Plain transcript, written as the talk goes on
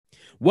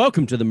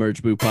Welcome to the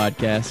Merge Boo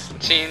Podcast.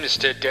 Seems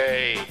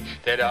today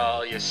that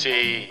all you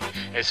see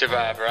is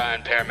Survivor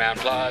on Paramount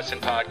Plus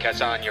and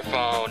podcasts on your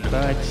phone.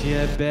 But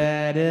you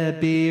better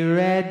be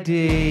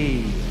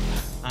ready.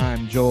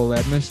 I'm Joel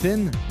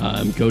Edmiston.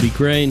 I'm Cody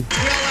Crane.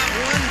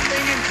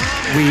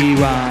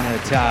 We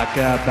want to talk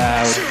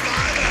about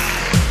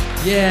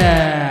Survivor.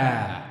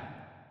 Yeah.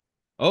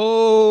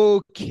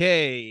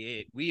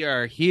 Okay, we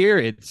are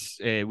here.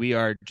 We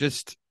are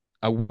just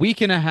a week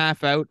and a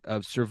half out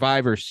of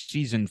Survivor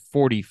season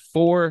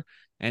 44,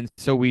 and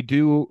so we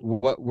do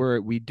what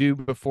we do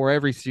before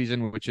every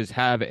season, which is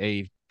have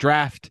a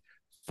draft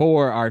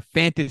for our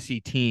fantasy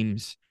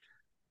teams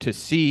to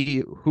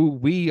see who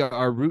we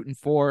are rooting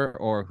for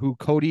or who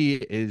Cody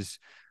is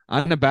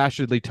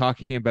unabashedly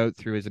talking about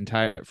through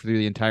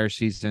the entire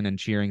season and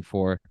cheering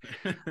for.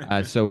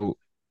 And so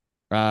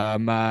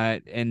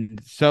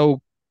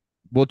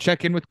we'll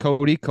check in with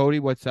Cody. Cody,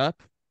 what's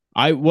up?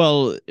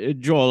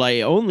 Joel,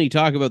 I only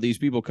talk about these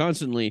people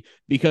constantly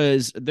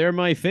because they're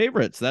my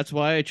favorites. That's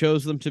why I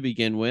chose them to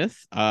begin with.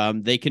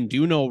 They can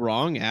do no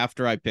wrong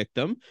after I pick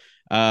them.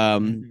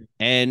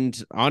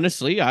 And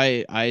honestly,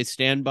 I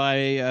stand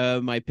by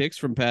my picks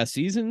from past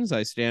seasons.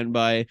 I stand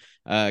by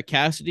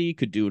Cassidy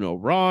could do no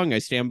wrong. I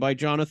stand by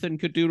Jonathan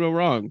could do no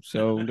wrong.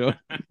 So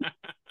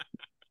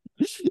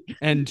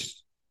And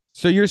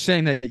so you're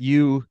saying that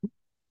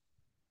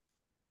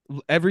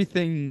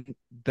everything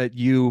that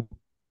you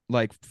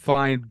like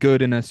find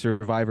good in a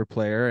Survivor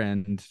player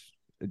and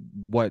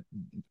what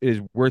is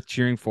worth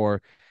cheering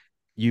for,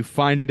 you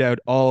find out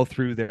all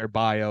through their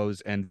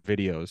bios and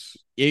videos.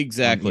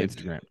 Exactly. On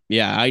Instagram.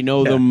 Yeah, I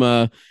know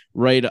them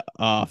right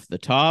off the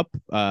top.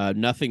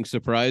 Nothing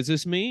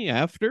surprises me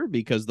after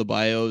because the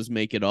bios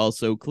make it all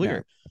so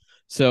clear.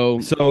 Yeah.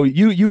 So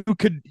you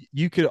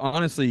could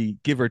honestly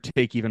give or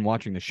take even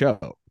watching the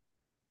show.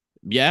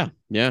 Yeah.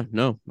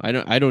 No, I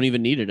don't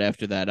even need it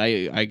after that.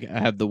 I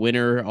have the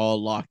winner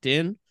all locked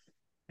in.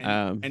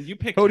 And you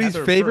picked Cody's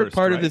Heather favorite first,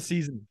 part right? of the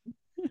season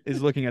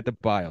is looking at the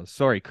bios.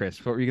 Sorry,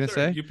 Chris. What were you going to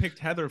say? You picked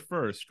Heather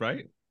first,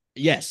 right?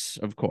 Yes,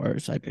 of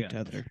course. I picked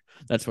Heather.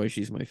 That's why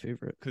she's my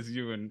favorite. Because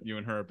you and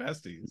her are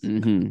besties.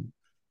 Mm-hmm.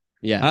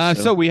 Yeah.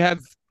 So we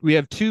have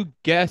two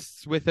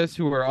guests with us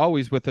who are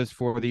always with us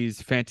for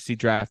these fantasy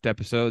draft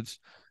episodes.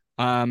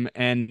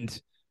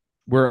 And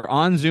we're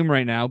on Zoom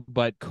right now,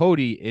 but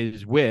Cody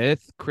is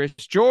with Chris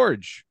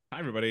George. Hi,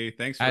 everybody.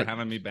 Thanks for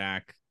having me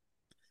back.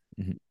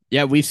 Mm-hmm.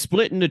 Yeah, we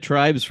split into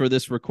tribes for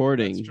this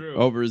recording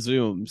over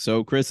Zoom.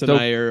 So Chris and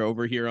I are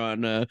over here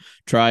on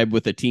Tribe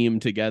with a team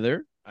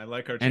together. I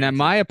like our chances. And at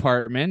my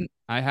apartment,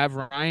 I have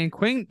Ryan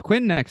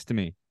Quinn next to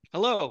me.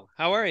 Hello,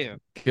 how are you?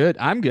 Good.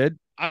 I'm good.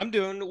 I'm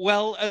doing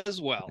well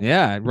as well.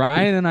 Yeah,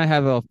 Ryan and I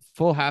have a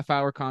full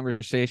half-hour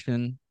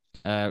conversation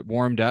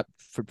warmed up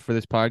for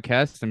this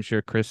podcast. I'm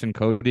sure Chris and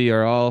Cody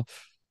are all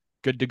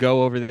good to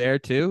go over there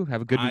too.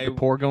 Have a good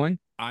rapport going.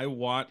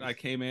 I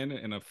came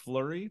in a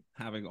flurry,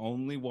 having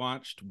only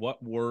watched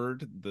what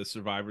word the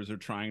survivors are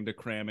trying to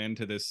cram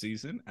into this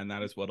season, and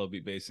that is what I'll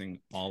be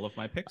basing all of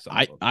my picks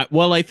on.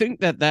 I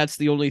think that's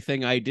the only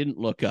thing I didn't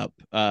look up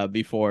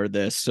before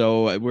this,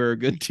 so we're a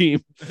good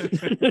team.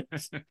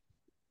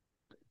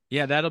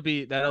 Yeah,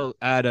 that'll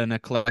add an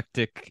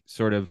eclectic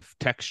sort of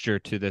texture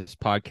to this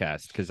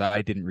podcast because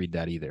I didn't read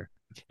that either.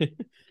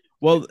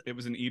 Well, it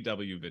was an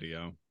EW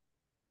video.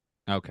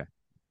 Okay.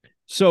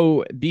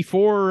 So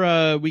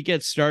before we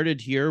get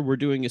started here, we're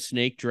doing a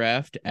snake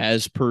draft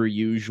as per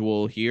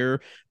usual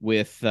here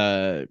with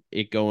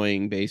it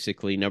going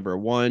basically number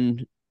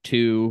 1,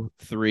 2,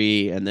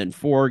 3, and then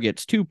 4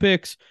 gets 2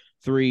 picks,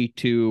 3,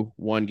 2,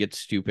 1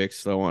 gets 2 picks,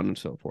 so on and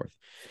so forth.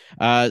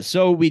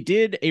 So we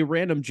did a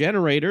random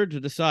generator to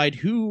decide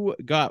who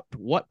got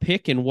what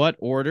pick in what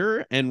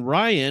order, and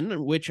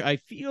Ryan, which I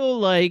feel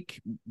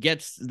like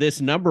gets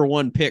this number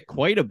 1 pick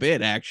quite a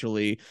bit,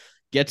 actually,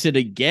 gets it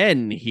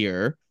again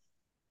here.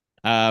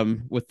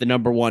 With the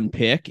number 1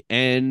 pick,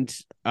 and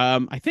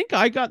I think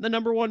I got the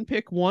number 1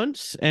 pick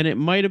once, and it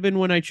might have been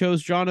when I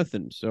chose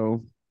Jonathan.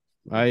 So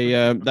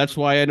I that's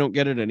why I don't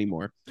get it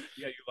anymore.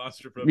 Yeah, you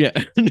lost your privilege.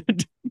 Yeah.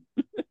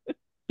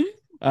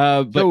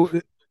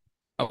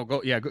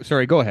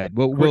 Sorry, go ahead.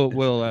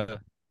 We'll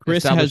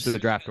Chris establish has the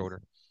draft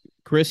order.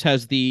 Chris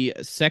has the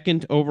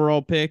 2nd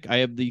overall pick. I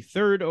have the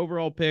 3rd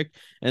overall pick,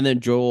 and then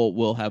Joel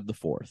will have the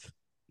 4th.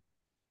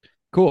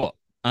 Cool.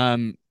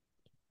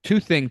 2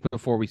 things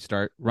before we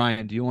start.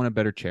 Ryan, do you want a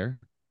better chair?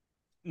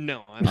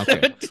 No, I'm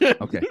okay.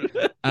 Okay.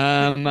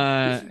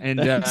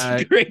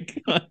 That's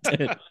great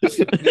content.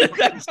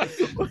 That's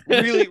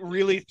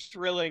really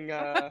thrilling.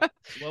 Well,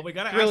 we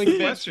gotta ask thrilling the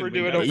bits question. we're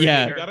doing we over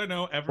here. We gotta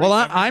know every. Well,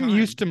 every I'm time.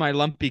 used to my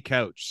lumpy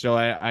couch, so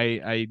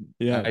I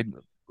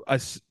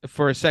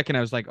for a second I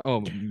was like,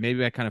 oh,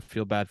 maybe I kind of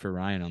feel bad for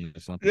Ryan on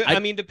this lumpy. I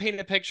mean, to paint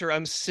a picture,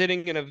 I'm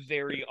sitting in a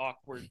very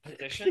awkward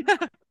position.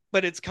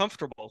 But it's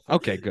comfortable.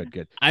 Okay,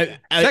 good.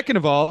 Second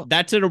of all,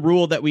 that's a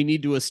rule that we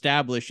need to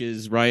establish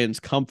is Ryan's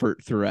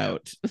comfort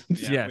throughout.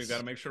 Yeah, yes. We've got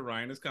to make sure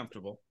Ryan is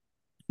comfortable.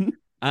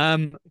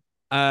 Second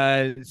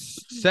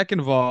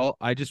of all,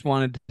 I just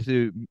wanted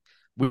to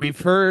we've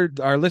heard,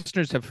 our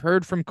listeners have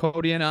heard from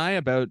Cody and I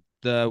about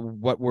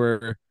what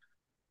we're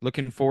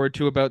looking forward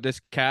to about this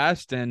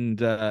cast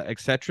and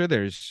etc.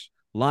 There's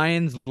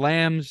lions,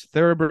 lambs,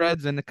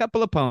 thoroughbreds, and a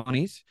couple of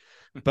ponies.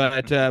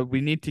 But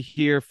we need to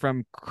hear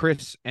from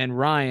Chris and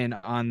Ryan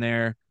on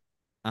their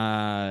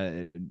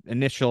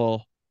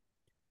initial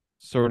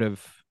sort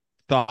of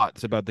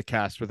thoughts about the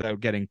cast without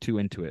getting too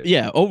into it.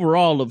 Yeah,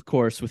 overall, of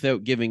course,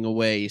 without giving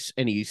away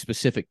any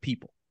specific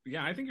people.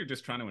 Yeah, I think you're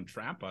just trying to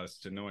entrap us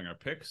to knowing our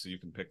picks so you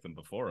can pick them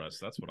before us.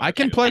 That's what I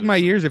can feel. plug my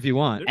ears if you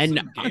want. There's And-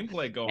 some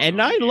gameplay going And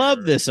on I love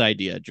here. this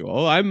idea,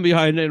 Joel. I'm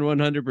behind it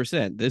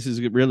 100%. This is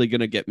really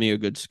going to get me a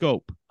good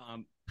scope.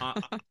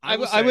 I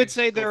would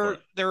say go for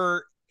there it.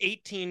 are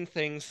 18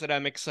 things that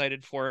I'm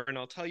excited for, and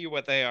I'll tell you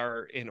what they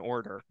are in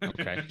order.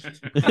 Okay.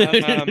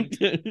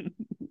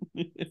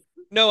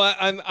 No,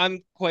 I'm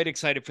quite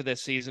excited for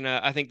this season.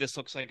 I think this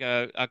looks like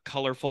a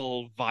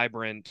colorful,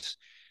 vibrant,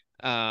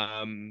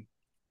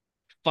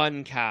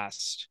 fun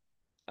cast.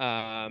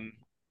 Yeah.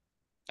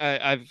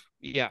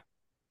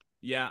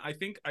 Yeah, I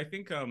think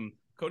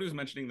Cody was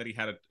mentioning that he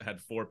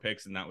had 4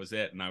 picks and that was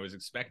it, and I was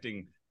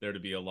expecting there to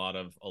be a lot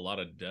of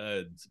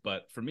duds,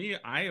 but for me,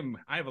 I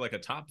have like a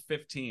top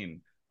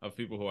 15 of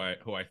people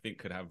who I think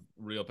could have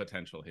real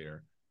potential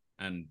here,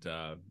 and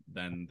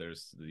then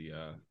there's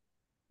the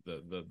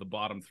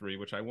bottom 3,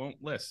 which I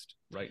won't list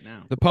right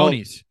now, The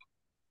ponies.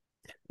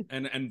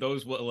 and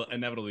those will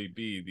inevitably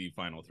be the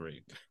final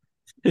 3.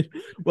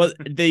 Well,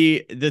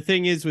 the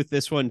thing is with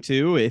this one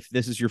too, if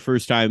this is your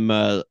first time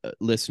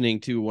listening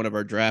to one of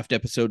our draft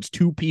episodes,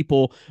 2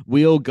 people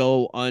will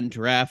go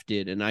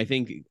undrafted, and I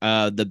think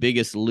the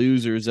biggest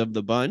losers of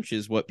the bunch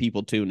is what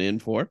people tune in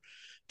for,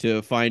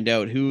 to find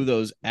out who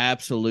those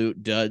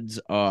absolute duds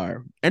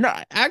are. And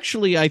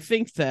I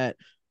think that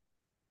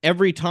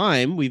every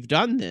time we've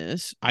done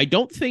this, I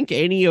don't think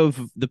any of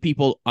the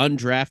people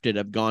undrafted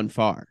have gone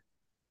far.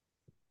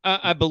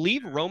 I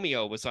believe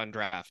Romeo was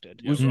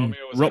undrafted. Yeah, Mhm.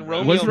 Romeo was Ro-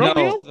 undrafted. was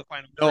Romeo? made the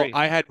final No, 3.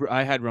 I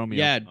had Romeo.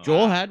 Yeah,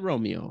 Joel had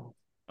Romeo.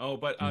 Oh,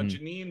 but Mhm.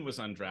 Janine was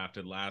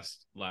undrafted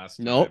last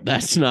No, time.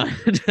 that's not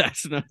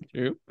that's not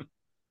true.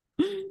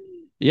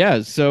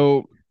 Yeah,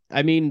 so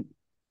I mean,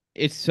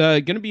 it's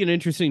going to be an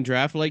interesting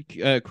draft. Like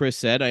Chris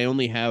said, I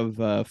only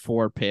have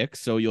 4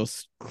 picks, so you'll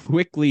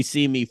quickly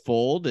see me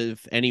fold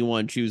if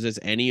anyone chooses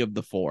any of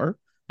the 4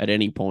 at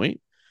any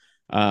point.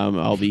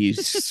 I'll be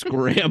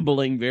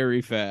scrambling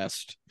very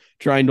fast,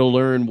 trying to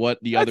learn what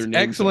the That's other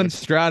names excellent are.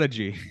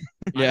 strategy.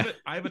 Yeah.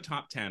 I have a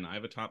top 10. I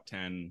have a top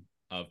 10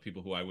 of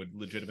people who I would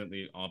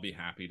legitimately all be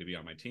happy to be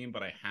on my team,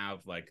 but I have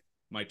like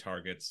my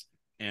targets,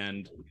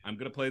 and I'm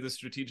going to play this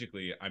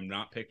strategically. I'm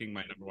not picking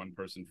my number 1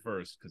 person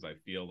first because I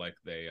feel like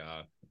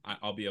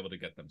I'll be able to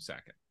get them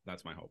second.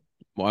 That's my hope.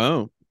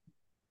 Wow.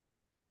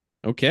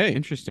 Okay.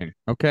 Interesting.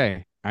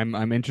 Okay.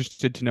 I'm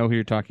interested to know who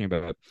you're talking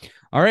about.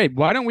 All right,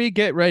 why don't we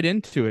get right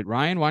into it?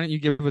 Ryan, why don't you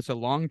give us a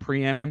long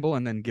preamble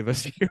and then give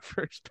us your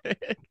first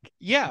pick?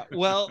 Yeah,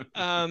 well,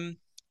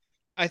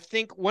 I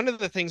think one of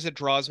the things that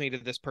draws me to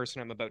this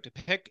person I'm about to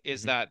pick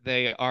is that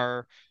they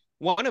are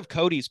one of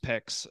Cody's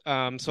picks.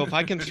 So if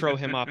I can throw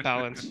him off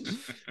balance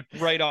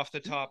right off the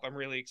top, I'm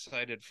really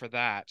excited for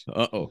that.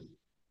 Uh-oh.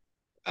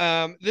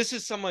 This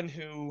is someone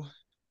who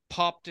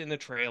popped in the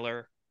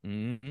trailer,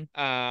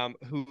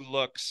 Mm-hmm. who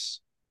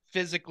looks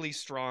physically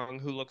strong,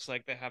 who looks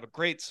like they have a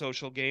great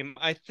social game.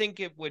 I think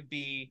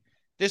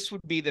this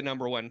would be the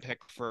number 1 pick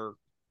for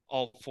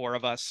all 4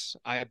 of us,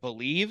 I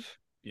believe.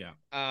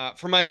 Yeah.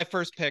 For my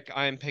first pick,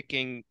 I'm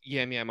picking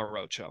Yam Yam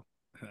Orocho.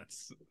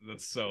 That's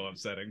so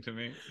upsetting to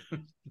me.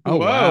 Oh,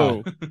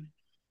 wow.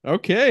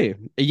 Okay.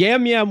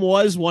 Yam Yam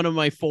was one of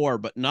my 4,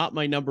 but not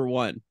my number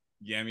 1.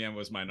 Yam Yam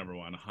was my number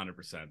 1,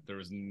 100%. There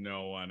was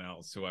no one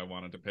else who I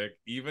wanted to pick.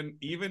 Even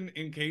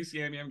in case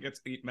Yam Yam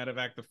gets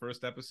medevac the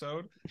first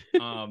episode,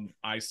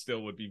 I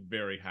still would be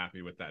very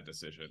happy with that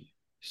decision.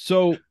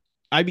 So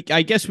I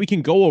guess we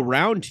can go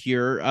around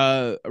here.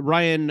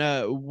 Ryan,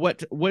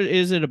 what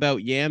is it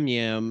about Yam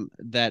Yam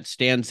that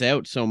stands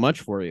out so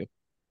much for you?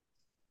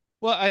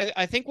 Well,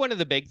 I think one of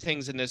the big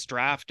things in this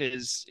draft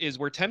is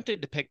we're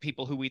tempted to pick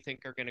people who we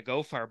think are going to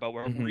go far, but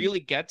what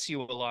really gets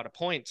you a lot of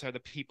points are the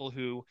people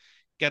who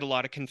get a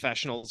lot of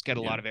confessionals, get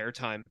a lot of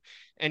airtime.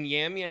 And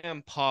Yam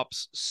Yam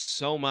pops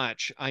so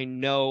much. I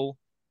know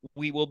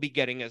we will be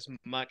getting as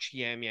much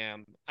Yam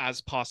Yam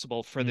as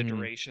possible for the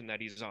duration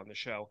that he's on the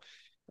show.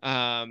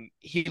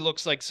 He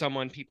looks like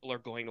someone people are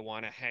going to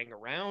want to hang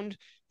around.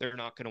 They're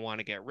not going to want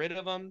to get rid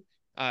of him.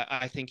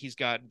 I think he's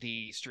got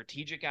the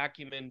strategic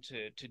acumen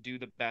to do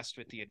the best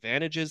with the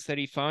advantages that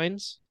he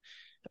finds.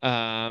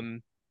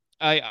 I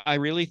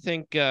really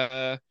think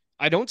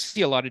I don't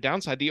see a lot of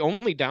downside. The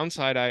only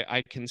downside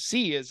I can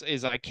see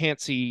is I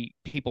can't see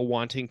people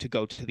wanting to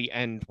go to the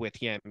end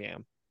with Yam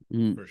Yam.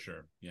 For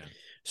sure. Yeah.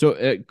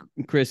 So,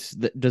 Chris,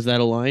 does that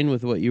align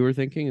with what you were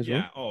thinking as well?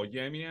 Yeah. Oh,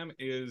 Yam Yam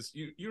is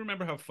you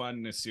remember how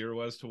fun Nasir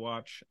was to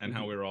watch and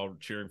how we were all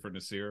cheering for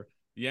Nasir?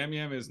 Yam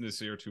Yam is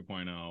Nasir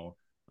 2.0.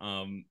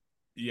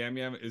 Yam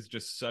Yam is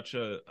just such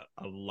a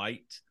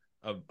light,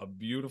 a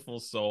beautiful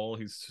soul.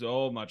 He's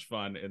so much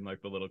fun in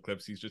like the little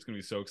clips. He's just going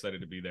to be so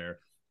excited to be there.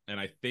 And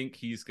I think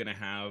he's going to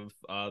have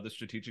the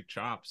strategic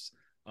chops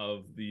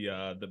of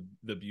the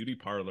beauty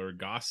parlor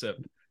gossip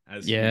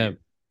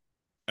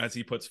as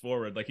he puts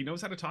forward. Like, he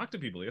knows how to talk to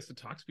people. He has to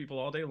talk to people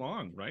all day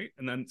long, right?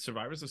 And then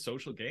Survivor's a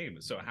social game.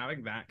 So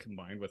having that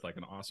combined with like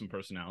an awesome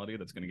personality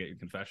that's going to get you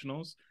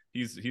confessionals,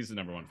 he's the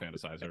number one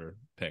fantasizer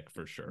pick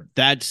for sure.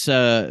 That's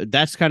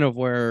kind of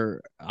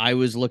where I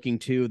was looking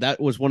to. That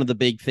was one of the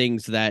big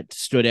things that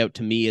stood out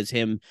to me, is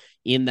him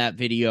in that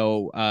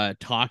video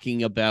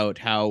talking about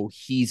how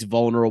he's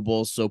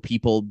vulnerable, so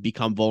people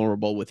become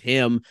vulnerable with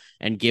him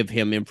and give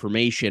him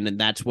information, and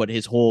that's what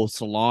his whole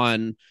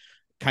salon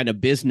kind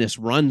of business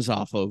runs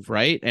off of,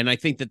 right? And I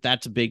think that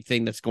that's a big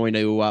thing that's going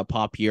to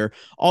pop here.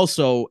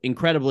 Also,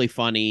 incredibly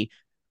funny.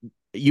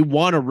 You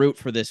want to root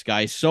for this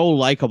guy, so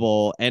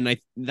likable, and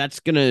that's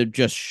gonna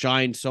just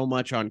shine so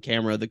much on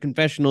camera. The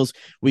confessionals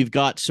we've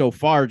got so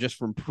far, just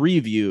from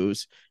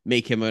previews,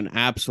 make him an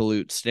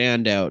absolute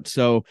standout.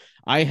 So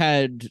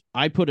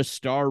I put a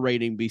star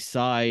rating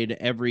beside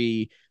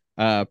every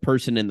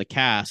person in the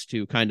cast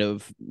to kind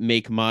of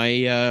make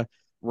my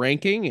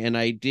ranking, and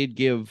I did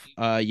give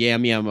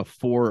Yam Yam a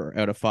 4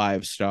 out of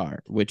 5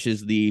 star, which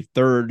is the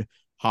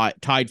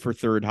tied for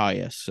third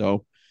highest.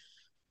 So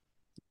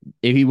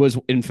he was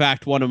in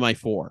fact one of my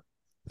 4.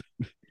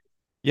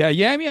 Yeah,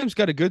 Yam Yam's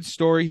got a good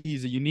story.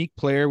 He's a unique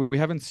player. We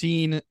haven't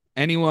seen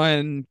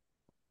anyone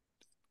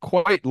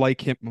quite like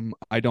him,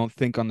 I don't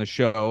think, on the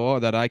show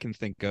that I can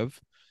think of,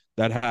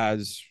 that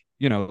has,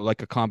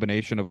 like a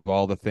combination of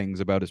all the things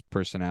about his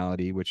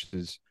personality, which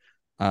is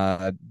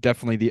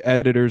definitely the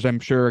editors, I'm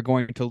sure, are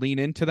going to lean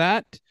into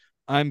that.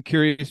 I'm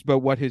curious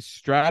about what his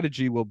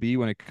strategy will be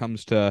when it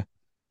comes to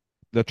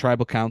the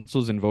tribal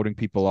councils and voting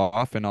people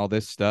off and all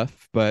this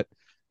stuff. But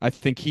I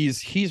think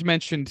he's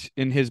mentioned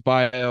in his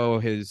bio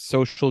his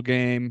social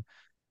game,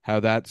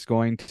 how that's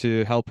going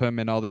to help him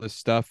and all this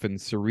stuff.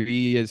 And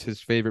Cirie is his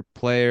favorite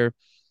player.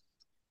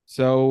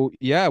 So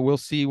yeah, we'll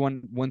see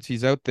once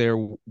he's out there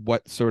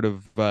what sort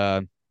of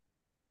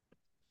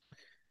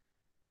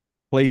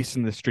place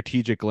in the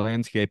strategic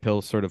landscape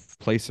he'll sort of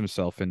place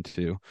himself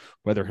into,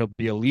 whether he'll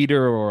be a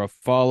leader or a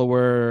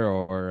follower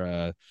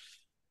or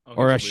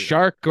a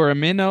shark or a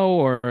minnow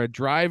or a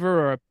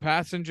driver or a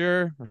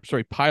passenger,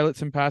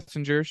 pilots and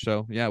passengers.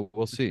 So yeah,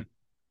 we'll see.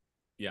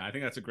 Yeah, I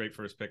think that's a great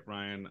first pick,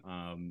 Ryan.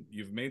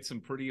 You've made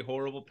some pretty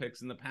horrible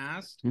picks in the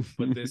past,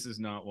 but this is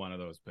not one of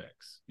those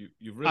picks.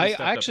 You've really.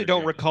 I actually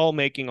don't recall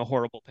making a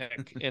horrible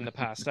pick in the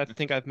past. I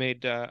think I've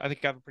made. I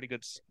think I have a pretty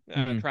good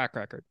track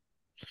record.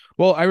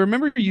 Well, I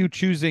remember you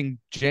choosing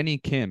Jenny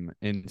Kim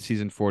in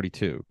season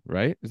 42,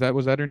 right?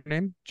 Was that her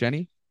name?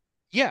 Jenny?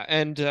 Yeah,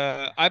 and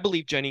I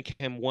believe Jenny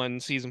Kim won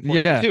season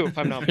 42, if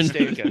I'm not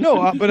mistaken.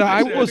 No, but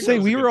I will say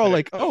we were all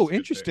like, "Oh,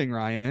 interesting,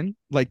 Ryan."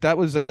 Like that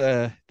was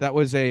a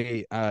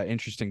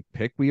interesting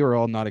pick. We were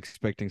all not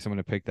expecting someone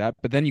to pick that,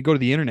 but then you go to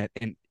the internet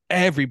and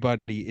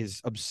everybody is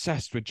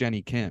obsessed with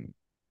Jenny Kim.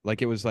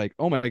 Like, it was like,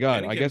 oh my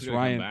God, I guess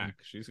Ryan.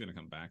 She's going to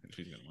come back and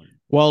she's going to win.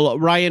 Well,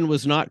 Ryan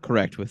was not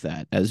correct with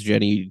that, as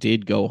Jenny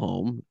did go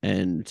home.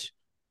 And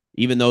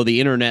even though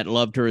the internet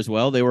loved her as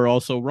well, they were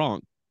also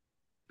wrong.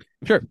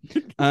 Sure.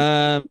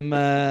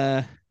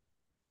 So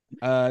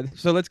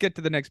let's get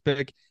to the next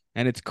pick,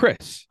 and it's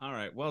Chris. All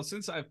right. Well,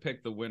 since I've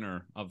picked the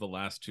winner of the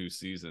last 2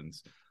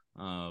 seasons,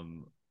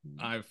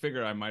 I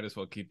figure I might as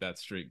well keep that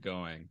streak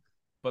going.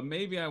 But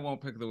maybe I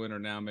won't pick the winner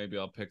now. Maybe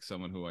I'll pick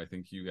someone who I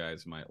think you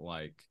guys might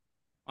like.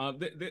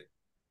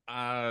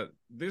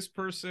 This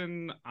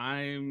person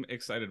I'm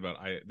excited about.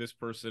 This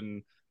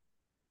person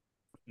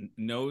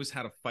knows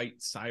how to fight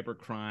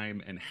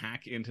cybercrime and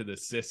hack into the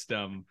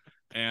system,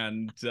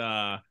 and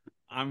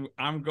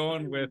I'm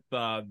going with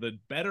the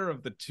better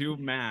of the 2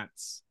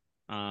 Matts,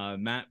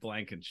 Matt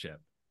Blankenship,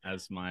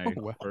 as my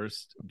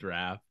first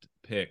draft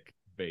pick,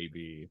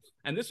 baby.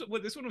 And this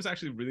one was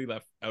actually really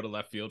out of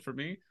left field for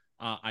me.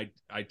 I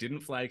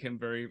didn't flag him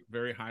very,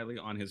 very highly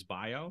on his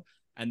bio.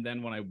 And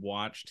then when I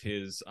watched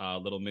his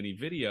little mini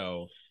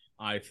video,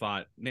 I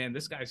thought, man,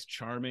 this guy's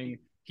charming.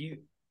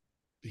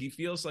 He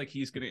feels like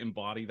he's going to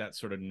embody that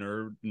sort of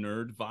nerd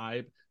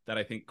vibe that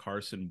I think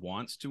Carson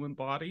wants to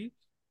embody.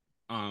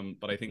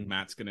 But I think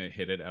Matt's going to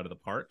hit it out of the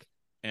park.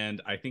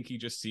 And I think he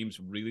just seems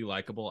really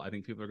likable. I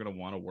think people are going to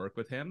want to work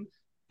with him.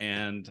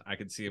 And I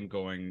could see him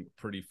going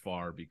pretty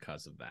far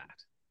because of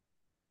that.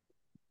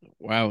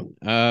 Wow.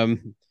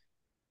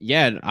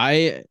 Yeah,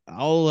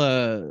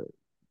 I'll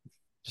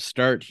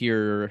start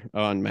here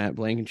on Matt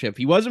Blankenship.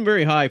 He wasn't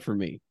very high for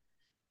me.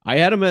 I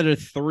had him at a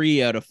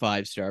 3 out of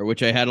 5 star,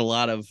 which I had a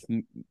lot of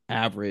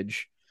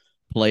average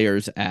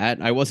players at.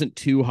 I wasn't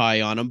too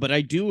high on him, but I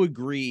do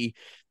agree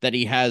that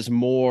he has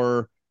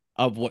more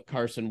of what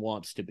Carson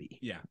wants to be.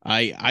 Yeah,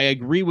 I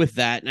agree with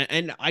that.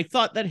 And I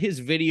thought that his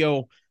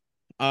video,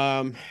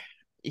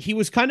 he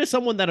was kind of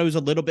someone that I was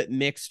a little bit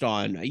mixed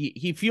on.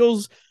 He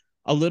feels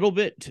a little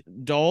bit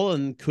dull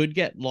and could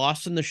get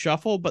lost in the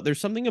shuffle, but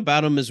there's something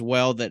about him as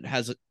well that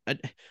has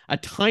a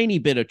tiny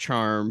bit of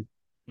charm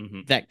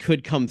that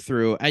could come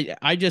through.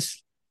 I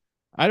just,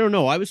 I don't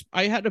know. I was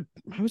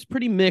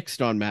pretty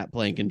mixed on Matt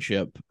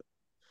Blankenship.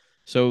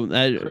 So,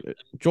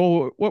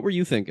 Joel, what were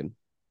you thinking?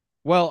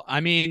 Well,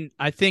 I mean,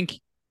 I think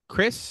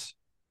Chris,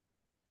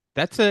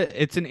 it's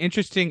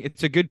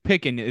a good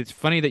pick, and it's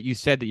funny that you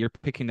said that you're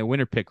picking the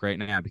winner pick right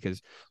now,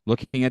 because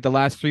looking at the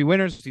last three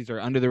winners, these are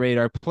under the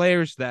radar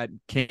players that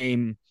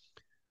came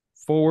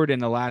forward in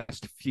the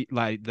last few,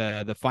 like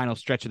the final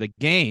stretch of the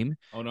game.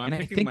 Oh no, I'm And I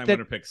picking think my that-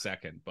 winner pick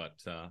second, but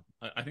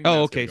I think.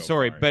 Oh, Matt's okay, gonna go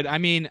sorry, far, but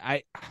yeah.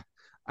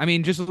 I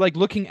mean, just like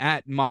looking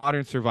at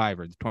Modern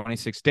Survivor, the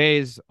 26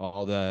 days,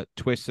 all the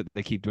twists that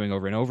they keep doing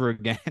over and over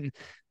again,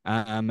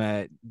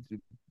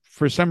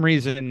 for some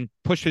reason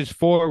pushes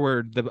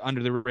forward the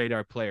under the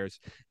radar players,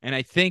 and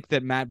I think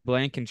that Matt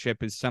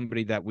Blankenship is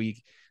somebody that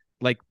we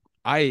like.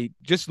 I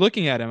just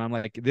looking at him, I'm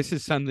like, this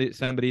is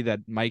somebody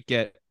that might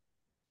get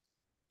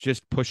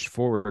just pushed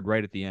forward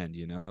right at the end.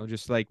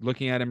 Just like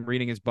looking at him,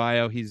 reading his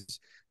bio, he's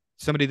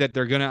somebody that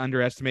they're going to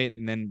underestimate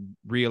and then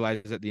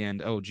realize at the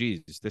end, oh,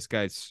 geez, this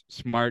guy's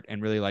smart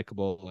and really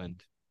likable,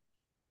 and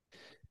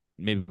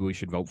maybe we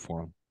should vote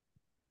for him.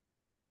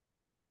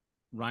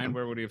 Ryan,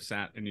 where would he have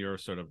sat in your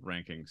sort of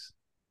rankings?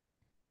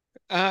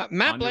 Matt On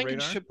your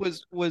Blankenship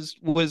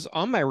was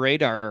on my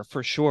radar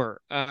for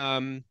sure.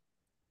 I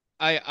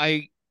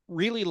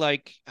really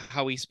like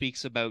how he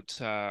speaks about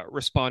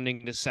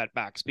responding to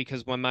setbacks,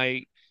 because when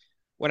I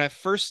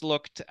first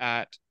looked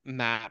at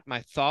Matt,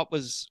 my thought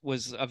was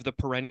of the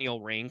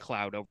perennial rain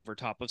cloud over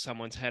top of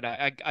someone's head.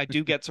 I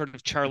do get sort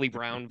of Charlie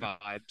Brown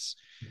vibes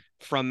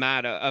from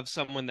Matt, of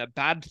someone that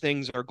bad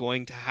things are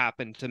going to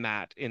happen to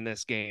Matt in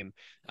this game.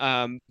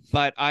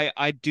 But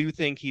I do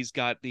think he's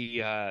got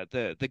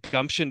the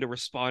gumption to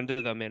respond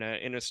to them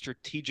in a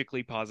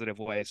strategically positive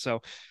way.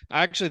 So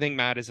I actually think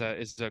Matt is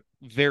a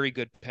very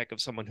good pick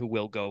of someone who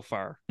will go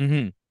far.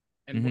 Mm-hmm.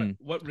 And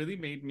what really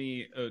made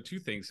me two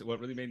things. What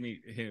really made me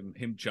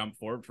him jump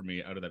forward for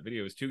me out of that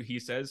video is two. He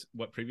says,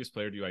 "What previous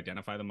player do you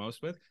identify the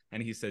most with?"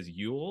 And he says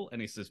Yule, and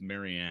he says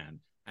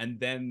Marianne. And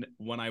then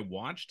when I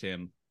watched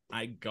him,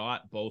 I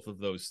got both of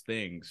those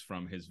things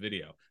from his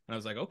video, and I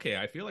was like, okay,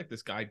 I feel like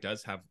this guy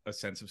does have a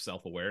sense of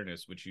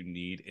self-awareness, which you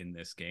need in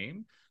this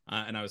game.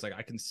 And I was like,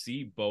 I can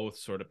see both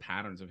sort of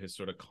patterns of his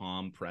sort of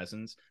calm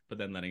presence, but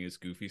then letting his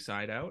goofy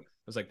side out.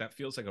 I was like, that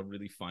feels like a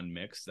really fun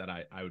mix that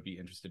I would be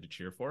interested to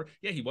cheer for.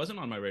 Yeah, he wasn't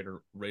on my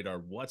radar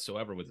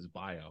whatsoever with his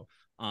bio.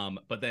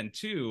 But then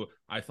two,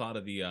 I thought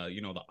of the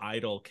the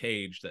idol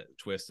cage that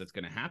twist that's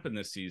going to happen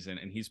this season,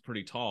 and he's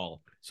pretty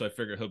tall, so I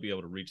figure he'll be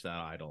able to reach that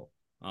idol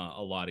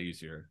a lot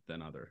easier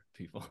than other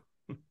people.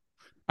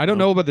 I don't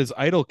know about this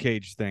idol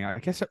cage thing. I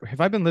guess,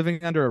 have I been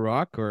living under a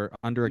rock or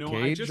under a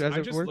cage?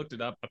 I just looked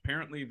it up.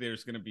 Apparently,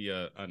 there's going to be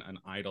an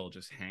idol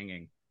just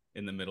hanging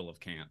in the middle of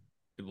camp,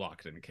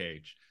 locked in a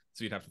cage.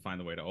 So you'd have to find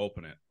the way to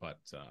open it, but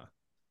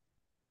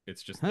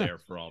it's just there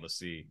for all to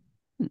see,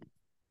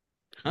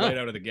 right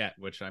out of the get.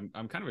 Which I'm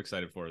kind of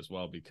excited for as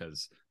well,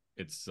 because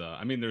it's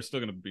I mean, they're still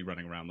going to be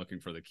running around looking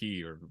for the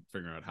key or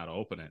figuring out how to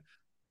open it,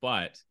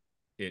 but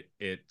it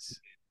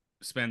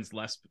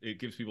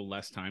gives people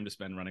less time to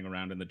spend running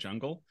around in the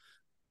jungle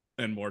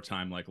and more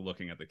time like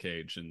looking at the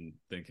cage and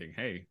thinking,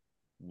 hey,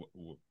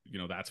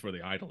 that's where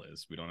the idol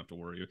is. We don't have to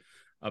worry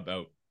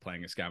about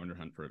playing a scavenger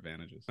hunt for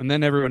advantages. And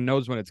then everyone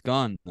knows when it's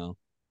gone, though.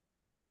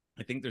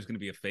 I think there's going to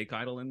be a fake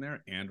idol in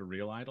there and a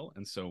real idol,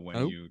 and so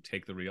when you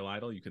take the real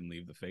idol, you can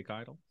leave the fake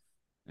idol,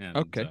 and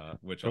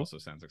which also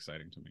sounds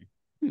exciting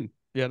to me.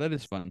 Yeah, that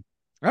is fun.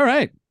 All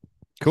right,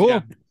 cool.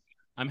 Yeah,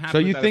 I'm happy. So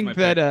you think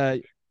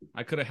that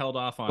I could have held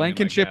off on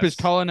Blankenship is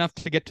tall enough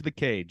to get to the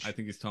cage? I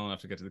think he's tall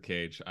enough to get to the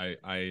cage.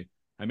 I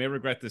may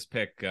regret this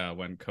pick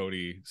when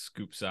Cody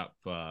scoops up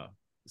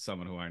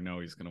someone who I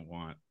know he's going to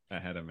want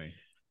ahead of me.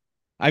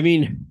 I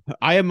mean,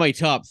 I have my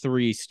top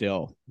three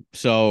still,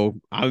 so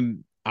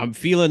I'm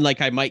feeling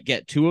like I might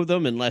get two of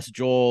them unless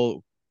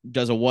Joel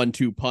does a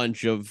 1-2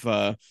 punch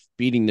of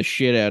beating the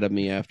shit out of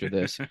me after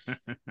this.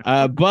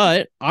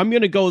 But I'm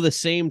going to go the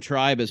same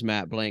tribe as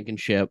Matt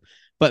Blankenship.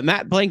 But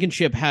Matt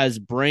Blankenship has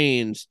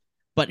brains,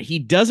 but he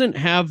doesn't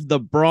have the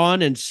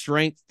brawn and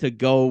strength to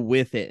go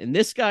with it. And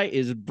this guy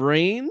is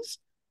brains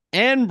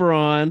and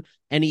brawn,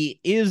 and he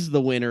is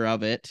the winner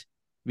of it,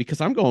 because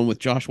I'm going with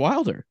Josh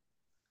Wilder.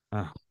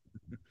 Oh.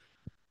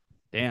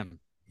 Damn.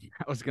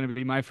 That was going to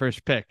be my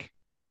first pick.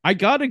 I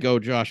gotta go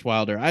Josh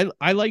Wilder.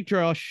 I like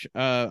Josh.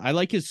 I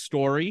like his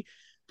story.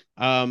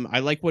 I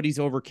like what he's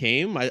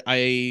overcame.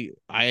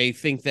 I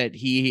think that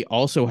he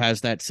also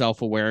has that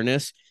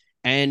self-awareness,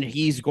 and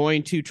he's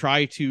going to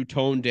try to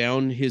tone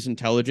down his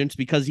intelligence,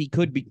 because he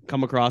could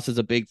come across as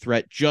a big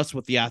threat just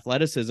with the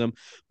athleticism.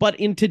 But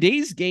in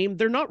today's game,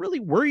 they're not really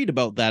worried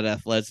about that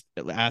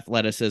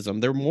athleticism.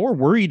 They're more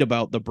worried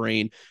about the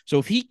brain. So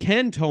if he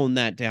can tone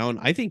that down,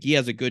 I think he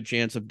has a good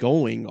chance of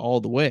going all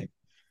the way.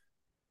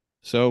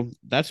 So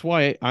that's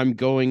why I'm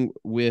going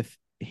with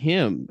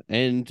him.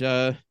 And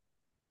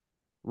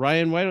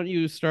Ryan, why don't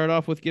you start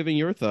off with giving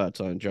your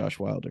thoughts on Josh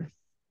Wilder?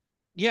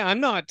 Yeah,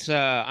 I'm not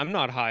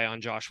high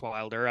on Josh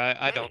Wilder.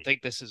 I don't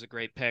think this is a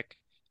great pick.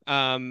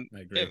 I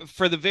agree.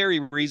 For the very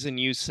reason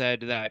you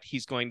said that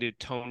he's going to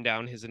tone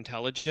down his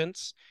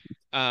intelligence,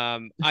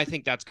 I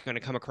think that's going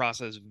to come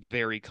across as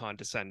very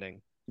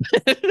condescending.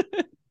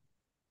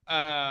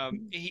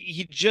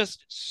 He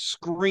just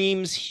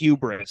screams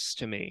hubris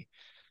to me.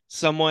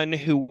 Someone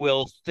who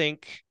will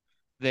think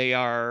they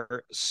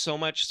are so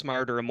much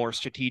smarter and more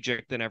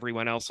strategic than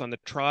everyone else on the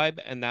tribe,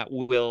 and that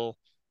will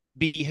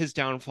be his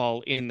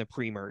downfall in the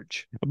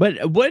pre-merge.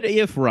 But what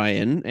if,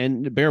 Ryan,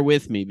 and bear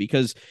with me,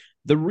 because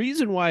the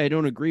reason why I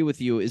don't agree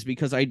with you is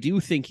because I do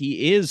think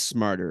he is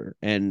smarter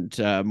and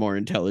more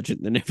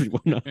intelligent than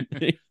everyone on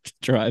the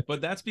tribe.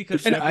 But that's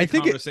because And every I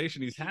think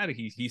conversation he's had,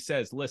 he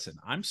says, listen,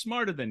 I'm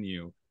smarter than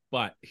you,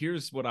 but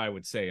here's what I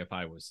would say if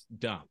I was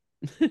dumb.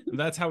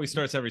 That's how he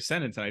starts every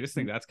sentence. And I just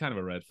think that's kind of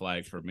a red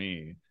flag for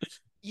me.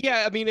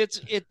 Yeah, I mean,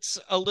 it's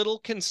a little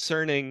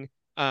concerning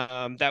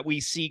that we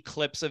see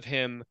clips of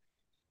him,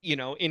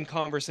 in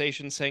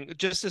conversation saying,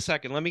 just a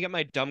second, let me get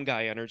my dumb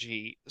guy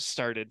energy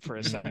started for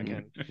a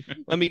second.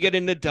 Let me get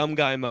into dumb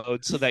guy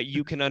mode so that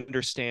you can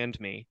understand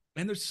me.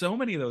 And there's so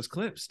many of those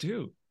clips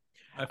too.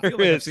 I feel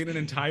like I've seen an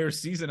entire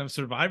season of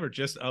Survivor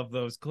just of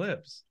those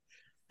clips.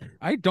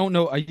 I don't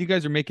know. You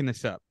guys are making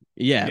this up.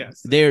 Yeah,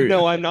 Yes.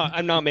 No, I'm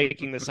not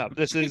making this up.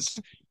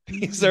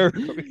 These are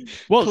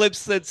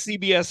clips that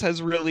CBS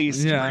has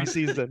released every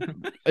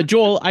season.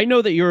 Joel, I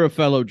know that you're a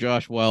fellow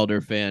Josh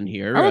Wilder fan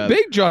here. I'm a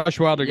big Josh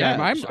Wilder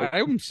guy. yeah,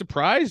 I'm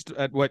surprised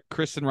at what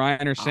Chris and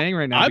Ryan are saying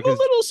right now. I'm a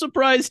little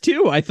surprised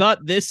too.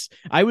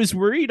 I was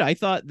worried. I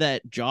thought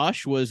that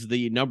Josh was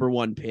the number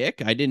one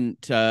pick. I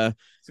didn't.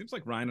 Seems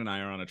like Ryan and I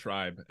are on a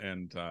tribe,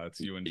 and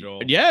it's you and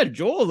Joel. Yeah,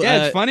 Joel.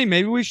 Yeah, it's funny.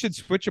 Maybe we should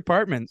switch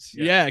apartments.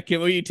 Yeah,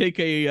 can we take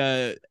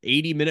a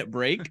 80-minute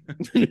break?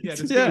 Yeah,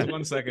 just give us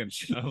 1 second,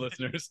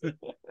 listeners.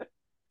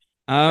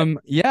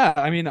 Yeah,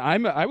 I mean,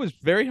 I was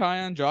very high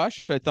on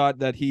Josh. I thought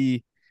that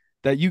you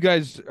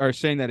guys are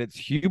saying that it's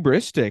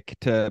hubristic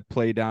to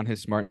play down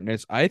his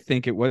smartness. I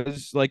think it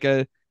was like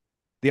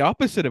the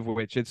opposite of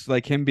which. It's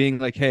like him being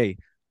like, hey,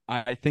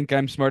 I think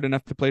I'm smart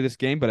enough to play this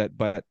game,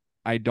 but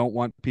I don't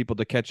want people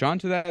to catch on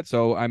to that.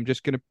 So I'm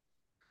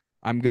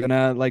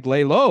gonna like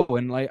lay low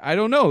and like, I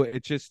don't know.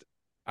 It's just,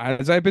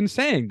 as I've been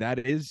saying, that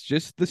is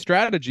just the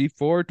strategy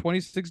for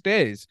 26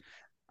 days.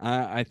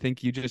 I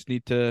think you just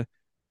need to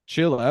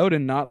chill out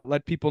and not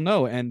let people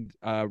know. And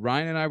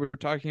Ryan and I were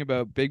talking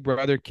about Big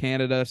Brother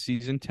Canada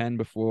season 10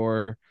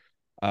 before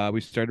we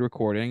started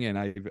recording, and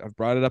I've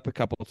brought it up a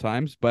couple of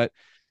times, but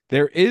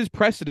there is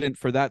precedent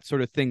for that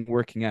sort of thing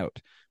working out.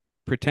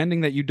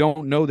 Pretending that you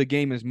don't know the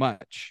game as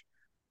much,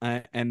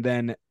 and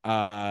then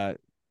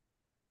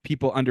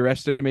people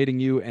underestimating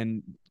you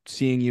and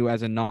seeing you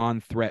as a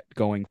non-threat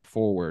going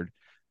forward.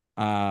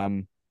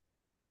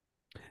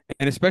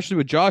 And especially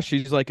with Josh,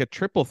 he's like a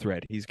triple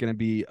threat. He's going to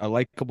be a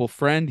likable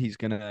friend. He's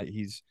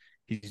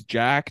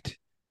jacked,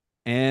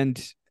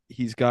 and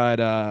he's got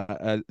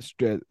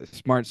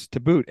smarts to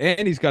boot,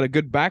 and he's got a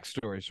good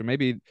backstory. So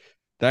maybe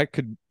that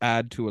could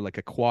add to like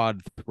a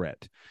quad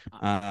threat.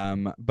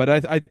 But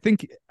I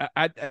think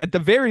at the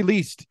very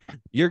least,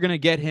 you're going to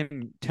get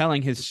him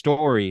telling his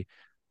story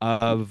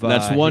of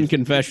that's one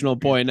confessional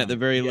point at the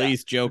very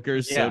least,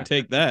 jokers. So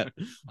take that.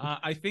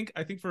 I think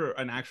for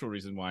an actual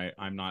reason why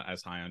I'm not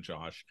as high on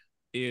Josh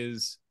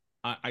is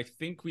I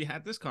think we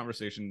had this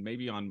conversation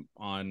maybe on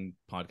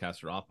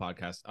podcast or off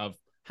podcast of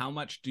how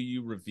much do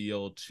you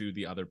reveal to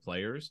the other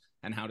players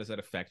and how does that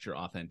affect your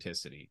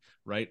authenticity,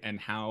 right? And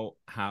how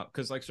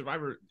because like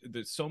Survivor,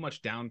 there's so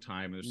much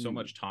downtime and there's so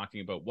much talking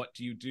about what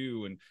do you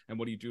do and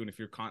what do you do, and if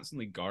you're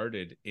constantly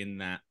guarded in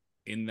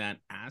that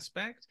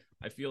aspect,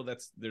 I feel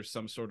there's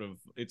some sort of,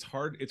 it's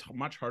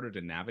much harder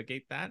to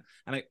navigate that.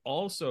 And I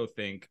also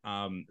think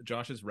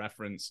Josh has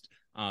referenced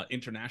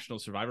international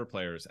Survivor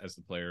players as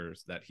the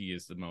players that he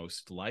is the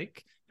most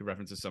like. He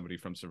references somebody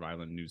from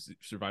Survivor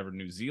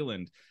New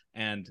Zealand,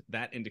 and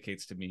that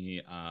indicates to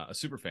me a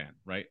super fan,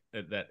 right?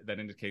 That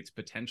indicates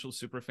potential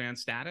super fan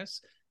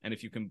status. And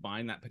if you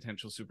combine that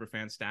potential super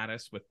fan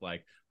status with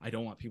like, I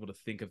don't want people to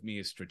think of me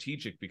as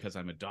strategic because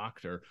I'm a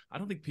doctor. I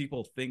don't think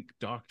people think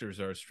doctors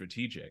are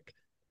strategic.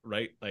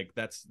 Right, like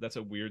that's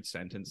a weird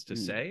sentence to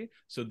say.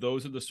 So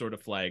those are the sort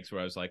of flags where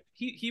I was like,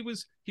 he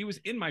was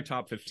in my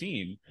top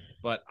 15,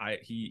 but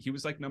he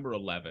was like number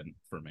 11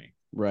 for me.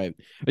 Right.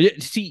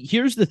 See,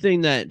 here's the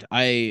thing that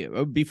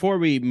before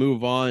we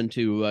move on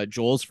to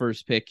Joel's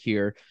first pick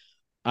here,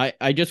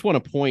 I just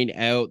want to point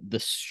out the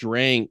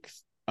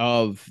strength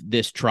of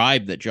this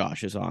tribe that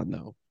Josh is on,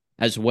 though,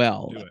 as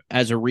well,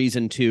 as a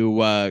reason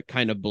to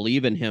kind of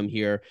believe in him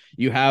here.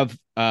 You have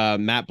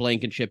Matt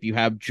Blankenship, you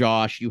have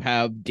Josh, you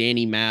have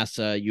Danny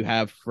Massa, you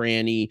have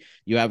Franny,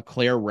 you have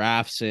Claire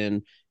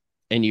Raffson,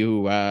 and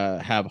you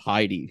have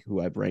Heidi,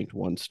 who I've ranked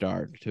 1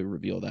 star, to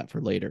reveal that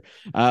for later.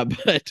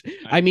 But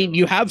I mean,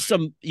 you have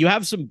some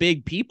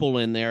big people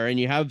in there, and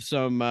you have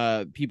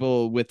some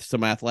people with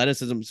some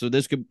athleticism. So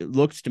this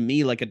looks to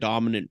me like a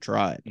dominant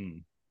tribe.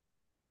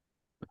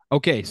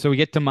 Okay, so we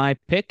get to my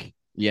pick.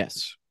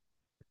 Yes.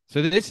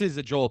 So this is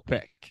a Joel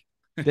pick.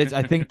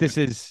 I think this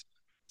is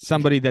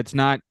somebody that's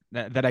not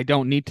that I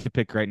don't need to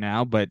pick right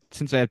now, but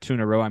since I have 2 in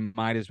a row, I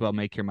might as well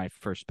make her my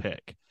first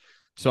pick.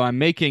 So I'm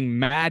making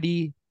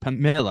Maddie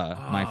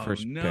Pamela my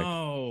first pick.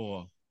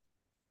 No.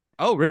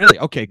 Oh, really?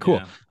 Okay, cool.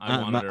 Yeah,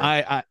 I wanted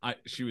her.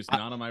 She was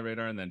not on my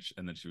radar, and then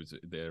she was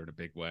there in a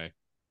big way.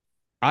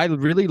 I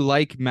really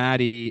like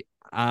Maddie.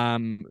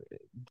 I'm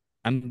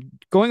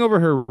going over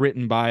her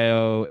written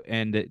bio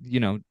and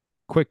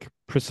quick,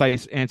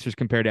 precise answers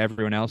compared to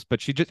everyone else,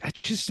 but she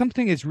just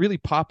something is really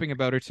popping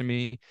about her to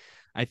me.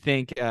 I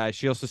think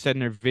she also said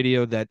in her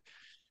video that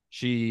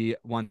she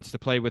wants to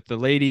play with the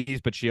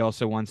ladies, but she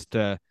also wants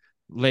to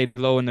lay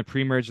low in the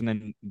pre-merge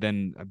and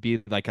then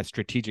be like a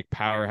strategic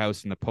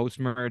powerhouse in the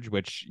post-merge,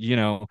 which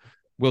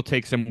will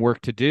take some work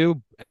to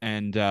do,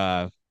 and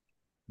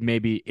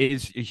maybe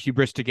is a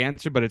hubristic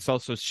answer, but it's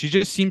also she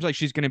just seems like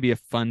she's going to be a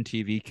fun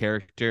TV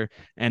character,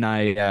 and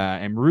I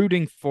am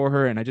rooting for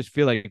her, and I just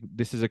feel like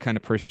this is a kind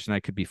of person I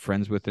could be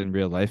friends with in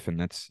real life,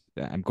 and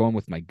I'm going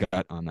with my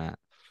gut on that.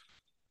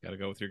 Got to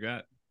go with your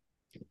gut.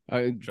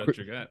 Trust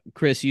your gut.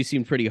 Chris, you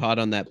seemed pretty hot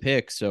on that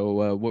pick.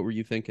 So what were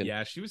you thinking?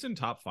 Yeah, she was in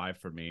top 5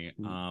 for me.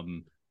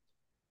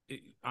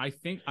 I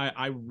think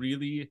I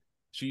really.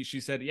 She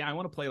said, "Yeah, I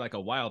want to play like a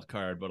wild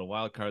card, but a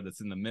wild card that's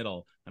in the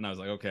middle." And I was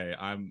like, "Okay,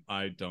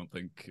 I don't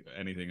think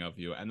anything of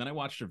you." And then I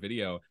watched her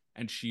video,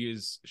 and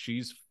she's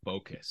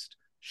focused.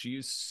 She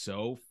is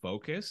so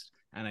focused,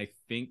 and I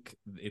think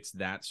it's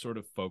that sort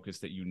of focus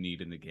that you need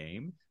in the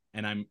game.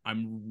 And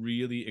I'm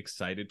really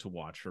excited to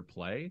watch her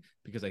play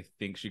because I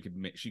think she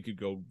could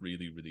go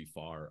really, really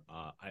far.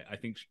 I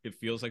think it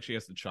feels like she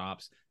has the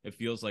chops. It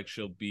feels like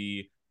she'll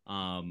be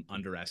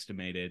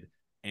underestimated,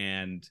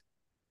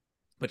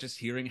 but just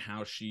hearing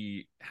how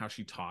she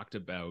talked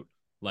about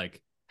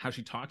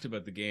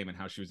the game and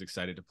how she was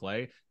excited to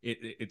play,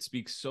 it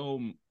speaks so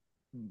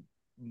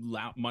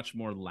much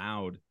more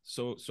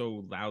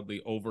so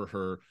loudly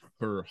over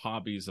her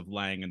hobbies of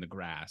laying in the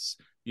grass.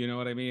 You know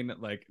what I mean?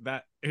 Like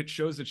that, it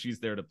shows that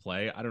she's there to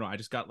play. I don't know. I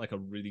just got like a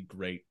really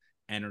great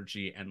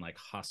energy and like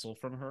hustle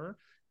from her.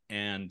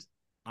 And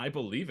I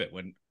believe it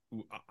when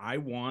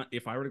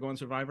if I were to go on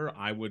Survivor,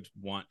 I would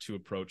want to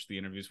approach the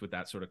interviews with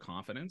that sort of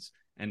confidence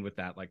and with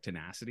that like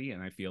tenacity.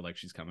 And I feel like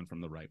she's coming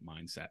from the right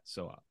mindset.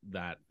 So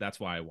that's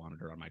why I wanted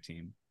her on my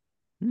team.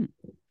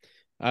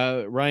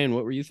 Ryan,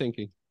 what were you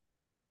thinking?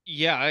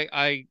 Yeah,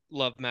 I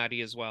love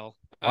Maddie as well.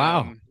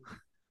 Wow.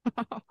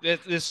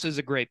 This is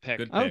a great pick.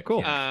 Good pick. Oh, cool.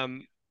 Yeah.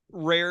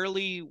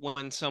 Rarely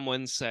when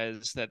someone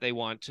says that they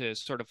want to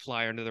sort of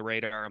fly under the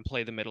radar and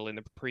play the middle in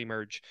the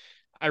pre-merge,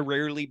 I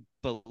rarely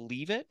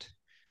believe it.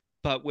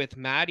 But with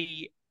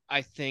Maddie,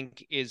 I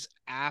think is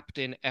apt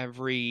in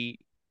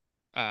every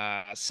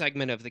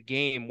segment of the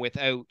game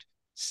without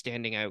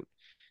standing out.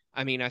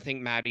 I mean, I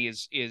think Maddie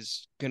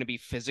is going to be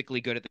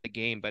physically good at the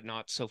game, but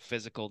not so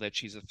physical that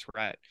she's a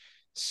threat.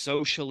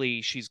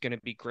 Socially, she's going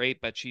to be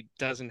great, but she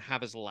doesn't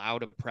have as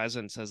loud a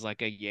presence as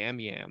like a Yam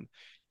Yam.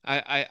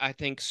 I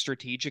think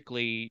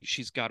strategically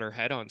she's got her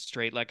head on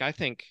straight. Like I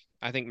think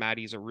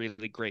Maddie's a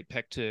really great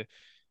pick to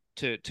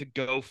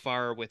go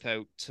far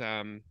without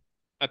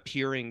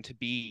appearing to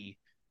be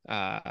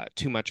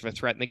too much of a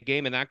threat in the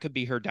game, and that could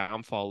be her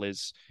downfall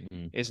is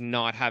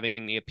not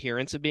having the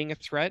appearance of being a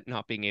threat,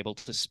 not being able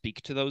to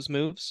speak to those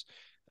moves.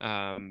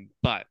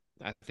 But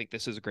I think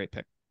this is a great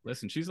pick.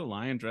 Listen, she's a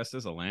lion dressed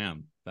as a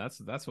lamb. That's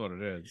what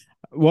it is.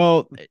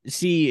 Well,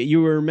 see,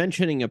 you were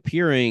mentioning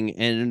appearing,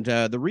 and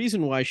the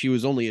reason why she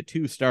was only a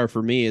 2-star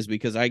for me is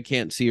because I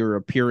can't see her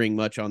appearing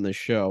much on this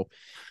show.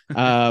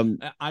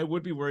 I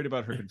would be worried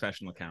about her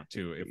confessional account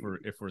too.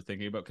 If we're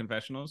thinking about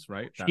confessionals,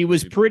 right? She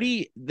was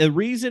pretty. The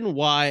reason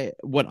why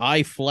what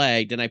I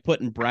flagged and I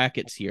put in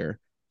brackets here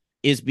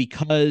is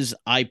because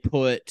I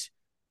put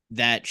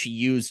that she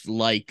used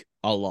like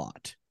a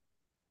lot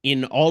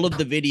in all of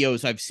the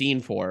videos I've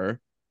seen for her.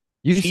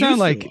 You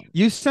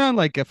sound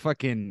like a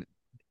fucking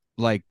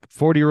like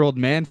 40-year-old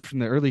man from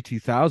the early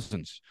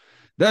 2000s.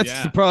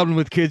 That's the problem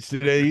with kids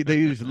today. They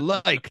use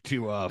like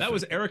too often. That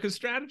was Erica's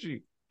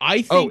strategy.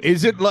 I think. Oh,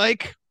 is it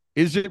like?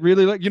 Is it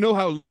really like? You know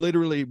how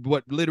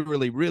what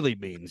literally really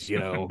means, you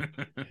know?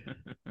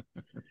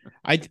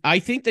 I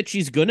think that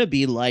she's gonna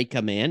be like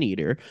a man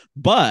eater,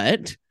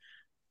 but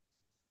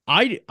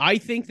I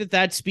think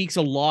that speaks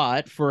a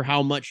lot for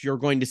how much you're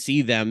going to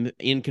see them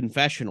in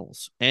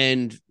confessionals,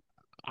 and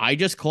I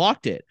just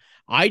clocked it.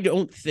 I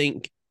don't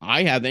think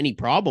I have any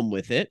problem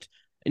with it.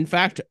 In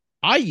fact,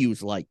 I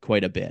use like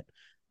quite a bit,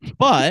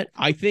 but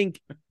I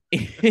think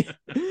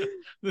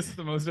this is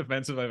the most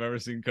offensive I've ever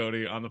seen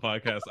Cody on the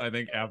podcast, I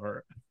think,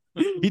 ever.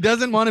 He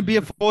doesn't want to be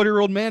a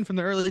 40-year-old man from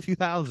the early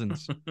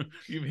 2000s.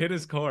 You've hit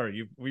his core.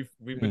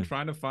 We've been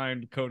trying to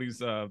find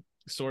Cody's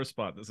sore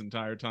spot this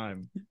entire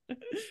time.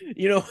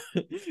 You know,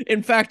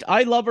 in fact,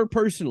 I love her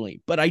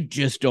personally, but I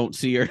just don't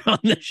see her on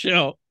the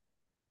show.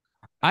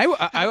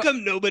 How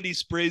come nobody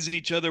sprays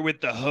each other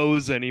with the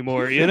hose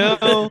anymore? You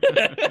know,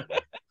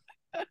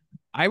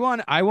 I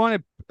want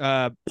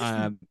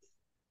to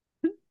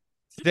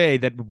say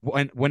that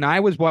when I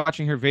was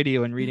watching her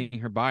video and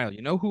reading her bio,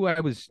 you know who I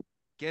was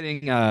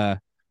getting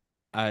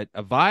a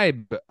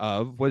vibe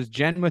of was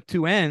Jen with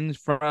two N's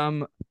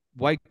from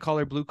White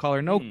Collar, Blue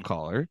Collar, No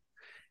Collar,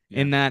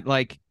 in that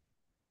like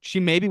she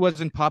maybe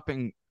wasn't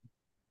popping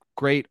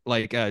great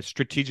like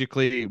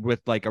strategically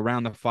with like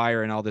Around the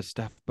Fire and all this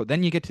stuff, but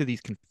then you get to these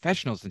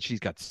confessionals and she's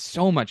got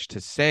so much to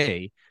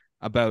say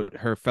about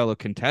her fellow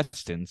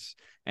contestants,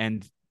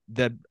 and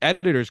the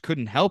editors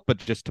couldn't help but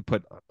just to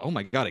put, oh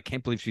my god, I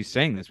can't believe she's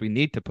saying this, we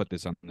need to put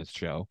this on this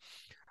show.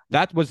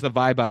 That was the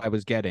vibe I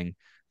was getting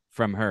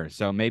from her.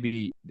 So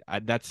maybe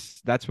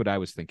that's what I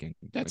was thinking.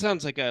 That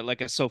sounds like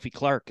a Sophie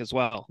Clark as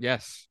well.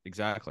 Yes,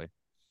 exactly.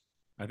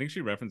 I think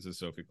she references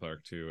Sophie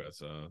Clark too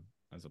as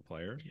a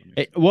player.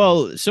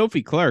 Well,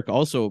 Sophie Clark,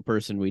 also a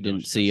person we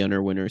didn't see on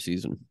her winter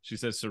season. She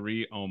says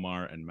Sari,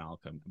 Omar, and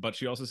Malcolm, but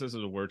she also says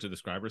as a word to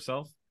describe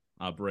herself,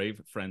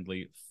 brave,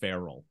 friendly,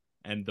 feral.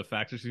 And the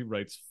fact that she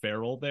writes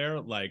feral there,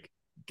 like,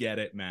 get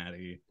it,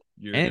 Maddie.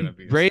 You're gonna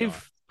be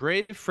brave,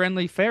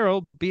 friendly,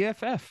 feral,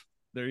 BFF.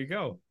 There you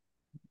go.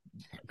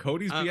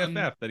 Cody's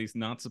BFF that he's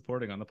not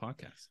supporting on the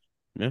podcast.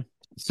 Yeah.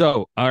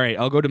 So, all right,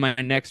 I'll go to my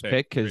next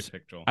pick because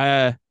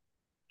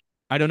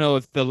I don't know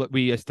if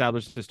we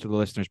established this to the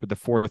listeners, but the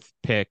fourth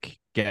pick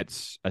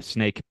gets a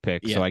snake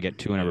pick, so I get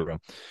two in a row.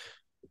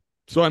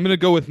 So I'm going to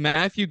go with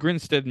Matthew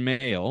Grinstead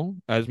Male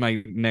as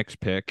my next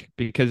pick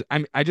because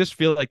I just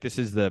feel like this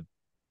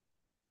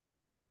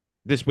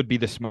would be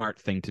the smart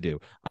thing to do.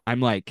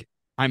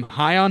 I'm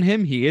high on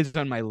him. He is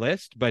on my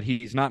list, but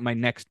he's not my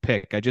next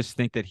pick. I just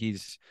think that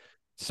he's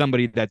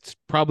somebody that's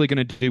probably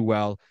going to do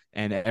well,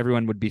 and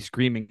everyone would be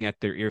screaming at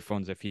their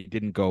earphones if he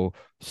didn't go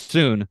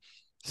soon.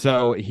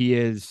 So he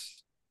is,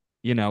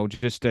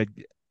 just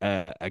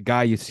a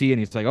guy you see and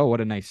he's like, oh,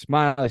 what a nice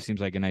smile. He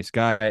seems like a nice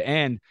guy.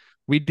 And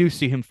we do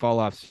see him fall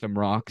off some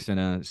rocks in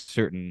a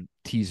certain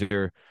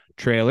teaser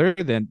trailer.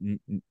 Then,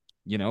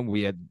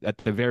 we at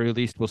the very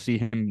least we'll see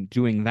him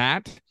doing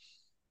that.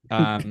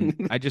 I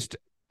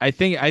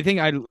think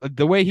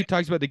the way he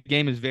talks about the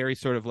game is very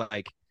sort of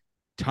like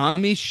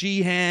Tommy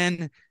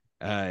Sheehan.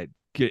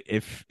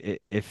 If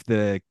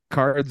the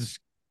cards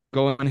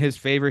go in his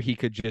favor, he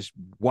could just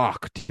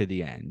walk to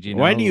the end.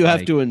 Why do you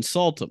have to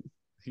insult him?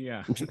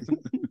 Yeah.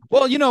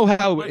 Well, you know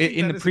how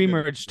in the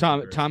pre-merge,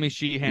 Tommy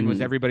Sheehan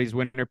was everybody's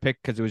winner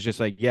pick because it was just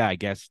like, yeah, I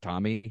guess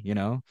Tommy,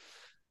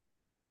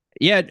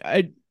 Yeah,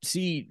 I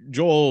see,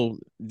 Joel.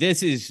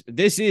 This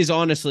is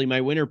honestly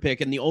my winner pick,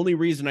 and the only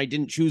reason I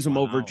didn't choose him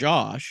over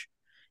Josh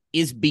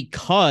is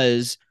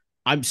because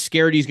I'm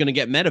scared he's going to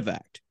get medevaced.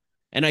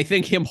 And I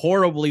think him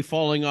horribly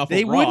falling off.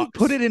 They wouldn't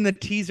put it in the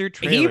teaser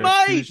trailer. He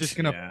might. He's just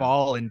gonna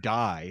fall and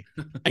die.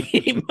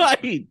 He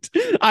might.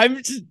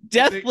 I'm just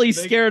deathly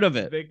scared of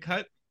it. They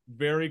cut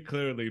very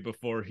clearly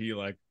before he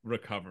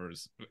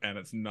recovers, and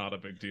it's not a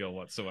big deal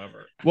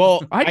whatsoever.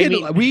 Well,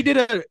 we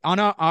did on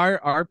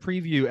our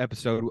preview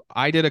episode.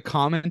 I did a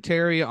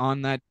commentary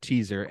on that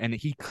teaser, and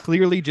he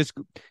clearly just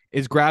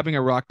is grabbing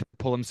a rock to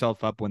pull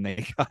himself up when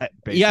they cut.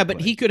 Basically. Yeah,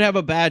 but he could have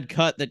a bad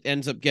cut that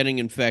ends up getting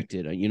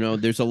infected.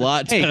 There's a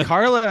lot. Hey,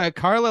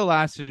 Carla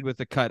lasted with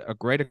a cut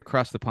right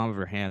across the palm of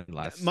her hand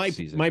last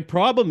season. My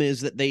problem is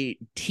that they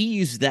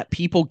tease that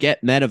people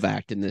get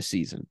medevaced in this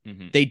season.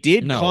 Mm-hmm. They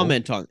did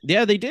comment on.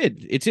 Yeah, they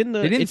did. It's in the.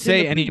 They didn't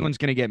say anyone's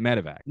going to get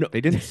medevaced. No, they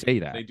didn't say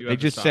that. They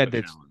just said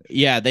that.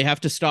 Yeah, they have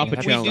to stop a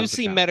challenge. We do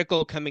see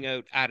medical coming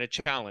out at a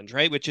challenge,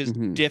 right? Which is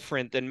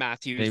different than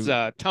Matthew's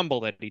tumble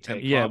that he took.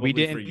 Yeah, we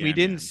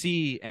didn't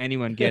see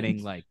anyone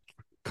getting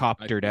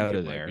coptered out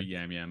of there.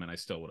 Yam Yam, and I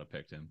still would have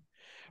picked him.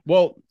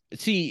 Well,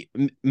 see,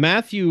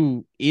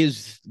 Matthew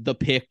is the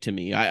pick to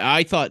me.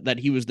 I thought that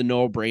he was the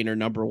no-brainer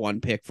number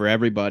one pick for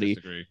everybody.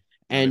 Disagree.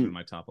 And in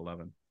my top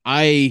 11.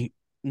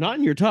 Not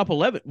in your top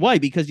 11. Why?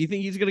 Because you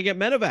think he's going to get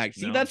medevaced.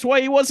 See, that's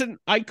why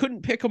I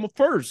couldn't pick him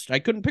first. I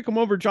couldn't pick him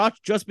over Josh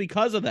just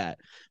because of that.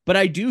 But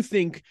I do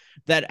think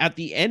that at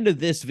the end of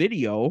this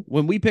video,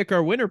 when we pick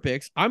our winner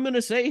picks, I'm going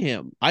to say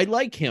him. I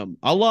like him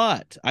a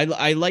lot.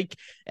 I like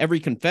every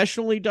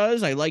confessional he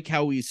does. I like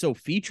how he's so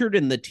featured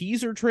in the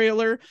teaser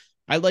trailer.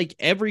 I like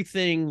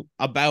everything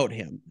about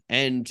him.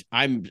 And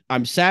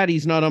I'm sad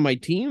he's not on my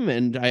team,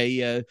 and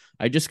I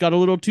just got a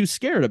little too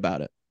scared about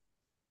it.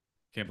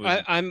 Can't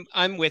believe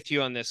I'm with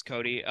you on this,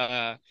 Cody.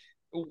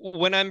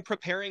 When I'm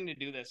preparing to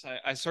do this,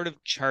 I sort of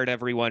chart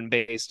everyone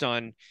based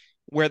on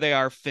where they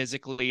are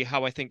physically,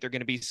 how I think they're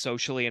going to be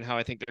socially, and how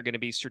I think they're going to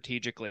be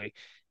strategically.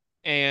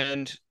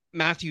 And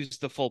Matthew's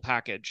the full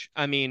package.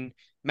 I mean,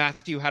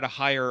 Matthew had a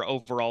higher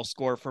overall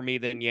score for me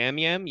than Yam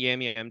Yam.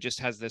 Yam Yam just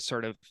has this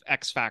sort of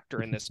X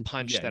factor in this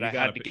punch that I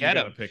had to get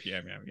him. Pick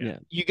Yam Yam. Yeah.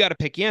 You got to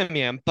pick Yam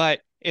Yam. But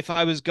if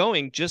I was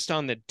going just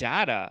on the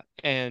data,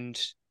 and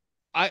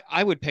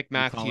I would pick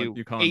Matthew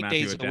 8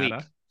 days a week.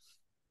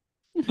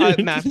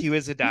 Matthew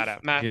is a data.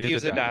 Matthew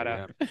is a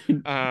data.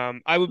 Yeah.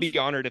 I would be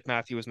honored if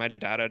Matthew was my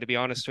data, to be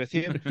honest with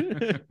you.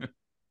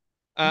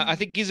 I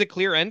think he's a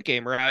clear end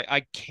gamer.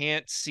 I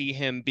can't see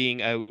him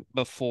being out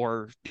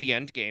before the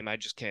end game. I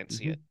just can't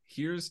see it.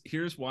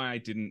 Here's why I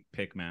didn't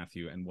pick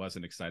Matthew and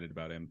wasn't excited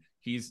about him.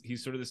 He's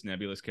sort of this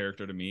nebulous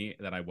character to me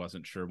that I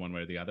wasn't sure one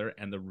way or the other.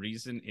 And the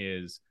reason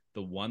is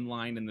the one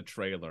line in the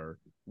trailer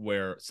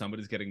where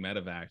somebody's getting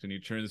medevaced and he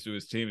turns to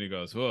his team and he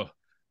goes, "Oh,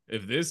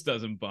 if this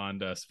doesn't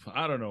bond us,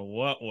 I don't know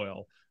what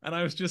will." And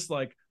I was just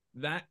like,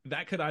 that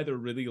could either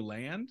really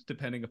land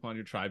depending upon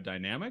your tribe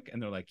dynamic,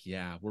 and they're like,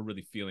 "Yeah, we're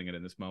really feeling it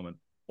in this moment,"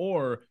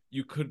 or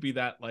you could be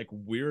that like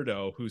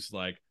weirdo who's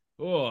like,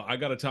 "Oh, I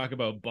got to talk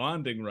about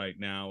bonding right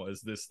now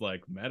as this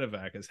like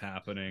medevac is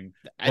happening."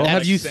 Well,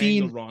 have you saying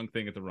seen the wrong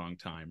thing at the wrong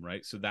time,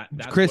 right? So that's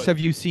Chris, have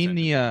you seen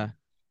the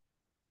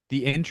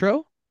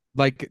intro?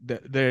 Like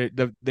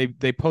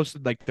they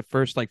posted like the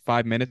first like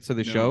 5 minutes of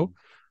the show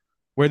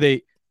where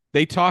they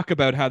talk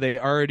about how they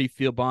already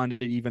feel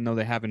bonded even though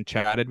they haven't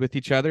chatted with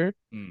each other.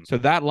 So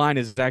that line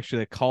is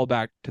actually a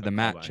callback to the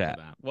Matt chat.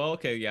 Well,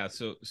 okay, yeah.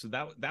 So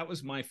that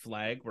was my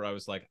flag where I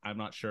was like, I'm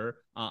not sure.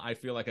 I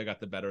feel like I got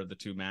the better of the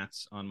two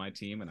Matts on my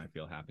team, and I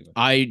feel happy with that.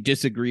 I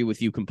disagree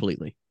with you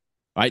completely.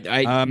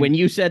 I when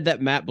you said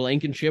that Matt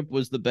Blankenship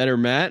was the better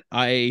Matt,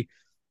 I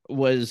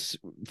was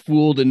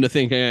fooled into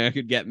thinking I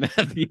could get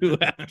Matthew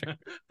after.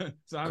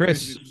 So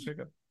Chris,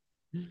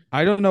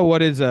 I don't know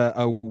what is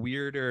a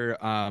weirder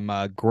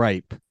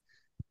gripe.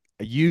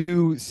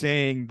 You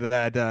saying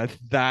that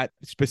that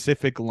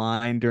specific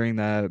line during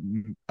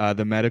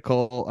the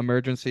medical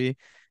emergency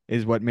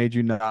is what made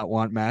you not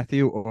want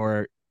Matthew,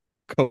 or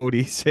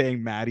Cody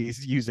saying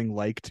Maddie's using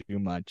like too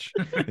much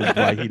is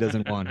why he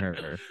doesn't want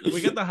her. We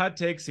get the hot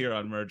takes here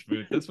on Merge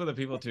Booth. That's what the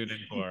people tune in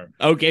for.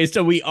 Okay,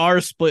 so we are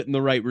split in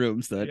the right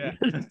rooms then. Yeah.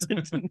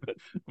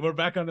 We're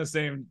back on the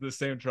same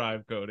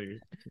tribe,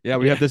 Cody. Yeah,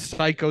 we have the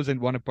psychos in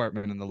one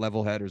apartment and the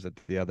level headers at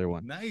the other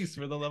one. Nice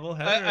for the level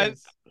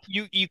headers.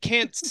 You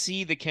can't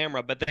see the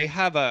camera, but they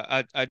have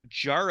a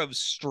jar of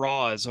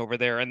straws over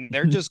there, and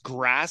they're just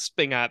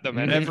grasping at them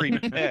at every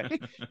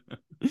pick.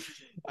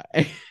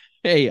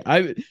 Hey,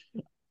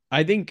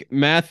 I think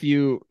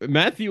Matthew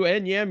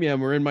and Yam Yam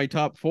were in my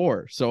top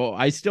 4, so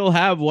I still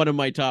have one of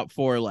my top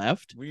 4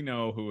 left. We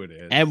know who it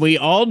is, and we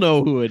all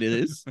know who it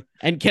is.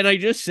 And can I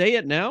just say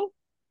it now?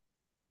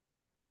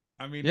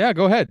 I mean, yeah,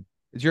 go ahead.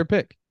 It's your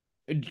pick,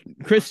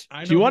 Chris.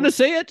 Do you want to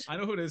say it? I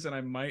know who it is, and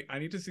I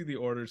need to see the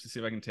orders to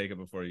see if I can take it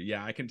before you.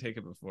 Yeah, I can take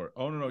it before.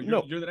 Oh no,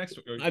 you're the next.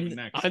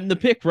 I'm the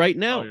pick right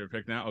now. Oh, you're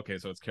pick now. Okay,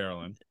 so it's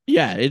Carolyn.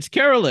 Yeah, it's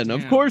Carolyn. Damn.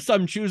 Of course,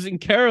 I'm choosing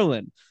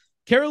Carolyn.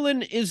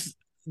 Carolyn is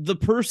the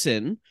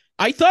person.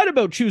 I thought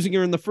about choosing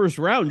her in the first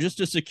round just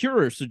to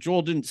secure her so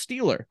Joel didn't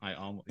steal her.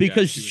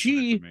 Because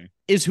she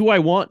is who I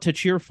want to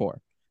cheer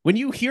for. When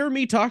you hear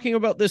me talking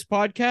about this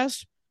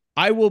podcast,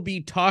 I will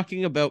be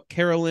talking about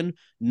Carolyn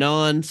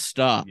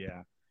nonstop.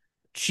 Yeah.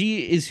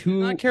 She is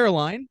who. Not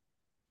Caroline.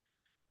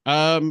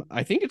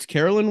 I think it's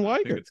Carolyn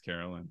Weigert. I think it's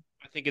Carolyn.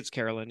 I think it's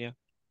Carolyn, yeah.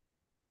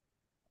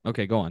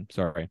 Okay, go on.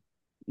 Sorry.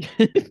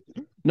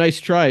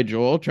 Nice try,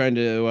 Joel. Trying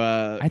to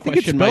I think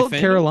it's spelled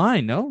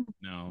Caroline. No,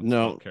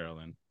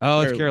 Carolyn.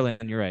 Oh, it's Carolyn.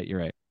 You're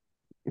right.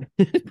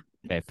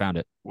 Okay, found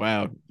it.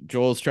 Wow,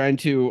 Joel's trying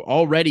to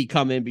already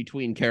come in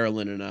between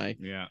Carolyn and I.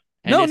 Yeah.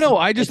 And no.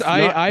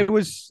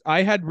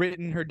 I had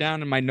written her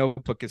down in my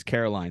notebook as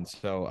Caroline,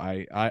 so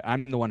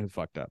I'm the one who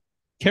fucked up.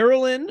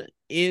 Carolyn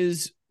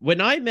is, when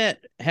I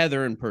met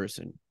Heather in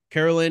person,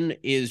 Carolyn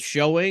is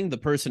showing the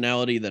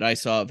personality that I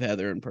saw of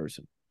Heather in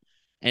person.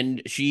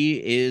 And she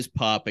is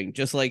popping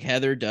just like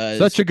Heather does.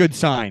 Such a good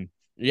sign.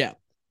 Yeah.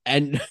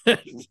 And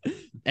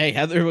hey,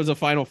 Heather was a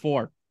Final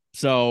Four.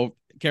 So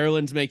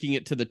Carolyn's making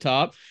it to the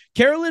top.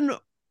 Carolyn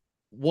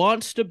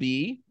wants to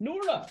be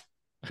Nora.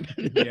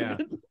 Yeah,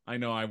 I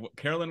know.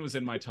 Carolyn was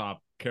my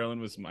top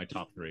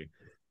 3.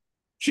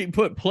 She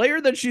put player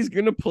that she's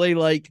going to play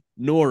like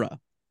Nora.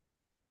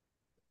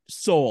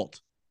 Sold.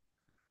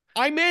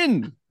 I'm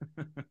in.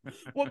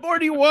 What more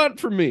do you want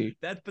from me?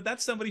 But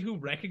that's somebody who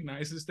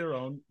recognizes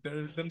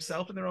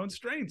themselves and their own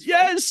strengths.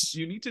 Yes.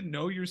 Right? You need to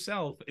know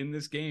yourself in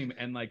this game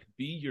and like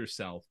be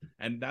yourself.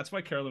 And that's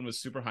why Carolyn was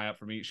super high up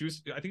for me.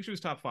 I think she was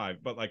top 5,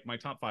 but like my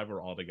top 5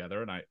 were all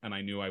together, and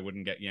I knew I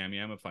wouldn't get Yam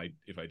Yam if I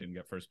didn't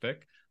get first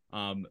pick.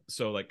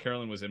 So like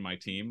Carolyn was in my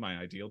team, my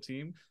ideal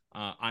team.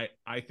 I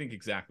think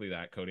exactly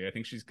that, Cody. I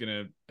think she's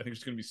gonna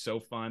be so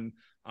fun.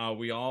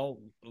 We all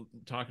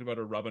talked about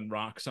her rubbing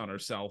rocks on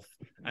herself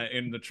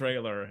in the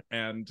trailer,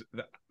 and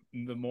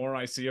the more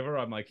I see of her,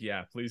 I'm like,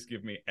 yeah, please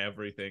give me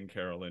everything,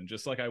 Carolyn.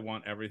 Just like I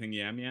want everything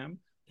Yam Yam.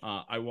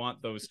 I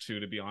want those two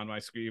to be on my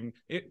screen.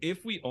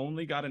 If we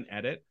only got an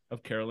edit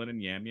of Carolyn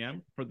and Yam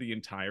Yam for the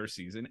entire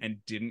season and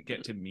didn't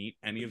get to meet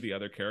any of the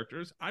other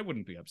characters, I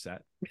wouldn't be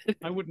upset.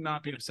 I would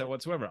not be upset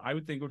whatsoever. I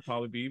would think it would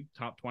probably be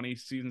top 20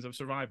 seasons of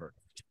Survivor,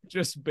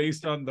 just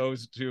based on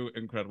those two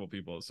incredible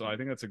people. So I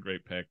think that's a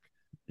great pick.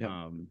 Yep.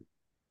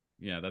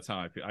 Yeah, that's how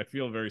I feel. I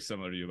feel very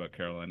similar to you about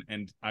Carolyn.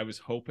 And I was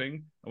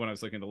hoping when I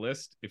was looking at the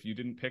list, if you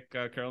didn't pick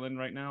Carolyn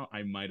right now,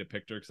 I might have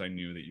picked her because I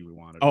knew that you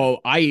wanted her. Oh,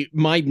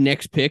 my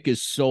next pick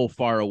is so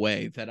far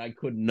away that I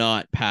could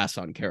not pass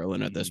on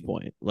Carolyn at this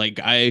point. Like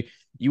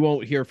you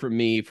won't hear from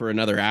me for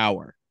another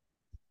hour.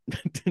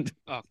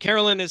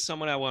 Carolyn is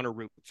someone I want to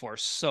root for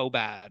so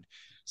bad.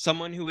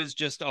 someone who is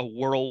just a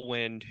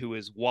whirlwind, who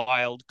is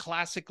wild,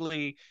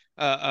 classically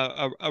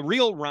a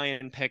real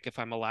Ryan pick, if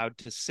I'm allowed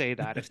to say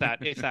that, if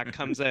that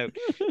comes out.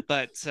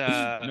 But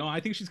no, I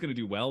think she's going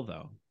to do well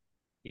though.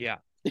 Yeah.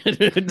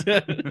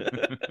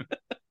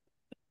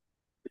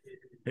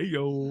 Hey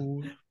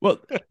yo. Well,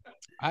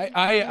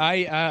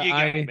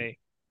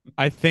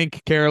 I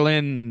think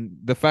Carolyn,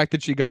 the fact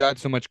that she got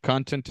so much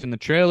content in the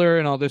trailer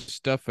and all this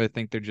stuff, I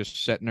think they're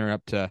just setting her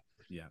up to,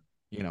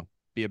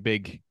 be a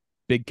big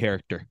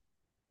character.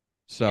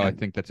 So I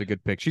think that's a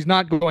good pick. She's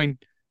not going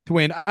to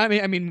win.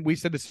 I mean, we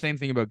said the same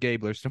thing about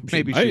Gabler, so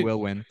maybe she will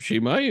win. She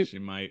might. She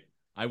might.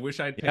 I wish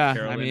I'd picked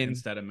Carolyn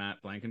instead of Matt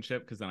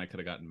Blankenship, because then I could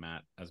have gotten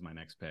Matt as my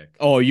next pick.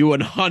 Oh, you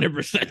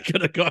 100%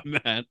 could have got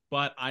Matt.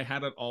 But I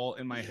had it all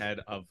in my head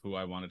of who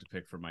I wanted to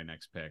pick for my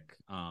next pick.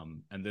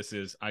 And this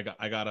is I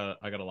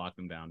gotta lock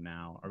them down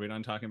now. Are we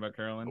done talking about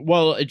Carolyn?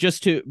 Well,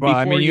 just to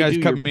I mean, you guys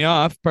cut me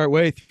off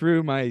partway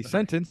through my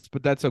sentence,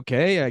 but that's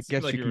okay. I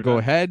guess like you can go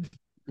ahead.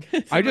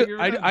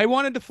 I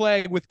wanted to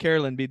flag with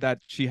Carolyn be that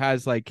she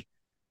has like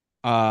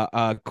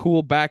a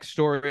cool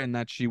backstory and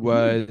that she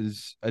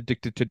was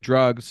addicted to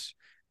drugs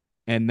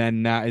and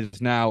then is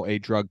now a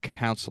drug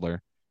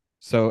counselor.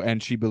 So,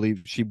 and she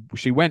believes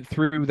she went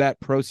through that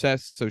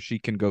process, so she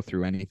can go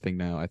through anything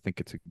now. I think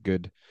it's a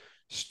good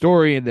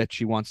story that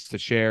she wants to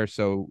share.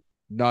 So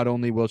not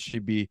only will she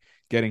be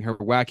getting her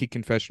wacky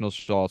confessionals,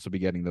 she'll also be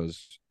getting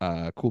those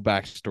cool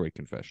backstory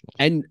confessionals.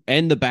 And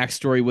the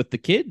backstory with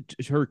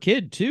her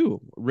kid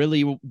too,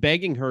 really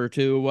begging her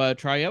to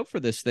try out for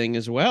this thing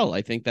as well.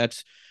 I think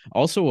that's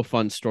also a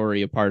fun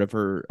story, a part of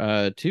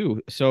her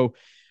too. So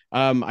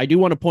I do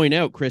want to point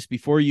out, Chris,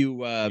 before you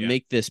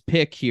make this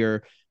pick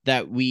here,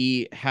 that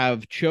we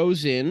have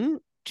chosen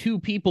 2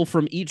 people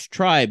from each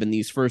tribe in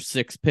these first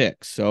 6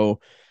 picks. So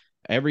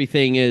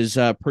everything is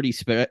pretty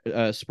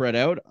spread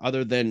out,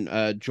 other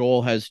than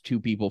Joel has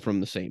 2 people from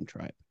the same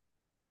tribe.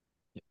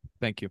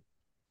 Thank you.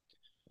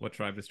 What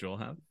tribe does Joel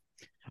have?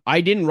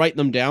 I didn't write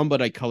them down,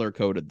 but I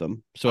color-coded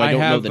them, so I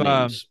don't know the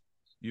names.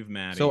 You've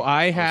Maddie. So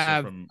I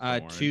have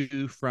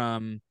 2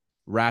 from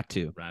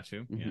Ratu.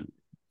 Ratu, yeah.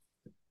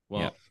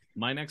 Well,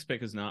 my next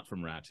pick is not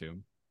from Ratu.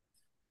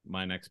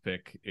 My next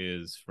pick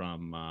is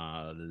from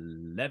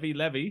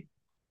Levi,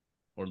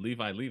 or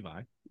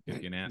Levi,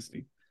 if you're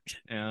nasty.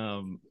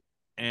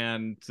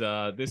 And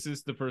this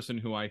is the person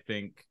who I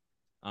think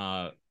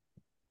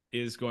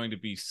is going to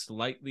be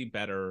slightly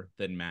better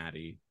than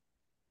Maddie.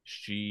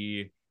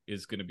 She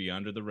is going to be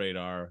under the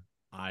radar.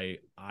 I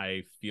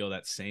feel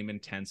that same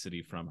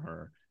intensity from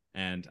her,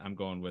 and I'm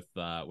going with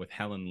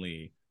Helen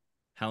Lee.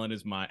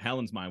 Helen's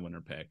my winner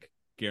pick,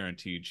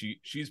 guaranteed.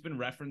 She's been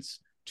referenced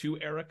to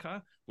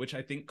Erica, which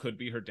I think could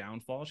be her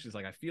downfall. She's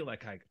like, I feel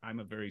like I'm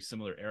a very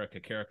similar Erica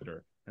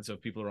character, and so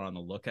if people are on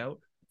the lookout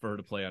for her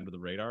to play under the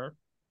radar,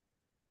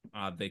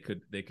 they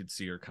could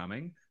see her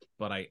coming.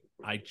 But I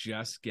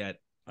just get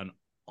an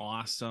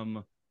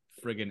awesome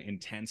friggin'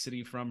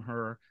 intensity from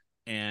her,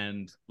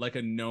 and like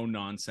a no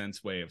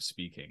nonsense way of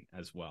speaking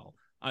as well.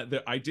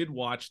 I did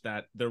watch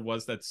that. There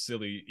was that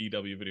silly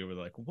EW video where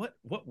they're like,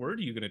 what word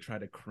are you going to try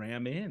to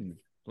cram in?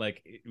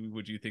 Like,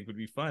 would you think would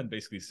be fun?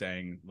 Basically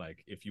saying,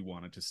 like, if you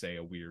wanted to say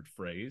a weird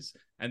phrase,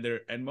 and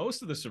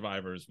most of the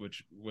survivors,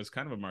 which was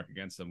kind of a mark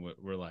against them,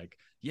 were like,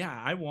 yeah,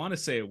 I want to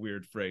say a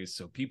weird phrase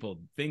so people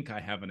think I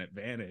have an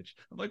advantage.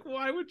 I'm like,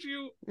 why would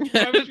you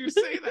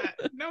say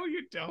that? No,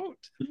 you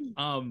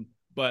don't.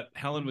 But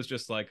Helen was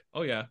just like,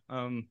 oh yeah,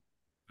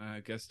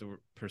 I guess the word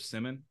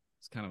persimmon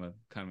is kind of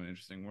an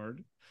interesting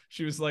word.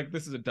 She was like,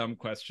 this is a dumb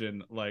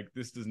question. Like,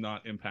 this does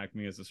not impact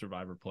me as a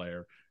Survivor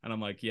player. And I'm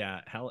like,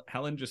 yeah,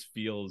 Helen just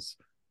feels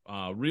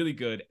really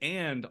good.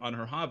 And on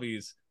her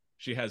hobbies,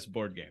 she has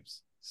board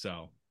games.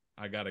 So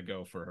I got to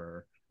go for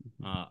her.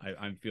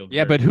 I feel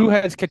but who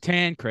has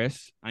Catan,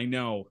 Chris? I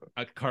know,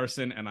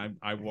 Carson, and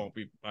I won't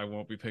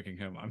be picking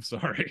him. I'm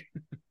sorry.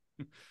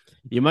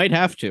 You might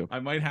have to. I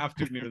might have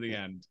to near the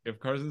end. If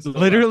Carson's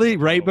literally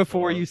right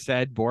before you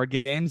said board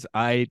games,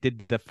 I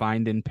did the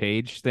find in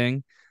page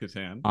thing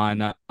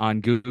Catan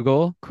on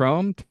Google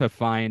Chrome to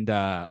find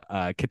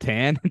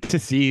Catan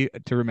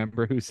to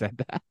remember who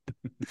said that.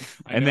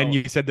 And then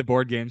you said the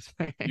board games.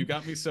 You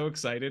got me so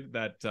excited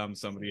that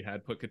somebody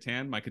had put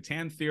Catan. My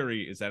Catan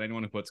theory is that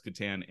anyone who puts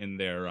Catan in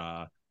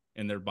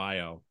their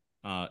bio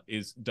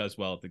does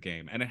well at the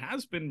game, and it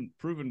has been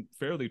proven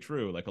fairly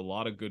true. Like, a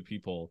lot of good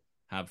people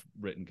have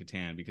written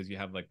Catan because you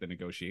have like the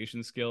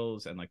negotiation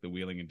skills and like the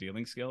wheeling and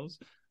dealing skills.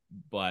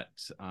 But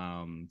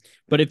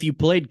if you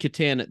played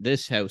Catan at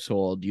this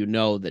household, you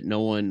know that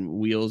no one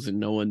wheels and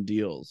no one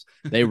deals.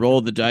 They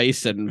roll the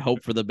dice and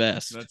hope for the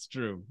best. That's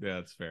true. Yeah,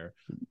 that's fair.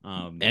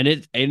 And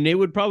it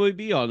would probably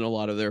be on a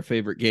lot of their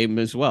favorite game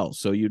as well.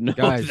 So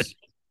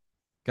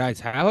guys,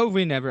 how have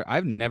we never?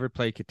 I've never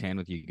played Catan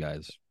with you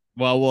guys.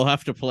 Well, we'll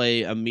have to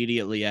play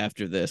immediately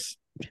after this.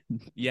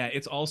 Yeah,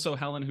 it's also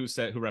Helen who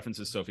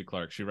references Sophie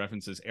Clark. She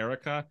references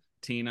Erica,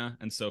 Tina,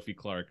 and Sophie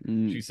Clark.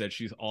 She said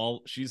she's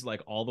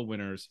like all the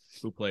winners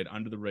who played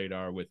under the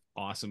radar with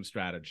awesome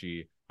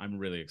strategy. I'm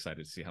really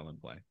excited to see Helen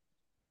play.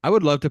 I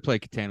would love to play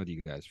Catan with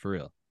you guys, for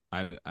real.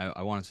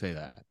 I want to say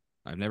that.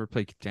 I've never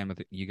played Catan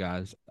with you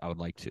guys. I would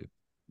like to.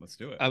 Let's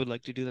do it. I would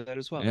like to do that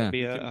as well. Yeah. That'd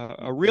be We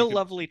a real can-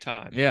 lovely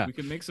time. Yeah. We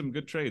can make some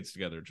good trades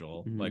together,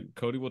 Joel. Mhm. Like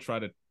Cody will try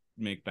to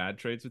make bad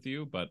trades with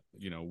you, but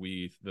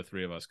we, the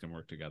three of us, can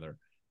work together.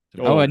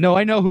 Oh, no,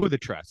 I know who to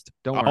trust.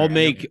 Don't worry. I'll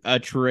make a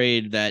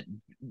trade that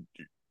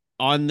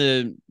on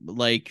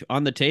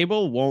the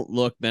table won't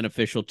look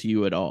beneficial to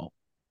you at all.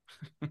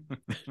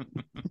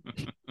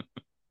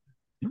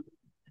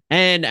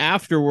 And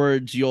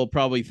afterwards, you'll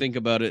probably think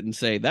about it and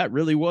say, that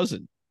really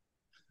wasn't.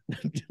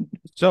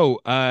 So,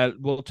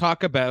 we'll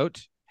talk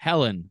about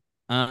Helen.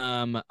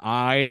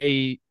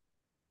 I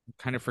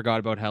kind of forgot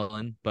about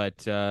Helen,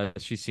 but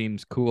she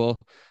seems cool,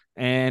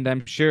 and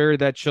I'm sure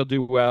that she'll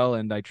do well.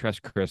 And I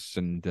trust Chris.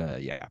 And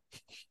yeah,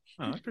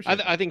 I appreciate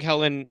that.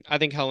 I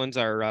think Helen's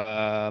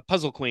our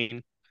puzzle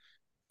queen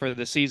for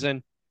the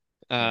season.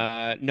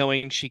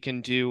 Knowing she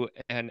can do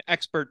an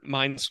expert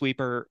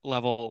minesweeper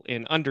level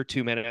in under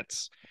 2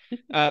 minutes.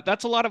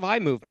 That's a lot of eye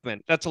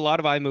movement. A lot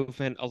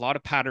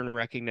of pattern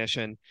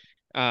recognition.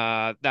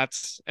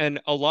 And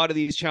a lot of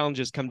these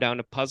challenges come down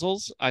to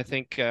puzzles. I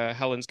think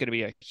Helen's going to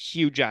be a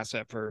huge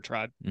asset for her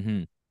tribe.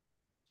 mm-hmm.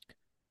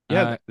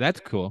 Yeah. That's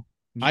cool.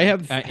 I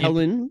have in-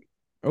 Helen.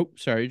 Oh,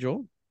 sorry,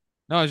 Joel.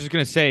 No, I was just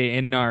gonna say,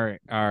 in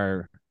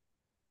our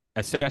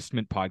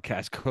assessment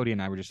podcast, Cody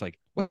and I were just like,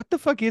 "What the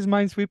fuck is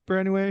Minesweeper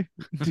anyway?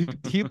 Do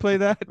you play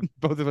that?"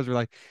 Both of us were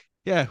like,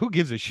 "Yeah, who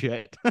gives a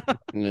shit?"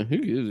 Yeah, who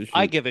gives a shit?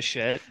 I give a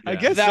shit. I Yeah.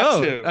 guess That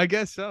so. too. I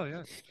guess so.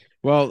 Yeah.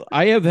 Well,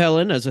 I have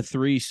Helen as a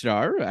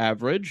 3-star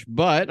average,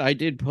 but I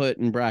did put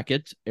in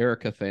brackets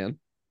Erica fan.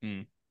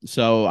 Hmm.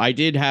 So I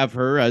did have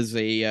her as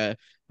a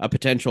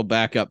potential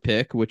backup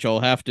pick, which I'll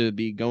have to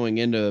be going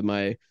into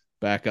my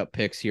backup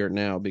picks here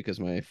now because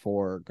my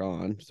 4 are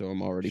gone. So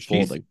I'm already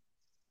folding.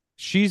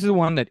 She's the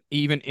one that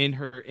even in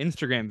her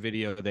Instagram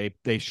video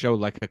they show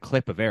like a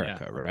clip of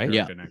Erica, right?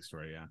 Yeah. Erica next to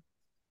her, yeah.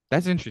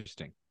 That's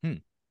interesting.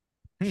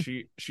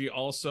 She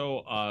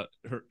also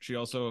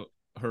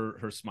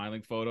her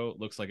smiling photo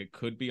looks like it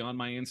could be on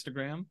my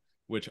Instagram,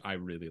 which I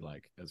really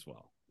like as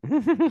well.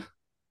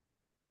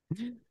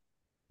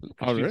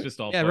 All She's right.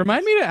 just all Yeah, focused.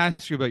 remind me to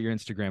ask you about your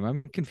Instagram.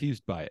 I'm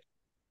confused by it.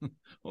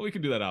 Well, we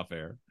can do that off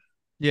air.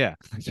 Yeah.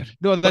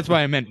 No, that's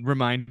why I meant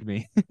remind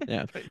me.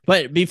 Yeah.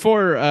 But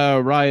before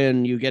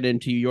Ryan, you get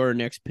into your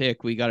next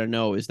pick, we got to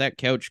know, is that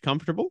couch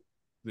comfortable?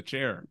 The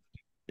chair.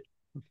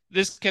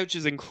 This couch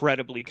is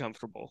incredibly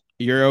comfortable.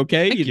 You're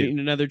okay? Thank you. Need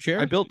another chair?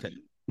 I built it.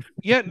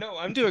 Yeah, no,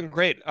 I'm doing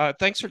great.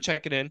 Thanks for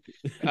checking in.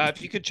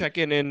 If you could check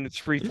in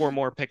 3-4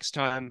 more picks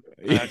time,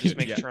 just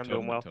making sure I'm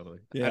doing well. Totally.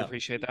 I'd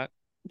appreciate that.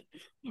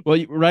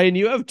 Well, Ryan,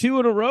 you have 2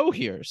 in a row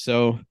here,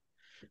 so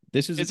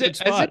this is a good Is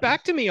spot. it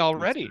back to me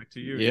already? Back to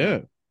you. Yeah.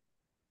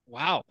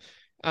 Wow.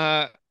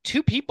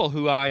 2 people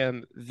who I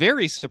am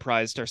very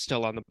surprised are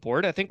still on the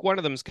board. I think one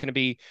of them is going to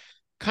be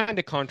kind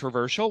of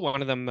controversial.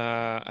 One of them,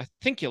 I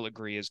think you'll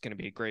agree, is going to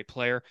be a great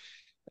player.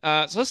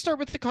 So let's start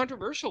with the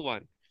controversial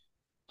one.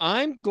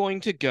 I'm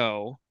going to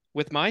go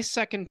with my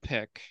second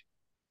pick.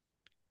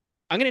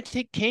 I'm going to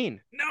take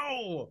Kane.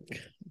 No.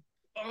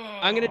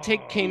 I'm going to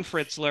take Kane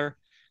Fritzler.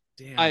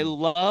 Damn. I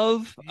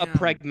love a Damn.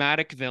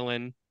 pragmatic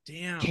villain.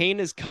 Damn.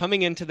 Kane is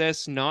coming into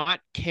this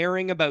not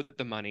caring about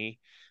the money,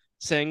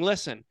 saying,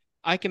 listen,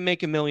 I can make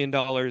 $1 million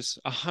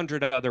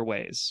 100 other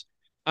ways.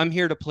 I'm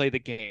here to play the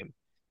game.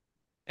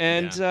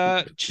 And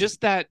just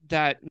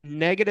that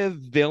negative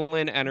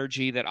villain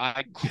energy that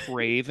I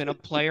crave in a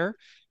player.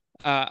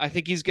 I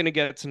think he's going to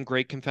get some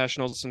great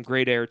confessionals, some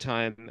great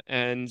airtime.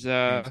 And It's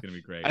gonna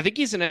be great. I think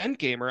he's an end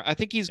gamer. I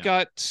think he's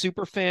got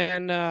super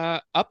fan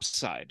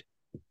upside.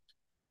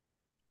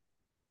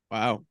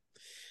 Wow.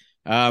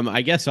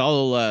 I guess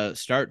I'll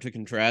start to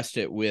contrast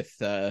it with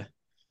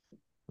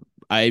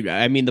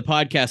I mean the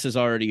podcast has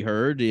already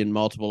heard in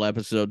multiple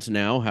episodes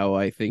now how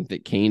I think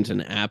that Kane's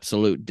an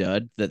absolute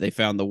dud, that they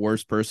found the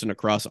worst person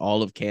across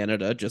all of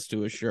Canada just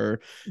to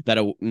assure that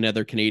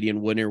another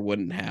Canadian winner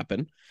wouldn't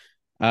happen.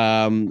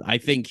 I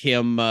think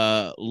him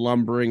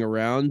lumbering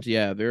around,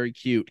 yeah, very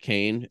cute,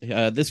 Kane.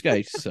 This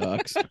guy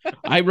sucks.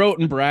 I wrote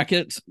in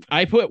brackets,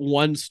 I put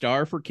 1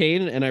 star for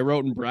Kane, and I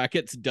wrote in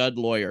brackets, dud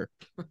lawyer.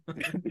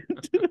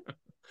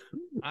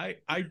 I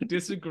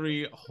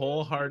disagree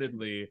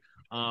wholeheartedly.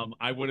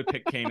 I would have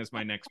picked Kane as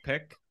my next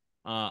pick.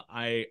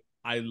 I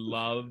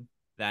love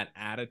that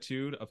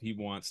attitude of he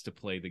wants to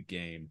play the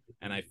game,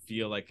 and I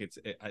feel like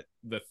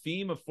the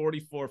theme of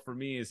 44 for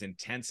me is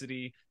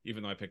intensity.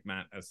 Even though I picked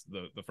Matt as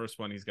the first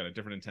one, he's got a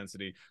different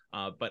intensity.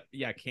 But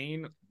yeah,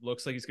 Kane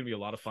looks like he's gonna be a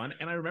lot of fun.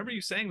 And I remember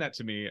you saying that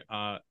to me,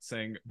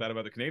 saying that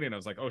about the Canadian. I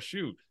was like, oh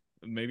shoot,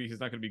 maybe he's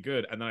not gonna be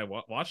good. And then I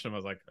watched him. I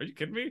was like, are you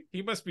kidding me?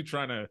 He must be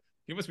trying to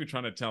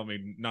tell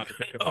me not to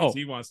pick him because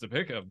he wants to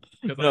pick him.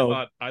 Because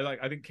No.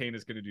 I think Kane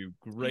is going to do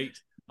great.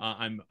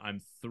 I'm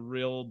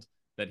thrilled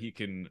that he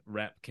can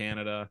rep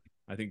Canada.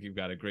 I think you've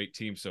got a great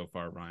team so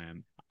far,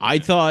 Ryan. I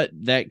thought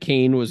that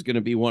Kane was going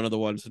to be one of the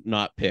ones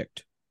not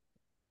picked,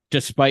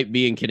 despite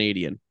being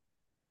Canadian.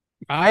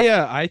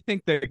 I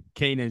think that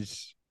Kane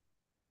is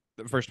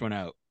the first one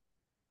out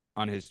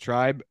on his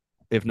tribe.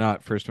 if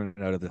not first win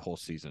out of the whole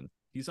season.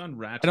 He's on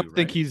Ratu, I don't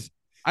think right? he's.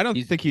 I don't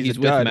think he's a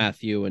with dud.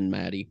 Matthew and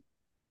Maddie.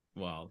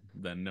 Well,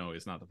 then no,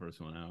 he's not the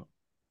first one out.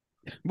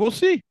 We'll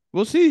see.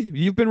 We'll see.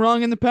 You've been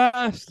wrong in the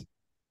past.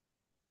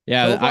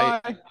 Yeah,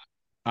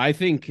 I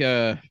think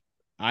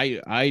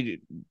I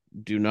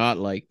do not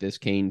like this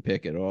Kane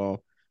pick at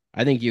all.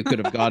 I think you could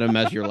have got him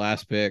as your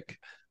last pick.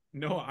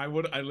 No, I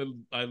would. I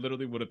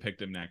literally would have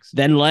picked him next.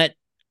 Then let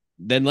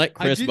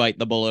Chris bite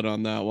the bullet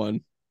on that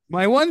one.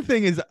 My one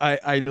thing is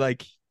I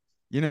like,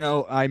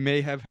 I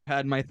may have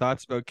had my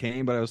thoughts about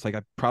Kane, but I was like,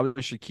 I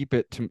probably should keep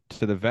it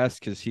to the vest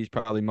because he's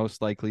probably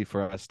most likely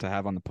for us to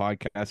have on the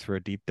podcast for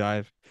a deep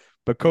dive.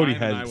 But Cody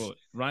has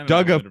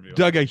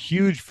dug a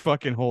huge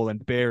fucking hole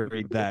and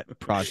buried that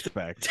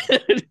prospect.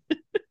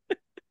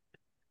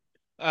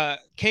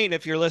 Kane,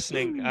 if you're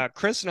listening,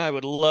 Chris and I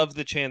would love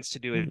the chance to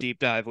do a deep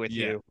dive with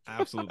you.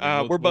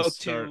 Absolutely. We're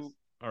both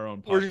our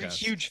own podcast. We're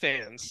huge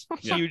fans.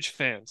 Yeah. Huge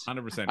fans.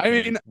 100%. I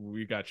mean,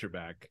 we got your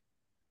back.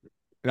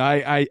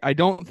 I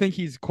don't think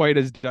he's quite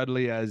as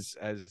Dudley as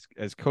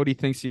Cody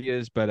thinks he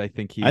is, but I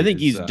think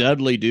he's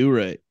Dudley Do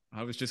Right.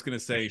 I was just gonna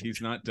say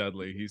he's not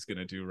Dudley. He's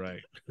gonna do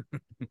right.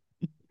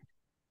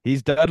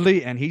 He's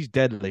Dudley and he's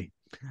deadly.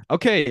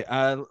 Okay,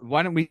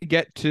 why don't we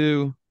get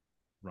to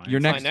your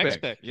next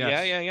pick?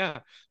 Yes. Yeah.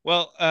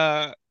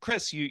 Well,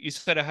 Chris, you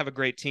said I have a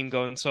great team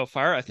going so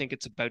far. I think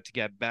it's about to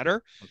get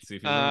better. Let's see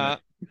if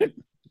you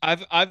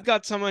I've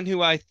got someone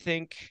who I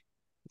think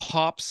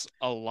pops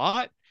a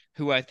lot,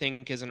 who I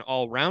think is an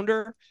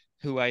all-rounder,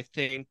 who I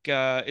think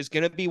is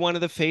going to be one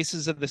of the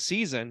faces of the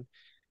season,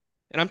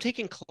 and I'm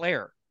taking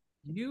Claire.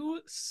 You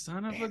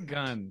son of a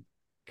gun.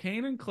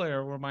 Kane and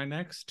Claire were my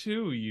next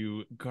two,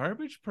 you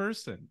garbage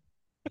person.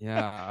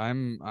 Yeah,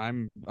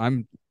 I'm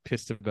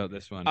pissed about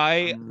this one.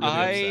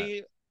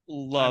 I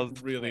love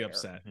I'm really Claire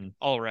upset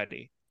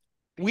already.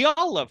 We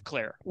all love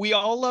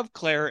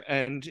Claire.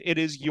 And it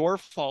is your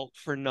fault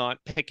for not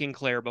picking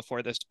Claire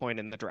before this point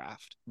in the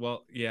draft.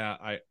 Well,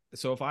 yeah,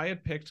 so if I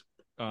had picked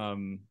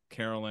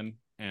Carolyn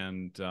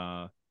and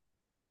Claire,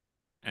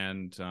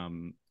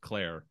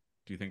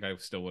 do you think I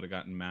still would have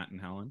gotten Matt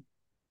and Helen?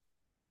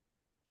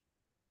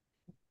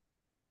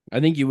 I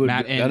think you would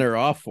have been better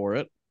off for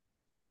it.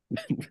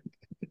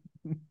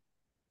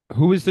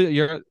 Who is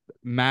your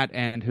Matt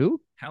and who?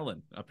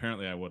 Helen.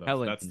 Apparently I would have.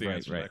 Helen, that's the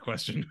answer to that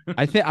question.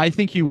 I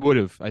think you would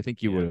have. I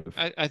think you would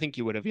have. I think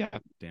you would have, yeah.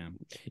 Damn.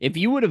 If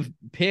you would have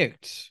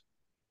picked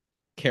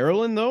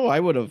Carolyn, though,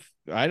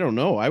 I don't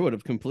know. I would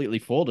have completely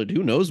folded.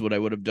 Who knows what I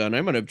would have done? I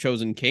might have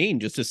chosen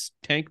Kane just to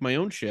tank my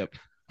own ship.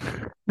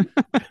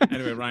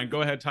 Anyway, Ryan,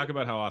 go ahead. Talk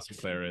about how awesome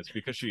Claire is,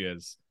 because she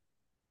is.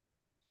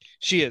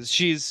 She is.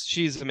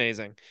 She's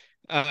amazing.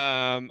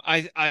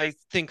 I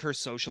think her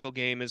social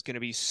game is going to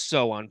be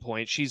so on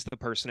point. She's the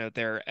person out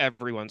there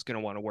everyone's going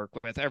to want to work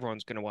with.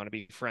 Everyone's going to want to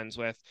be friends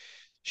with.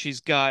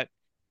 She's got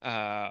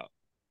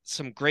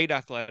some great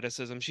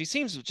athleticism. She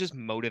seems just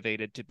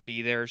motivated to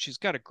be there. She's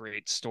got a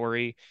great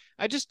story.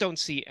 I just don't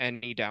see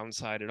any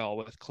downside at all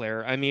with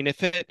Claire. I mean,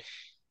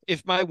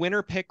 if my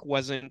winner pick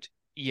wasn't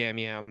Yam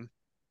Yam,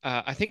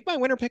 I think my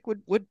winner pick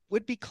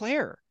would be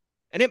Claire,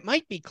 and it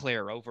might be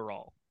Claire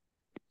overall.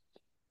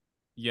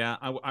 Yeah,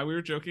 we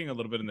were joking a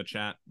little bit in the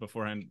chat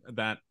beforehand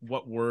that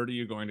what word are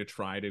you going to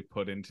try to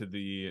put into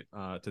the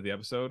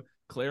episode?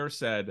 Claire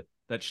said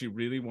that she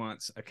really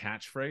wants a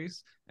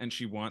catchphrase, and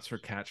she wants her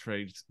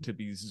catchphrase to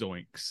be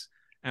zoinks.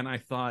 And I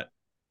thought,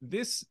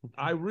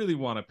 I really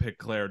want to pick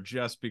Claire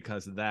just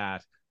because of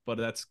that, but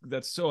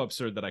that's so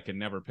absurd that I can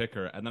never pick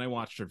her. And then I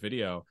watched her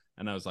video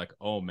and I was like,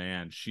 oh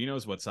man, she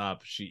knows what's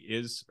up. She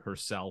is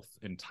herself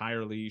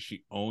entirely.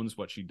 She owns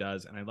what she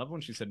does. And I love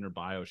when she said in her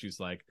bio, she's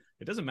like,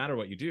 it doesn't matter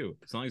what you do,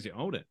 as long as you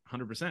own it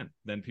 100%,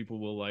 then people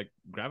will like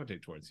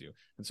gravitate towards you.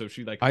 And so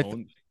she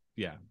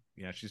yeah,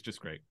 she's just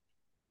great.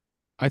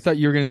 I thought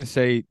you were going to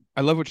say,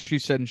 I love what she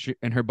said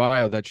in her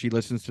bio, that she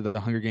listens to the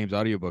Hunger Games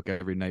audiobook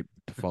every night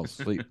to fall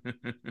asleep.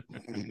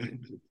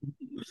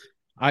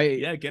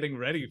 Getting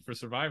ready for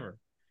Survivor.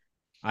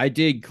 I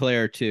dig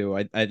Claire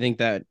too. I think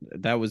that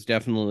was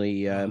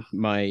definitely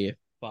my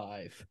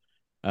 5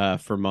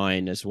 for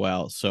mine as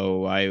well.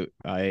 So I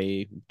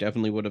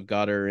definitely would have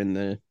got her in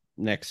the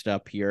next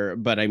up here.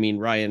 But I mean,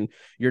 Ryan,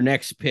 your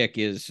next pick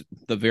is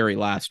the very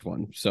last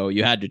one, so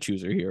you had to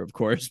choose her here, of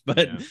course.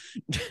 But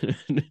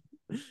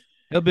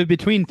it'll be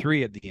between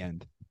 3 at the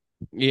end.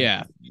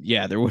 Yeah,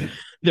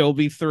 there'll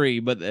be 3,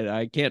 but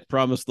I can't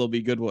promise there'll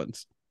be good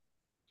ones.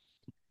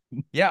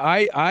 Yeah,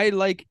 I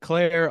like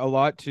Claire a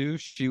lot too.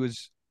 She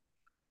was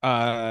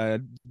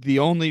the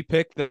only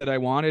pick that I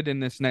wanted in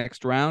this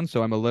next round,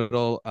 so I'm a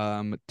little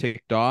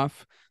ticked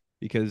off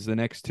because the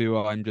next 2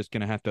 I'm just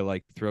gonna have to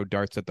like throw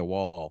darts at the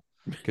wall,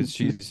 because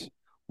she's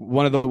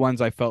one of the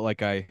ones I felt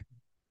like I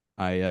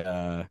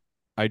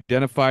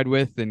identified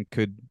with and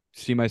could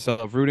see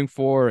myself rooting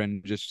for,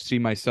 and just see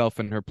myself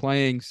in her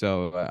playing.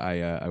 So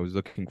I was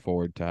looking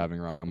forward to having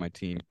her on my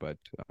team, but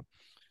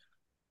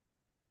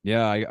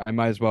I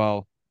might as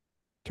well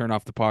turn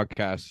off the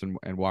podcast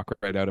and walk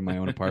right out of my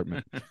own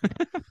apartment.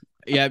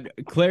 Yeah,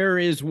 Claire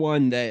is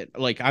one that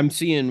like I'm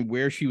seeing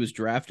where she was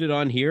drafted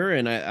on here,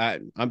 and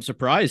I'm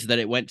surprised that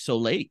it went so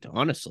late.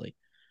 Honestly,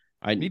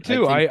 Me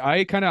too. I think,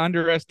 I kind of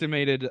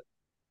underestimated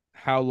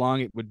how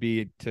long it would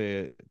be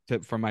to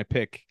for my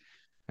pick,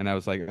 and I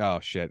was like, oh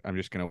shit, I'm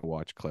just gonna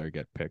watch Claire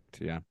get picked.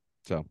 Yeah.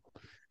 So,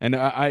 and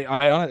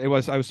I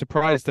was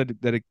surprised that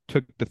it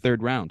took the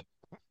third round.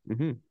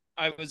 mhm.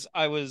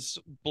 I was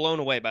blown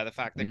away by the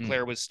fact that Mhm.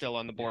 Claire was still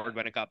on the board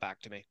when it got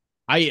back to me.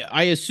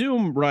 I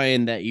assume,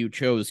 Ryan, that you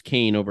chose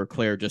Kane over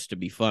Claire just to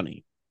be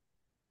funny.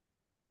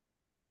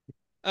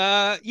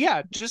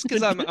 Yeah, just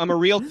because I'm a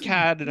real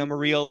cad and I'm a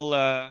real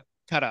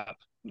cut up,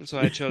 so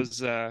I chose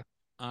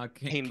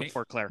Kane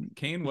before Claire.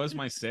 Kane was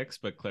my 6,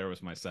 but Claire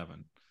was my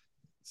 7.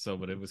 So,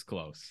 but it was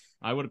close.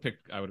 I would have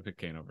picked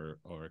Kane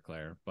over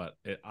Claire, but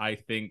I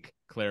think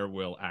Claire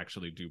will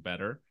actually do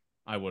better.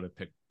 I would have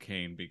picked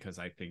Kane because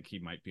I think he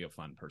might be a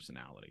fun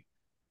personality.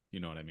 You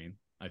know what I mean?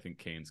 I think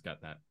Kane's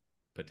got that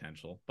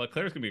potential, but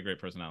Claire's gonna be a great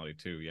personality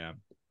too. Yeah,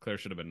 Claire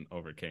should have been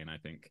over Kane, I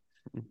think,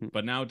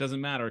 but now it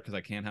doesn't matter because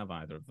I can't have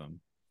either of them.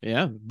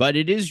 Yeah, but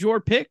it is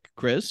your pick,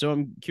 Chris. So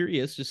I'm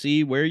curious to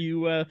see where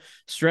you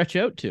stretch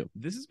out to.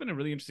 This has been a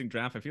really interesting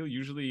draft. I feel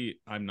usually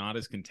I'm not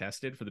as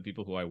contested for the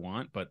people who I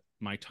want, but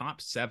my top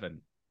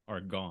 7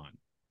 are gone,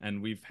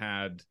 and we've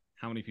had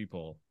how many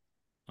people?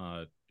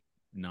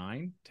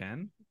 9,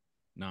 10,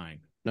 9.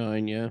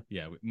 9, yeah.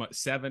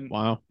 7.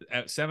 Wow.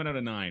 7 out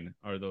of 9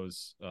 are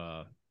those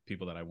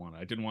people that I wanted.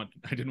 I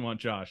didn't want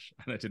Josh,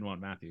 and I didn't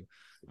want Matthew,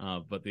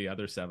 but the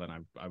other 7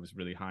 I was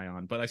really high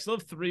on. But I still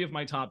have 3 of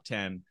my top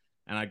 10,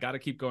 and I got to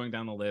keep going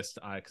down the list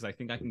because I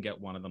think I can get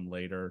one of them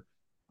later.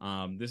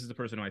 This is the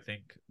person who I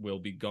think will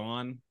be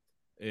gone,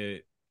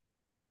 and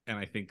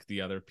I think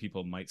the other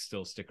people might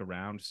still stick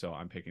around. So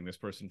I'm picking this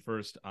person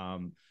first.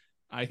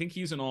 I think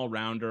he's an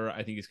all-rounder.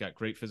 I think he's got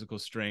great physical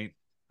strength.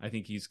 I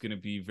think he's going to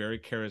be very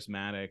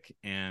charismatic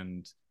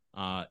and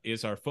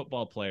is our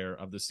football player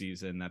of the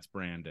season. That's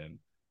Brandon.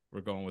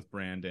 We're going with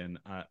Brandon.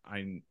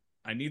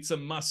 I need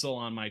some muscle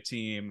on my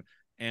team.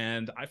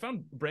 And I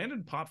found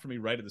Brandon popped for me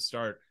right at the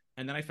start.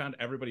 And then I found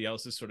everybody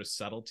else's sort of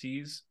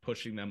subtleties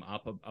pushing them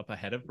up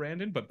ahead of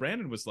Brandon. But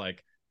Brandon was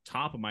like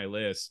top of my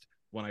list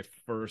when I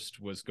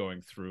first was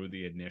going through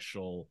the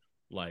initial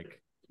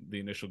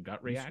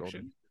gut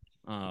reaction.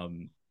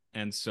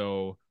 And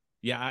so,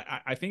 yeah,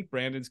 I think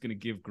Brandon's going to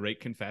give great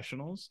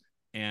confessionals,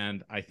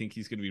 and I think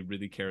he's going to be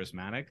really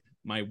charismatic.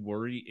 My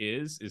worry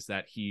is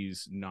that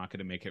he's not going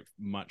to make it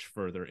much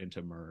further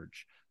into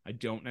Merge. I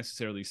don't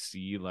necessarily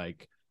see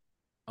like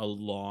a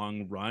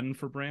long run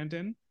for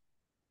Brandon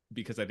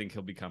because I think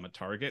he'll become a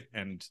target,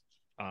 and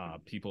other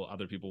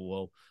people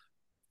will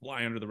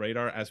fly under the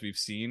radar, as we've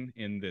seen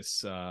in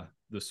this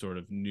sort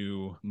of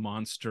new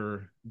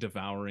monster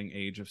devouring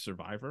age of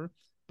Survivor.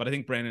 But I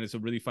think Brandon is a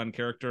really fun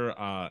character,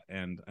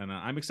 and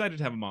I'm excited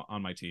to have him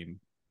on my team,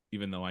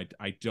 even though I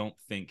don't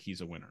think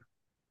he's a winner.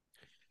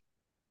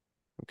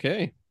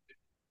 Okay.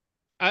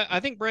 I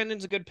think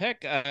Brandon's a good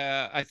pick.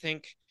 I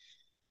think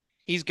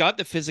he's got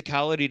the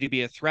physicality to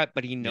be a threat,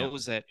 but he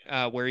knows it.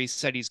 Where he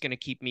said he's going to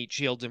keep meat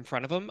shields in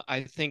front of him.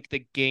 I think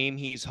the game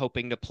he's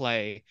hoping to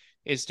play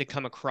is to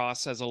come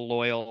across as a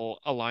loyal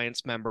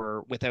alliance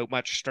member without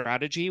much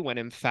strategy, when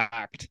in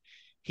fact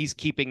he's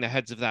keeping the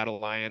heads of that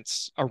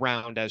alliance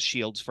around as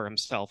shields for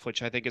himself,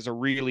 which I think is a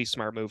really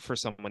smart move for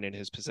someone in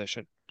his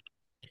position.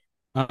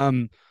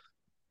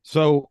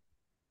 So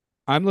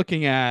I'm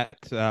looking at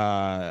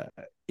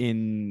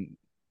in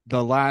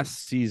the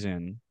last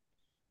season,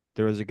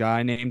 there was a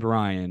guy named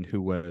Ryan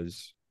who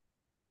was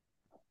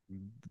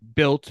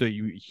built a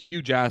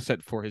huge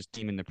asset for his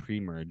team in the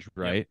pre-merge,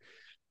 right? Yep.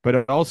 But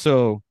it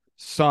also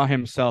saw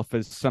himself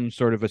as some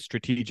sort of a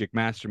strategic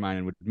mastermind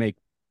and would make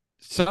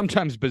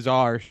sometimes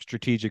bizarre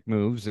strategic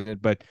moves,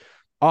 but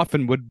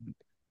often would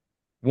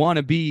want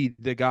to be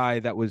the guy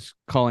that was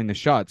calling the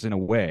shots in a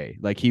way.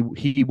 Like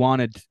he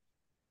wanted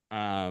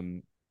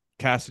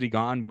Cassidy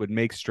gone, would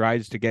make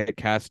strides to get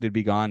Cassidy to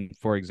be gone,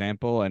 for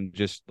example, and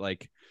just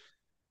like,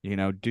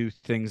 do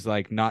things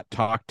like not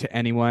talk to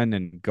anyone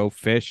and go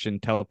fish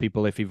and tell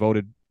people if he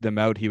voted them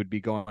out, he would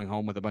be going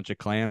home with a bunch of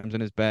clams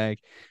in his bag.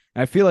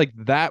 And I feel like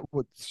that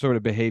sort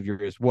of behavior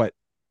is what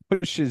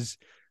pushes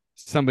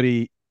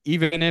somebody,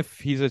 even if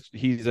he's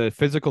a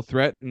physical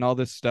threat and all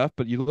this stuff.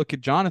 But you look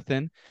at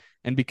Jonathan,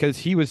 and because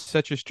he was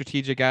such a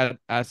strategic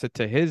asset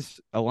to his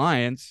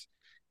alliance,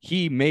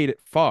 he made it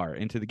far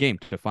into the game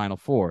to Final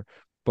Four.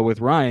 But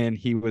with Ryan,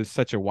 he was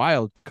such a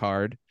wild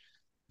card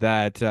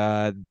that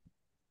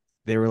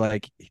they were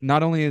like,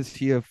 not only is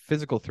he a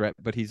physical threat,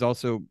 but he's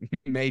also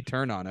may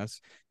turn on us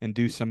and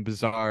do some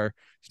bizarre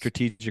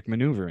strategic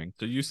maneuvering.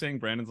 So you saying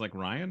Brandon's like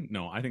Ryan?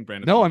 No, I think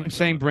Brandon. No, I'm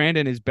saying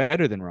Brandon is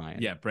better than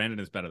Ryan. Yeah, Brandon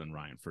is better than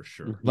Ryan for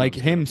sure. Like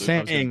him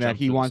saying that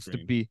he wants to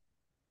be.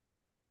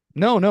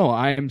 No,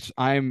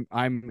 I'm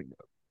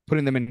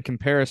putting them in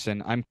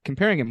comparison. I'm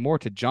comparing it more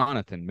to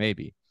Jonathan,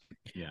 maybe.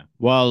 Yeah.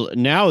 Well,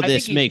 now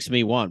this makes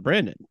me want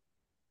Brandon.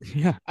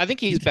 Yeah, I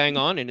think he's bang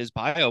on in his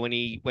bio when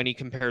he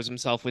compares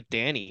himself with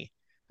Danny.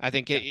 I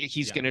think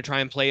he's going to try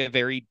and play a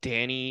very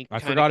Danny. I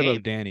kind forgot of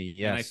about game. Danny.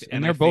 Yes,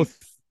 and they're I think- both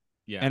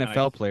Yeah, and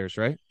NFL players,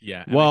 right?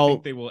 Yeah. And Well- I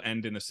think they will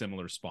end in a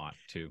similar spot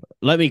too.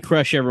 Let me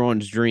crush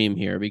everyone's dream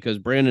here because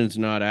Brandon's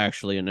not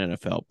actually an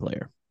NFL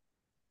player.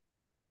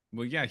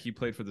 Well, yeah, he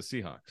played for the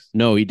Seahawks.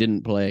 No, he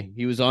didn't play.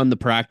 He was on the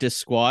practice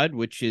squad,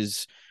 which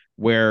is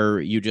where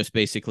you just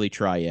basically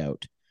try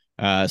out.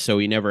 So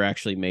he never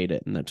actually made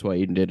it, and that's why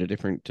he did a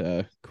different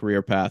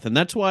career path. And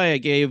that's why I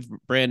gave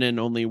Brandon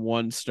only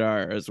 1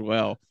 star as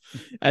well,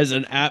 as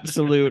an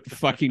absolute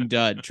fucking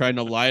dud, trying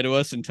to lie to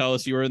us and tell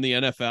us you were in the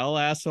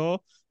NFL,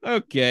 asshole.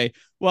 Okay,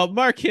 well,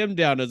 mark him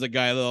down as a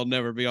guy that'll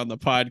never be on the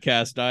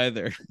podcast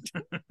either.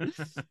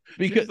 Because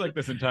Because like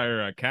this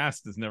entire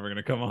cast is never going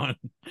to come on.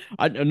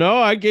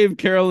 I gave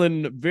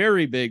Carolyn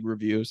very big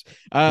reviews.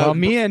 Well,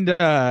 me and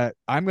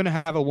I'm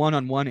gonna have a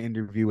one-on-one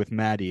interview with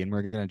Maddie, and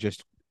we're gonna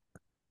just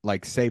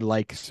say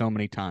so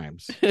many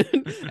times.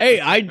 Hey,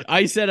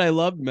 I said I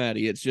loved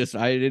Maddie. It's just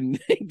I didn't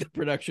think the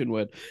production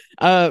would.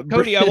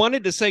 Cody, I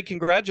wanted to say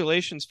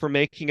congratulations for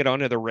making it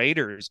onto the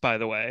Raiders, by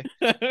the way.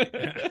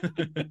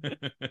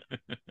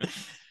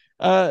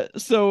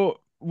 So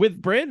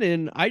with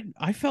Brandon,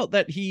 I felt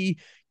that he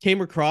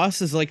came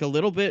across as like a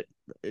little bit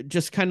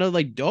just kind of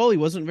like dull. He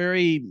wasn't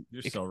very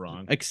You're so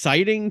wrong.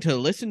 exciting to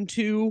listen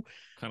to.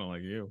 Kind of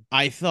like you.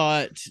 I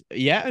thought,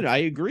 yeah, I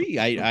agree.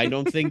 I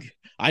don't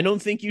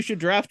think you should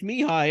draft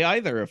me high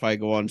either if I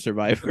go on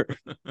Survivor.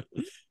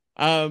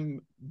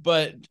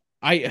 But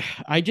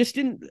I just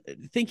didn't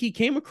think he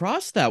came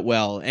across that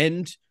well,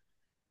 and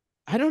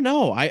I don't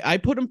know. I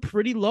put him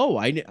pretty low.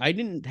 I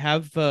didn't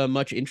have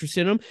much interest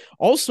in him.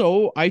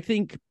 Also, I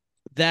think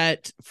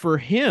that for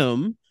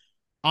him,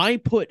 I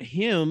put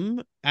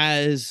him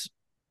as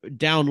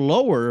down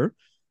lower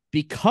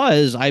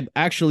because I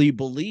actually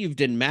believed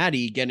in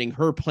Maddie getting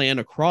her plan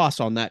across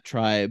on that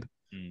tribe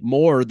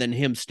more than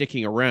him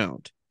sticking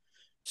around.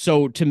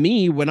 So to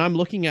me, when I'm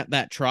looking at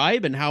that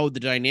tribe and how the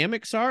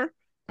dynamics are,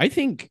 I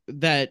think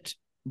that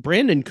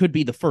Brandon could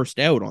be the first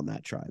out on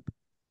that tribe.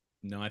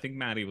 No, I think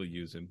Maddie will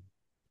use him.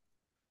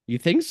 You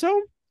think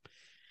so?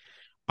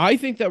 I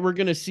think that we're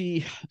going to see.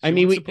 She I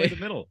mean, wants to play the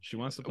middle. She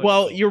wants to play.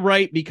 Well, the middle. you're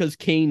right because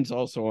Kane's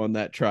also on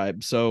that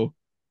tribe. So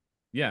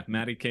Yeah,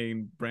 Maddie,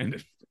 Kane,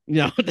 Brandon.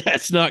 no,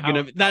 that's not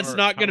gonna. Power- That's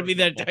not gonna power be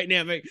the couple.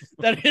 dynamic.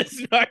 That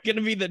is not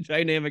gonna be the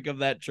dynamic of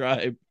that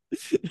tribe.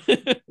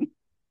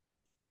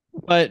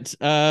 But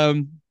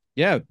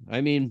yeah.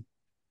 I mean,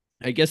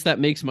 I guess that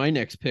makes my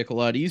next pick a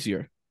lot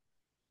easier.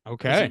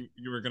 Okay.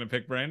 You were going to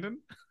pick Brandon?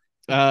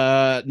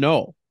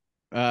 No,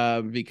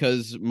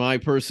 because my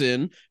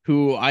person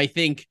who I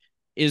think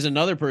is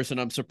another person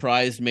I'm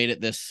surprised made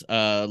it this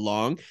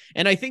long,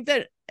 and I think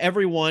that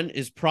everyone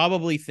is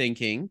probably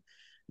thinking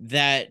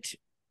that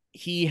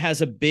he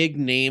has a big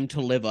name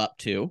to live up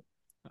to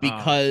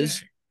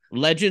because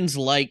legends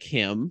like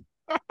him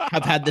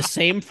have had the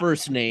same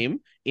first name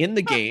in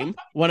the game.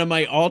 One of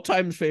my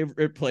all-time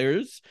favorite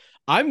players.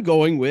 I'm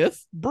going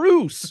with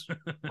Bruce.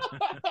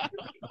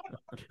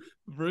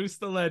 Bruce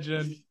the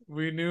legend.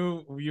 We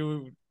knew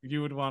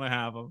you would want to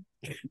have him.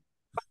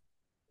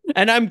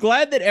 And I'm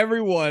glad that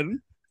everyone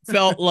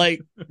felt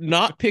like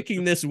not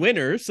picking this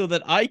winner so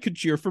that I could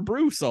cheer for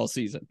Bruce all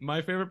season.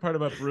 My favorite part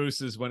about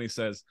Bruce is when he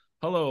says,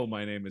 "Hello,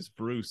 my name is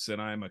Bruce, and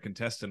I'm a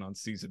contestant on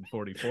season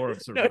 44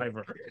 of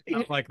Survivor."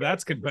 I'm like,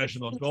 that's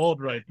confessional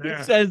gold right there.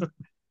 It says,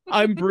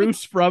 I'm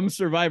Bruce from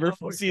Survivor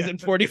Oh, season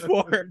yeah.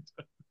 44.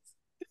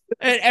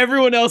 And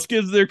everyone else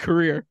gives their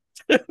career.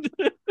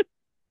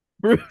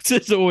 Bruce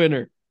is a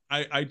winner.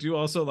 I do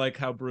also like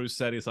how Bruce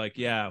said, he's like,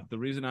 yeah, the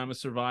reason I'm a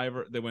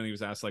survivor, that when he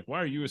was asked, like, why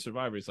are you a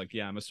survivor? He's like,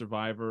 yeah, I'm a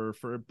survivor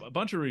for a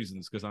bunch of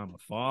reasons, because I'm a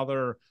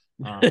father,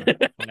 I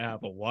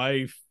have a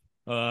wife.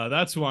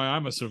 That's why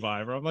I'm a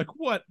survivor. I'm like,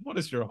 what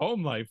is your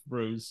home life,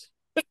 Bruce?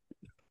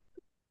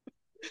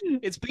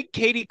 It's big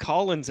Katie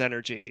Collins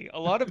energy. A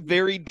lot of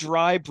very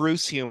dry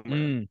Bruce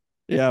humor.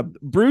 Yeah,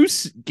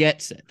 Bruce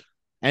gets it.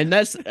 And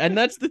that's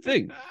the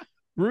thing.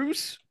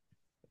 Bruce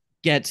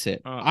gets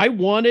it. I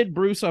wanted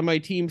Bruce on my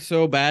team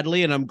so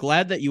badly, and I'm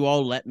glad that you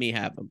all let me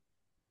have him.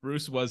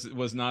 Bruce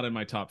was not in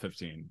my top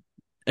 15.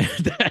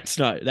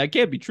 That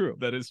can't be true.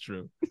 That is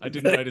true. I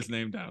didn't write his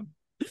name down.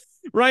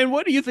 Ryan,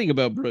 what do you think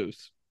about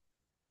Bruce?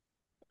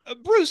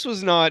 Bruce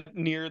was not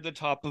near the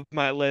top of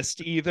my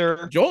list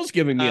either. Joel's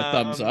giving me a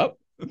thumbs up.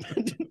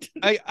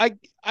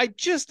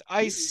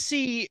 I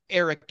see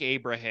Eric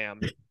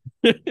Abraham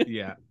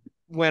Yeah.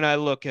 when I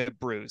look at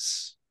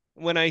Bruce.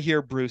 When I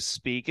hear Bruce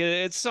speak,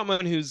 it's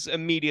someone who's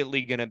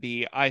immediately going to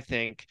be, I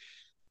think,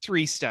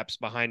 3 steps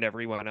behind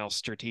everyone else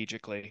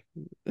strategically.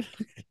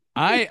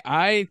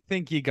 I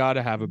think you got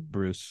to have a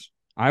Bruce.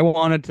 I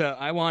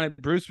wanted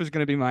Bruce was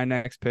going to be my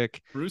next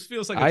pick. Bruce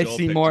feels like a I Joel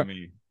see pick more- to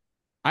me.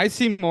 I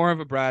see more of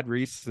a Brad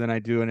Reese than I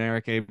do an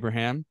Eric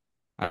Abraham.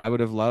 I would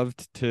have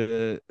loved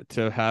to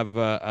have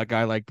a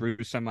guy like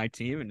Bruce on my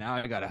team, and now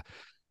I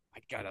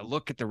gotta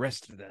look at the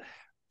rest of the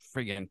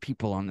friggin'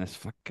 people on this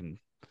fucking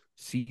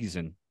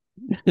season.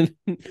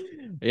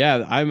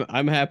 Yeah,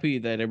 I'm happy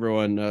that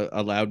everyone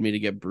allowed me to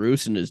get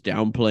Bruce and is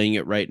downplaying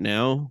it right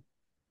now.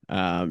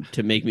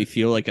 to make me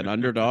feel like an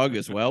underdog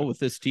as well with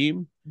this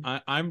team.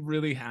 I'm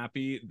really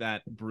happy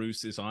that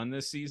Bruce is on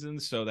this season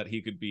so that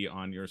he could be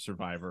on your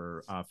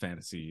Survivor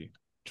fantasy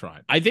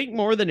tribe. I think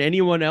more than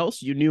anyone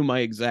else, you knew my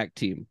exact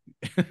team.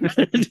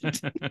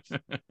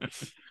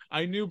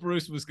 I knew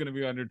Bruce was going to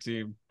be on your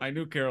team. I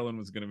knew Carolyn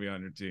was going to be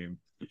on your team.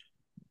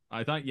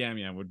 I thought Yam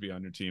Yam would be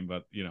on your team,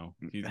 but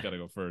he's got to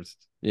go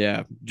first.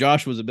 Yeah,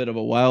 Josh was a bit of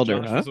a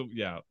wilder, was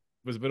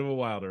a bit of a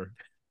wilder.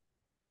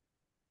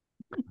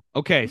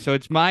 Okay, so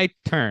it's my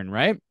turn,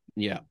 right?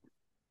 Yeah.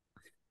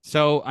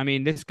 So, I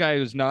mean, this guy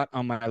was not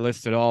on my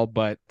list at all,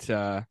 but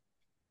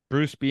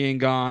Bruce being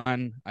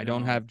gone, I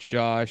don't have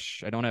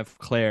Josh, I don't have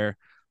Claire.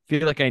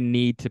 Feel like I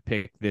need to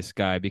pick this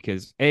guy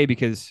because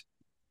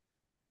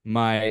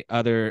my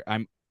other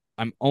I'm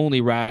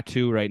only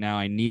Ratu right now.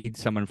 I need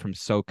someone from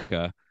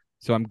Soka.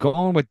 So I'm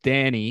going with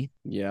Danny.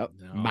 Yep.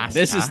 No.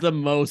 This is the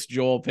most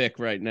Joel pick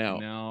right now.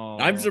 No.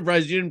 I'm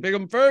surprised you didn't pick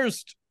him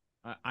first.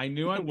 I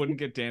knew I wouldn't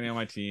get Danny on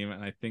my team,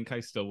 and I think I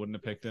still wouldn't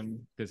have picked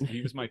him because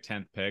he was my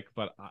 10th pick.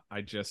 But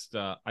I just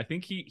I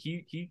think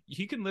he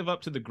can live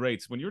up to the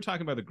greats. When you were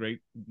talking about the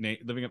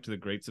living up to the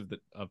greats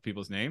of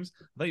people's names,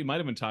 I thought you might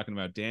have been talking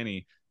about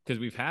Danny because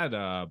we've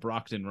had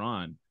Brockton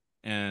Ron,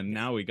 and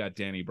now we got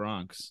Danny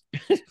Bronx.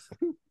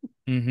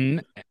 Mm-hmm.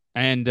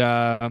 And do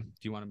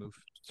you want to move?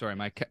 Sorry,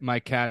 my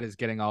cat is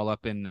getting all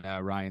up in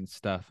Ryan's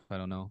stuff. I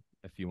don't know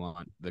if you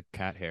want the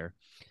cat hair.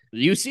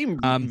 You seem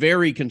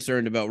very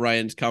concerned about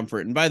Ryan's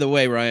comfort. And by the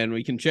way, Ryan,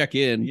 we can check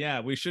in.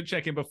 Yeah, we should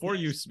check in before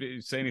you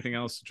say anything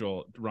else,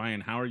 Joel.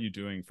 Ryan, how are you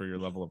doing for your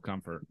level of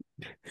comfort?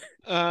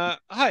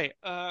 Hi.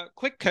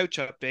 Quick coach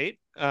update.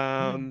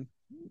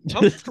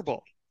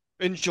 Comfortable.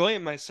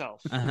 Enjoying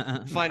myself.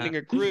 Finding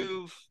a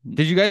groove.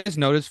 Did you guys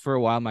notice for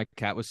a while my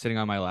cat was sitting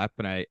on my lap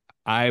and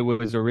I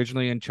was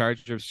originally in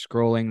charge of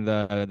scrolling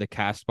the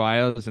cast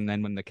bios, and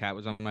then when the cat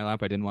was on my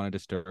lap, I didn't want to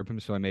disturb him,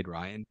 so I made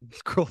Ryan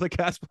scroll the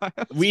cast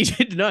bios. We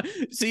did not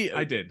see.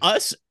 I did.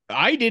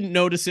 I didn't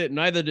notice it,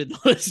 neither did the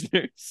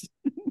listeners.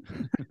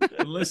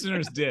 The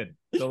listeners did.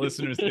 The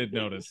listeners did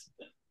notice.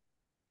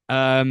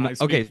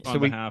 Okay, so on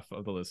behalf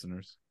of the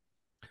listeners.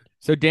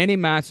 So Danny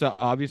Massa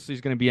obviously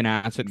is going to be an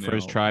asset for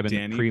his tribe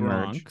in the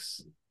pre-merge.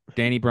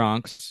 Danny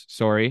Bronx,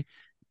 sorry.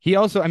 He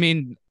also, I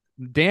mean,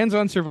 Dan's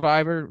on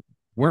Survivor.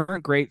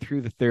 Weren't great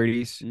through the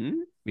 30s. Mm-hmm.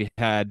 We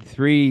had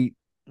 3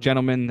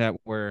 gentlemen that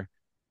were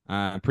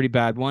pretty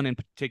bad. One in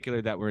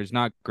particular that was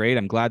not great.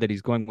 I'm glad that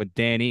he's going with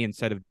Danny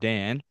instead of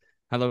Dan.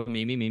 Hello,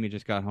 Mimi. Mimi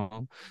just got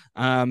home.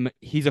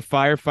 He's a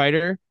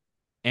firefighter.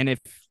 And if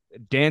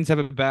Dan's have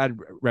a bad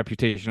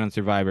reputation on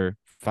Survivor,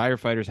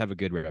 firefighters have a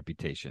good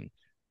reputation.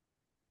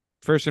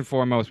 First and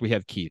foremost, we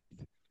have Keith.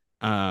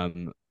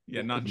 Not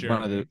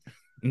Jeremy.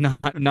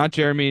 Not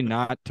Jeremy,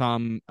 not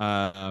Tom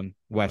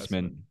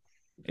Westman.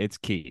 It's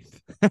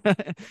Keith.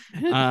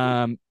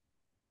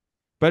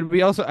 But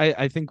we also,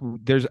 I think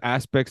there's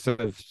aspects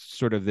of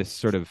this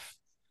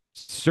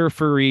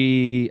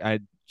surfery,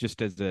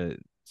 just as a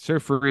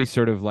surfery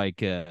sort of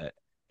like a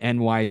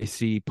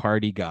NYC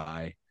party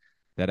guy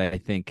that I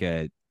think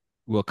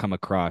will come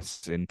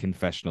across in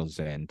confessionals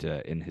and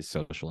in his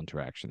social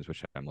interactions,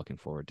 which I'm looking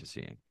forward to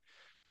seeing.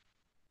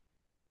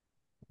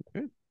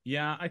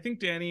 Yeah, I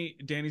think Danny's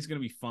going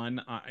to be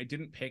fun. I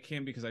didn't pick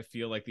him because I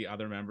feel like the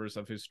other members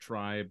of his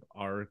tribe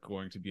are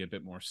going to be a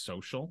bit more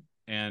social.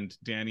 And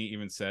Danny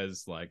even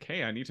says like,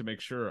 hey, I need to make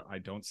sure I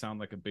don't sound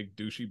like a big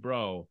douchey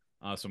bro.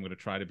 So I'm going to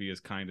try to be as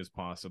kind as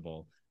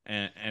possible.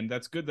 And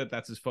that's good that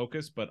that's his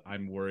focus, but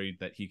I'm worried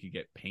that he could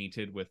get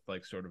painted with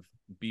like sort of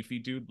beefy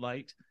dude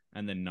light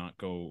and then not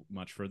go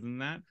much further than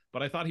that.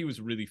 But I thought he was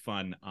really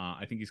fun.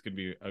 I think he's going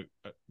to be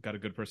got a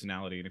good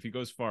personality. And if he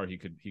goes far, he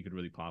could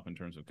really pop in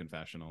terms of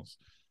confessionals.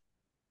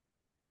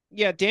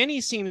 Yeah,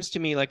 Danny seems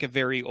to me like a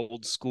very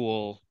old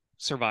school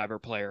Survivor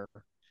player.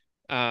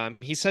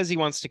 He says he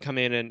wants to come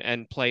in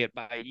and play it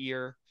by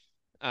ear.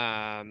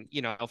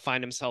 He'll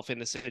find himself in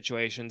the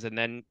situations and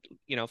then,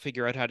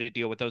 figure out how to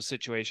deal with those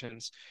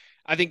situations.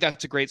 I think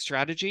that's a great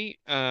strategy.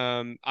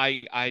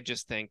 I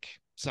just think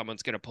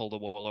someone's going to pull the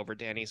wool over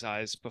Danny's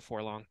eyes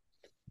before long.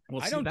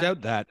 I don't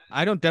doubt that.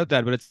 I don't doubt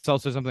that, but it's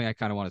also something I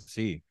kind of want to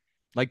see.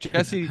 Like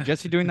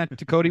Jesse doing that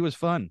to Cody was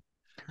fun.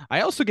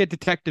 I also get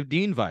Detective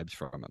Dean vibes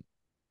from him.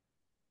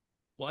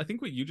 Well, I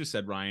think what you just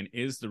said, Ryan,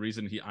 is the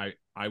reason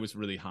I was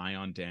really high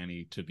on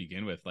Danny to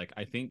begin with. Like,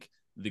 I think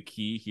the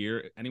key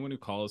here, anyone who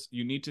calls,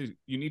 you need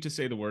to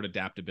say the word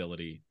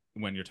adaptability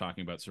when you're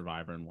talking about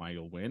Survivor and why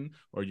you'll win,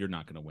 or you're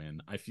not going to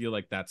win. I feel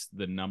like that's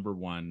the number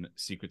one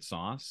secret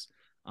sauce.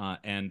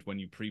 And when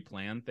you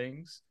pre-plan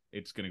things,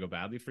 it's going to go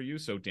badly for you.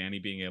 So Danny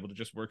being able to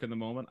just work in the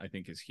moment, I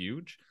think is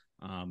huge.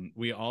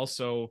 We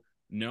also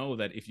know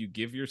that if you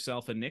give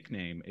yourself a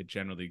nickname, it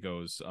generally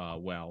goes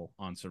well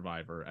on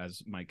Survivor,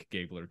 as Mike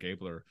Gabler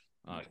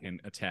can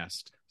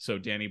attest. So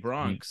Danny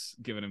Bronx,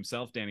 giving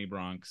himself Danny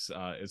Bronx,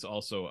 is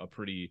also a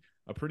pretty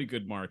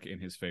good mark in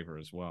his favor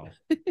as well.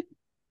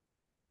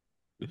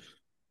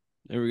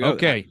 There we go.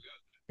 Okay.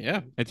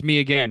 Yeah. It's me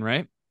again,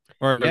 right?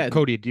 Or Yeah.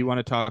 Cody, do you want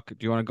to talk? Do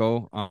you want to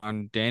go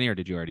on Danny, or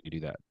did you already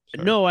do that?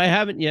 Sorry. No, I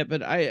haven't yet,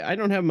 but I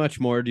don't have much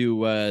more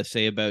to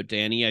say about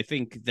Danny. I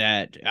think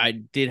that I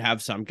did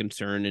have some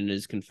concern in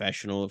his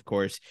confessional, of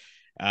course,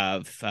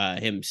 of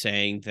him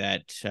saying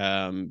that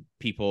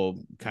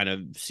people kind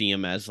of see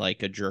him as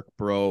like a jerk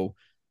bro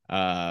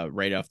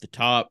right off the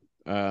top,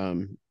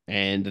 and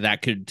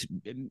that could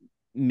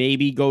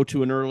maybe go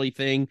to an early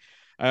thing.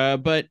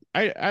 But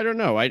I don't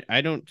know.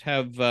 I don't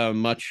have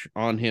much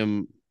on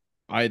him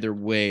either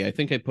way. I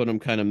think I put him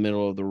kind of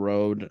middle of the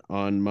road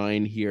on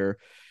mine here.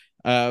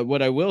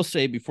 What I will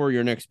say before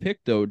your next pick,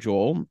 though,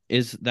 Joel,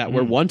 is that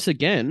we're once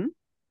again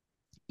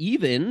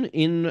even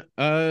in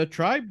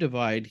tribe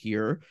divide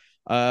here.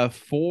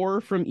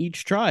 4 from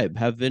each tribe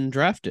have been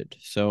drafted,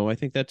 so I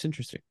think that's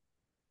interesting.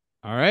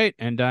 All right,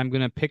 and I'm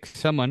gonna pick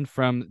someone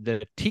from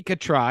the Tika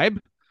tribe.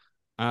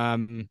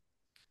 I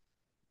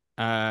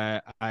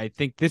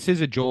think this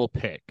is a Joel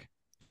pick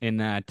in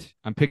that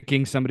I'm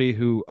picking somebody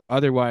who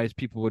otherwise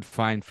people would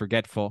find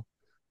forgetful,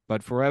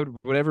 but for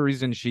whatever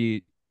reason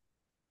she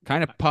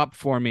kind of popped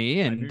for me,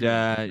 and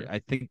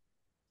I think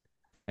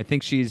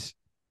she's,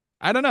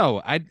 I don't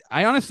know. I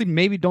honestly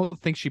maybe don't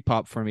think she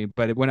popped for me,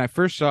 but when I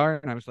first saw her,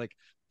 and I was like,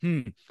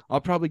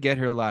 I'll probably get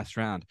her last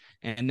round.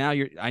 And now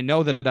I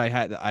know that I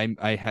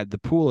had the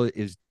pool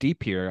is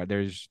deep here.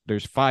 There's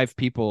 6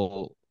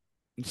 people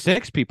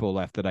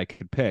left that I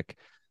could pick,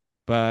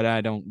 but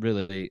I don't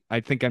really.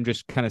 I think I'm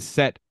just kind of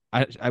set.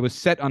 I was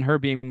set on her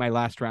being my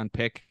last round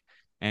pick,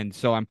 and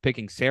so I'm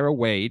picking Sarah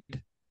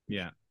Wade.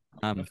 Yeah,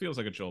 that feels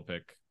like a Joel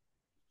pick.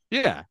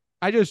 Yeah,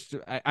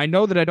 I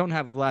know that I don't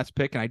have the last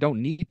pick, and I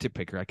don't need to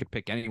pick her. I could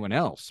pick anyone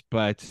else,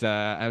 but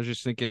I was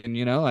just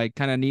thinking, I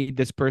kind of need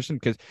this person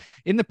because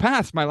in the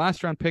past, my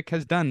last round pick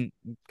has done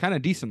kind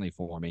of decently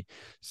for me.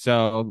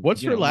 So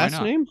what's her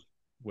last name?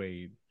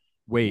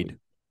 Wade.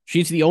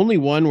 She's the only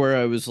one where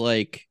I was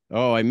like,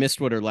 oh, I missed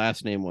what her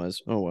last name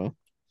was. Oh well.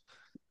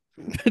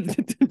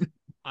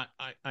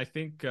 I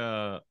think.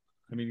 I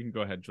mean, you can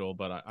go ahead, Joel,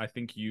 but I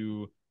think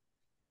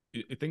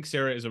I think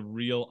Sarah is a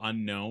real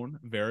unknown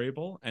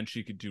variable, and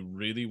she could do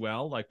really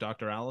well like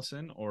Dr.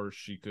 Allison, or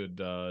she could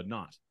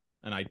not.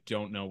 And I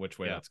don't know which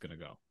way that's going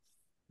to go.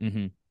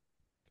 Mm-hmm.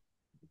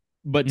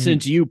 But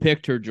since you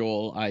picked her,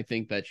 Joel, I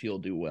think that she'll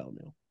do well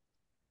now.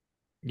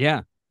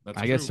 Yeah,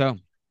 I guess so.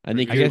 I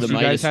think you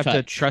guys have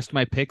to trust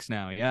my picks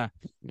now. Yeah.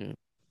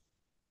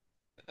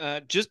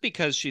 Just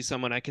because she's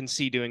someone I can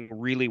see doing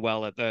really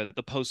well at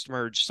the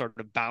post-merge sort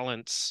of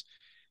balance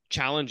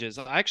challenges.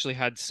 I actually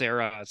had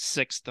Sarah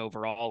 6th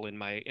overall in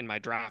my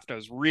draft. I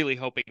was really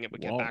hoping it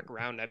would get back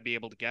around. I'd be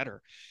able to get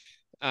her.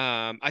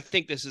 I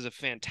think this is a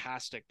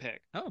fantastic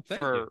pick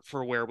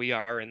for where we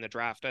are in the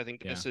draft. I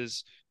think this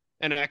is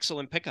an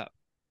excellent pickup.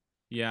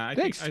 Yeah,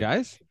 thanks,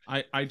 guys.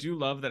 I do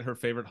love that her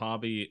favorite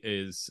hobby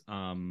is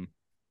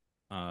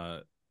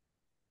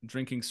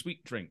drinking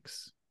sweet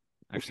drinks.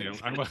 Actually,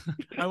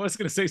 I was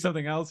going to say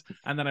something else,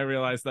 and then I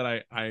realized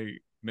that I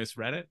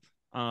misread it.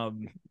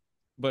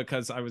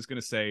 Because I was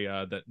going to say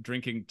that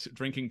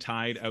drinking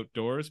Tide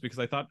outdoors, because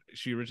I thought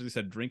she originally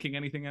said drinking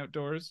anything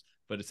outdoors,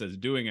 but it says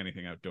doing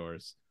anything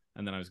outdoors.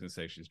 And then I was going to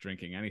say she's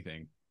drinking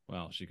anything.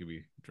 Well, she could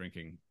be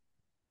drinking.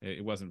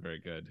 It wasn't very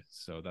good.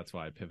 So that's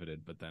why I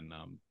pivoted. But then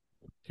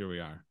here we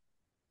are.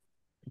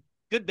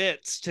 Good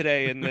bits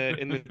today in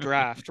the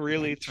draft.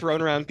 Really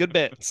thrown around good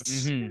bits.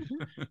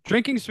 Mm-hmm.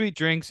 Drinking sweet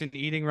drinks and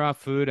eating raw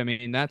food. I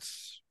mean,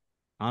 that's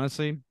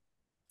honestly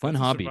fun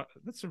hobby.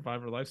 That's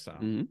Survivor lifestyle.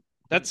 Mm-hmm.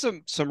 That's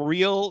some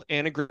real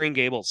Anna Green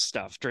Gables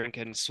stuff,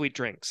 drinking sweet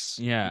drinks.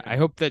 Yeah, I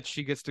hope that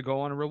she gets to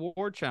go on a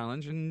reward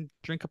challenge and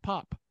drink a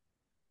pop.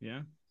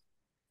 Yeah.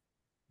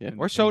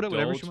 Or soda,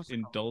 whatever she wants to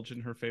indulge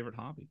in her favorite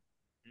hobby.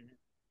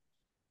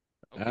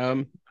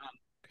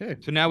 Okay.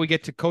 So now we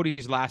get to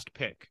Cody's last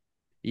pick.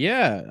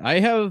 Yeah, I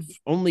have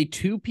only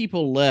 2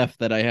 people left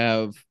that I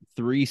have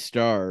 3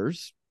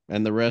 stars,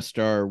 and the rest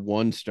are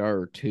 1 star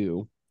or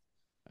 2.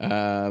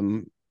 But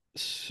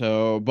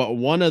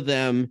one of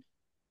them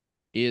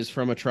is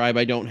from a tribe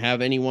I don't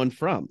have anyone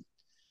from.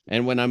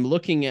 And when I'm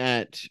looking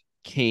at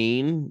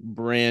Kane,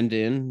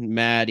 Brandon,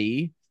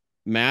 Maddie,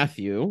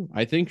 Matthew,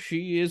 I think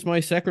she is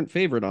my second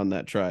favorite on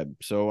that tribe.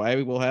 So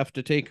I will have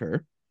to take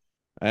her.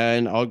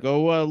 And I'll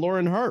go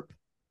Lauren Harp.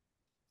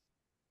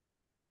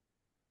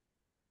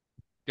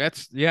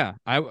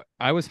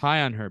 I was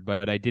high on her,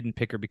 but I didn't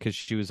pick her because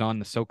she was on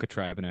the Soka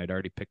tribe and I'd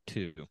already picked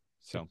 2.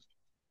 So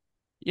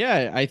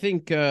yeah, I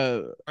think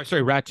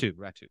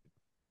Ratu.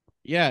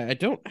 Yeah, I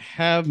don't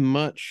have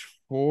much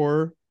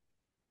for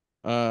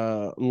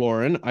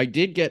Lauren. I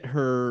did get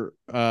her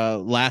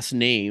last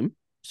name,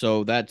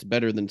 so that's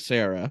better than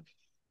Sarah.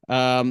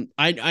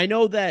 I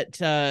know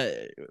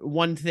that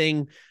one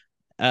thing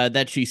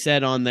that she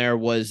said on there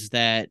was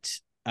that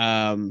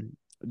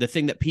the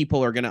thing that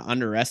people are going to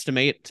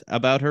underestimate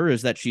about her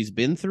is that she's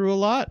been through a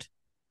lot.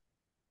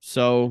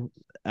 So,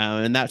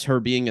 and that's her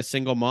being a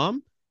single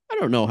mom. I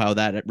don't know how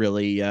that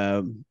really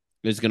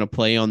is going to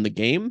play on the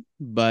game,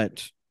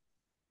 but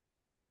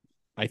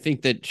I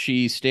think that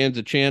she stands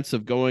a chance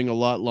of going a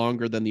lot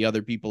longer than the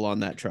other people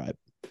on that tribe.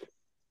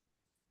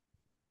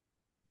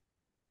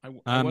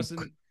 I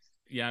wasn't.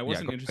 Yeah, I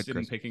wasn't go ahead, interested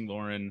in Chris. picking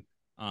Lauren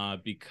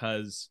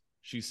because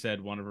she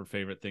said one of her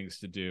favorite things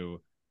to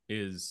do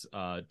is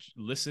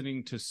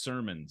listening to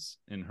sermons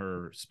in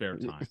her spare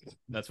time.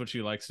 That's what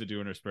she likes to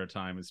do in her spare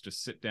time, is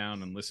just sit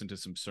down and listen to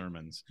some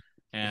sermons.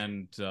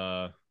 And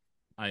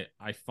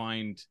I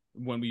find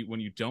when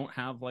you don't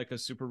have like a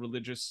super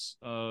religious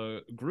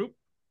group,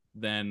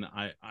 then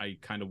I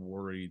kind of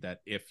worry that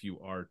if you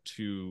are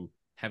too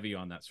heavy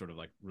on that sort of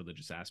like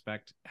religious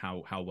aspect,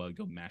 how well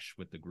you'll mesh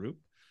with the group.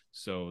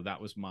 So that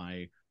was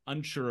my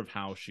unsure of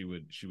how she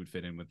would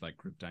fit in with like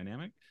group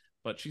dynamic.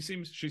 But she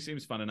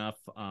seems fun enough.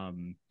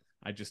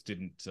 I just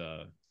didn't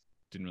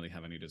really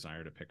have any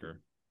desire to pick her.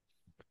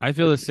 I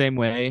feel the same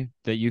way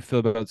that you feel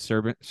about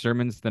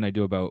sermons than I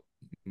do about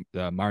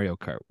Mario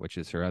Kart, which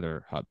is her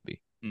other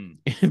hobby.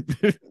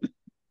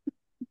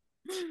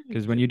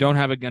 Because when you don't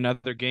have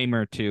another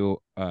gamer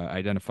to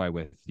identify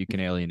with, you can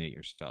alienate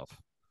yourself.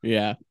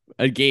 Yeah,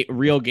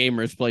 real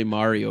gamers play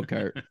Mario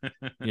Kart.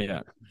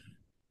 Yeah.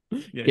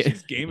 Yeah,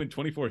 she's gaming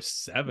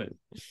 24/7.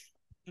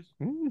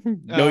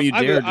 Don't you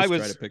dare try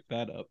to pick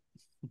that up.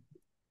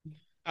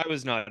 I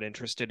was not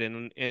interested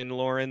in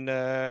Lauren.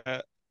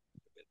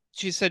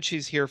 She said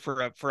she's here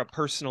for a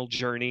personal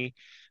journey.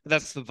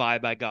 That's the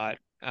vibe I got.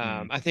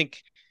 I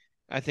think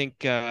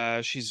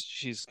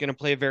she's gonna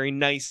play a very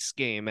nice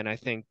game, and I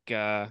think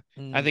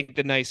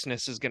the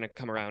niceness is gonna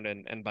come around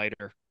and bite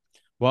her.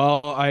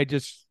 Well, I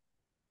just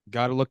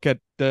got to look at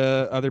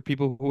the other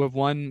people who have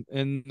won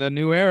in the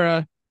new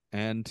era,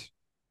 and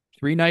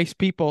 3 nice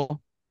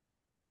people,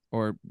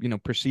 or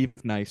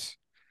perceived nice.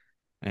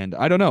 And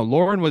I don't know.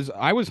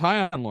 I was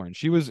high on Lauren.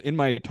 She was in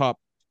my top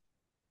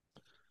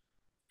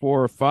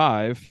 4 or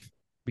 5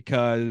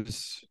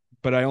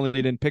 but I only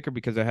didn't pick her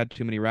because I had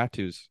too many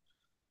Ratus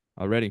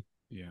already.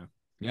 Yeah.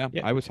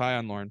 I was high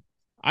on Lauren.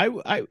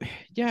 I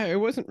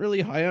wasn't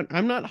really high on.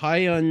 I'm not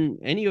high on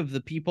any of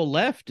the people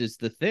left is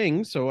the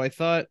thing. So I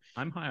thought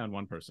I'm high on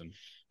one person.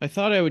 I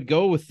thought I would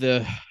go with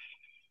the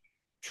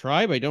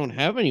tribe I don't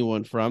have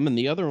anyone from, and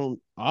the other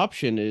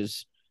option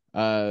is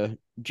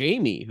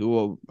Jamie,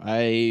 who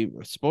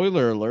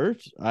spoiler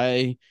alert,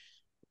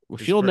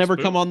 she'll never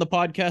come on the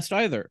podcast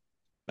either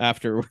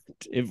after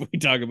if we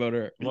talk about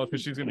her. Well,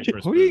 because she's gonna be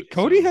first.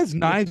 Cody has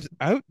Knives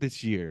Out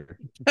this year.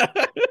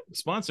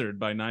 Sponsored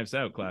by Knives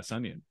Out, Glass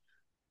Onion.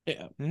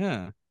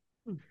 Yeah.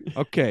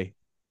 Okay,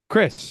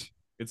 Chris.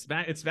 It's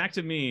back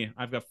to me.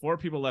 I've got 4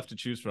 people left to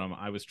choose from.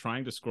 I was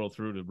trying to scroll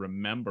through to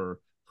remember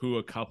who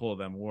a couple of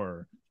them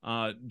were.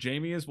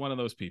 Jamie is one of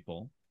those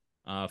people.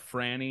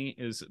 Franny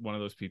is one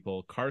of those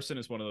people. Carson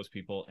is one of those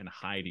people, and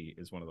Heidi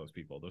is one of those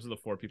people. Those are the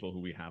 4 people who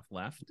we have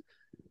left.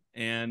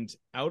 And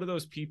out of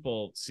those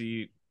people,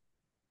 see,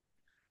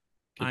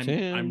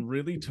 I'm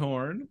really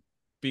torn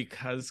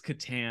because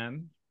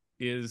Catan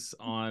is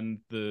on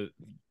the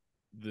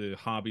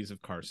hobbies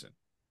of Carson.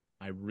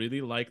 I really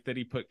like that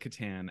he put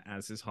Catan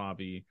as his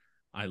hobby.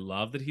 I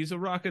love that he's a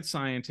rocket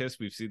scientist.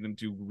 We've seen them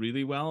do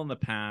really well in the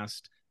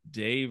past.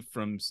 Dave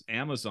from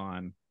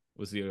Amazon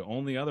was the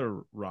only other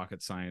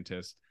rocket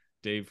scientist.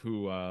 Dave,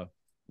 who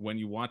when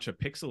you watch a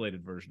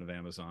pixelated version of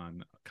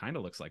Amazon, kind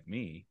of looks like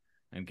me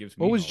and gives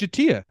me. What was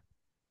Jatia?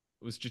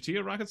 Was Jatia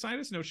a rocket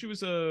scientist? No, she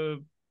was a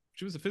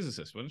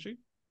physicist, wasn't she?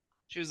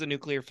 She was a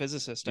nuclear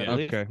physicist, I Yeah.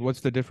 believe. Okay,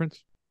 what's the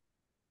difference?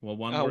 Well,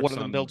 one one of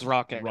them builds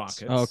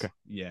rockets. Oh, okay.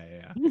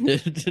 Yeah. And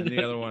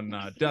the other one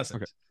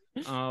doesn't. Okay.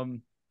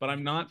 But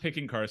I'm not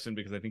picking Carson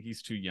because I think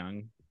he's too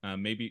young.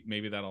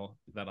 Maybe that'll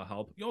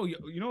help. Oh,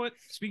 you know what?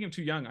 Speaking of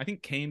too young, I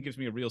think Kane gives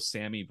me a real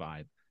Sammy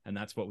vibe, and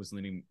that's what was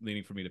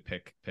leaning for me to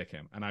pick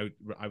him. And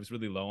I was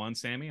really low on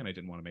Sammy, and I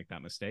didn't want to make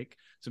that mistake.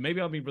 So maybe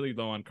I'll be really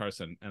low on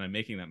Carson, and I'm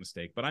making that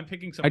mistake. But I'm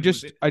picking someone.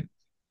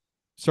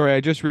 Sorry,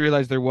 I just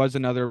realized there was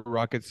another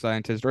rocket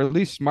scientist, or at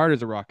least smart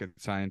as a rocket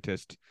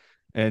scientist,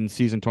 in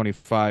season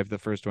 25, the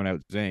first one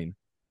out, Zane.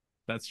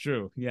 That's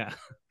true. Yeah.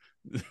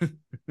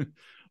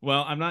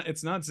 Well,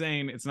 it's not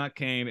Zane, it's not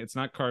Kane, it's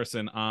not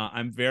Carson.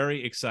 I'm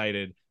very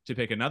excited to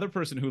pick another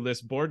person who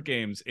lists board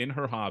games in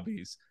her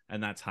hobbies,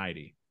 and that's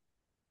Heidi.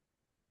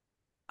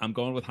 I'm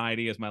going with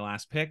Heidi as my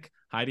last pick.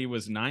 Heidi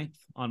was 9th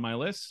on my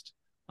list.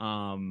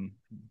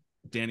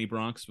 Danny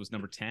Bronx was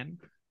number 10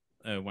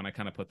 when I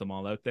kind of put them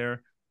all out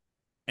there.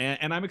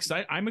 And I'm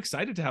excited. I'm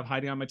excited to have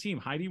Heidi on my team.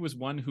 Heidi was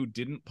one who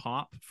didn't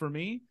pop for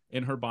me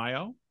in her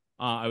bio.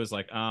 I was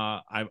like,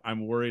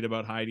 I'm worried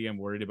about Heidi. I'm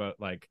worried about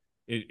like,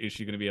 is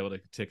she going to be able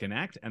to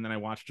connect? And then I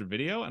watched her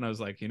video, and I was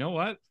like, you know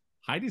what?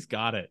 Heidi's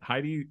got it.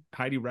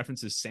 Heidi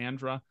references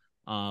Sandra,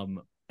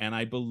 and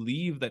I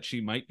believe that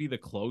she might be the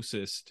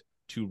closest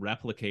to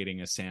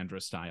replicating a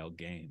Sandra style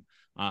game.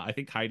 I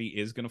think Heidi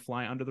is going to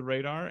fly under the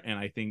radar, and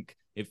I think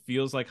it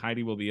feels like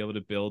Heidi will be able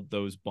to build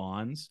those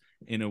bonds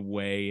in a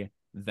way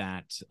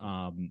that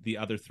the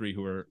other 3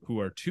 who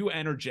are too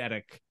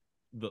energetic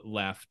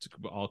left,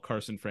 all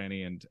Carson,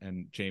 Franny,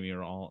 and Jamie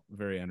are all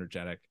very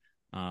energetic,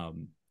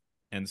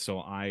 and so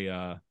I'm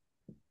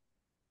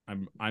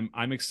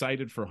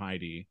excited for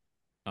Heidi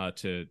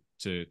to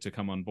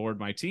come on board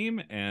my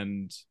team,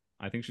 and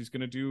I think she's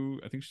gonna do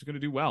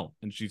well,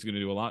 and she's gonna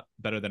do a lot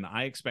better than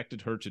I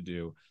expected her to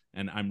do.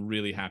 And I'm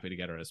really happy to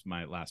get her as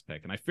my last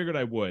pick. And I figured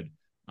I would,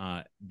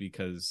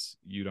 because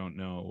you don't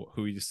know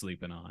who you're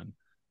sleeping on.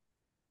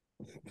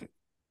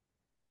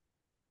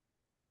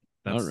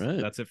 All right.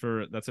 That's it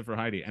for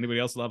Heidi. Anybody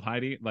else love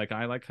Heidi? Like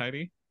I like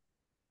Heidi.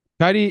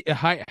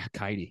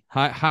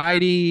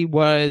 Heidi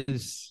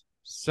was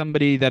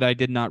somebody that I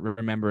did not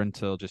remember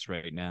until just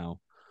right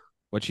now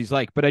what she's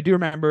like. But I do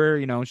remember,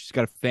 she's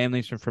got a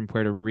family from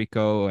Puerto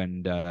Rico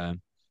and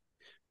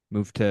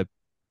moved to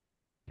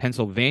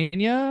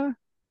Pennsylvania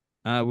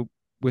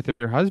with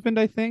her husband,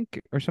 I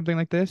think, or something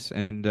like this.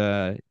 And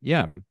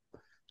yeah,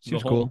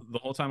 seems cool. The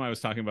whole time I was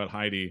talking about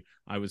Heidi,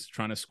 I was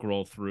trying to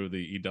scroll through the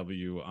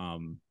EW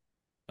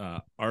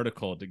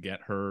article to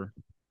get her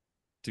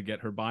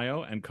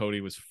bio, and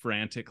Cody was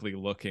frantically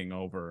looking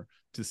over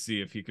to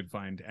see if he could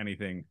find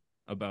anything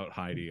about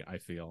Heidi.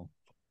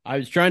 I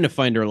was trying to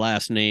find her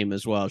last name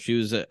as well. She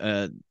was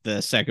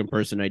the second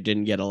person I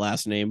didn't get a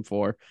last name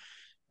for.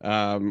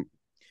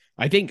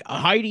 I think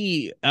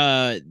Heidi,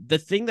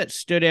 the thing that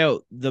stood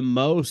out the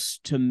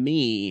most to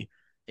me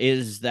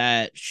is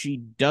that she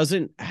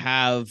doesn't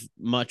have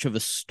much of a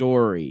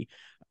story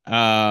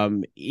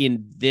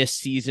in this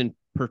season,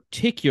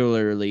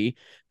 particularly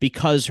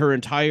because her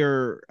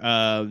entire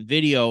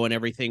video and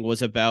everything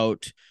was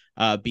about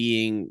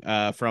being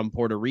from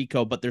Puerto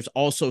Rico, but there's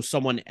also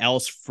someone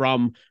else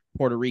from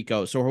Puerto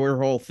Rico. So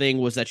her whole thing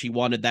was that she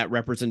wanted that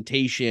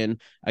representation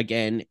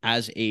again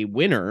as a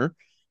winner.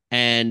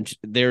 And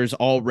there's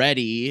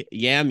already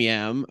Yam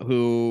Yam,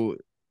 who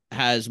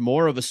has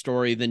more of a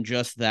story than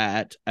just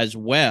that as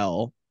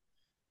well.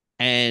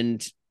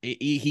 And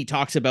he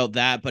talks about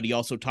that, but he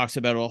also talks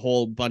about a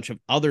whole bunch of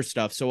other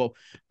stuff. So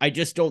I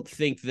just don't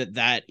think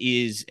that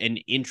is an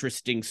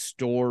interesting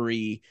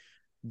story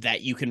that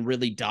you can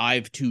really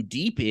dive too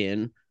deep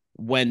in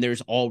when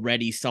there's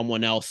already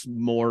someone else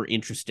more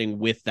interesting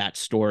with that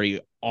story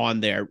on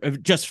there,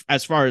 just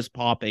as far as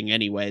popping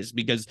anyways,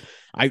 because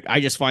I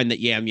just find that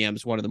Yam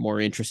Yam's one of the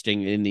more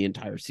interesting in the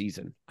entire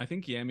season. I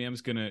think Yam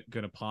Yam's gonna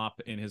pop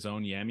in his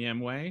own Yam Yam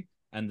way,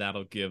 and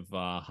that'll give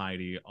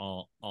Heidi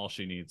all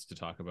she needs to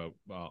talk about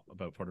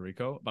Puerto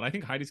Rico. But I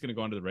think Heidi's gonna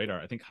go under the radar.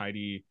 I think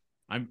Heidi,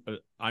 I'm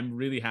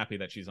really happy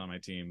that she's on my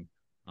team,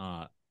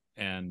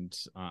 and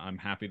I'm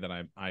happy that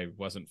I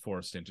wasn't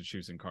forced into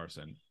choosing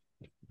Carson.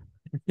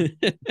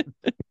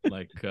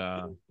 like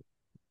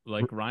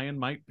Ryan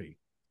might be.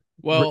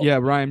 Well, yeah,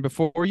 Ryan,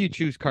 before you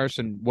choose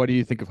Carson, what do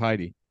you think of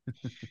Heidi?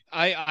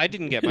 I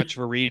didn't get much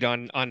of a read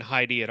on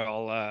Heidi at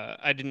all.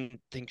 I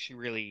didn't think she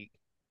really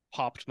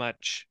popped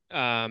much.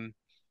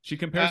 She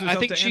compares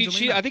herself to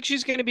Angelina. I think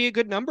she's going to be a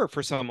good number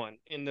for someone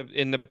in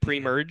the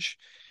pre-merge.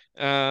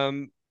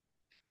 That's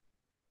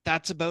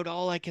about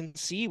all I can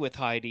see with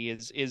Heidi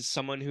is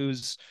someone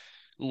who's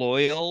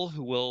loyal,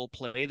 who will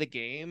play the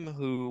game,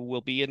 who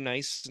will be a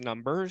nice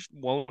number,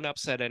 won't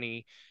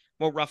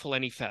ruffle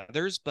any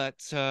feathers,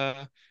 but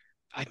I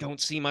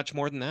don't see much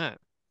more than that.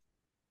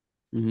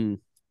 Mm-hmm.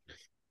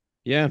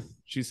 Yeah.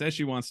 She says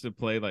she wants to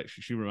play like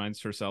she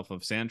reminds herself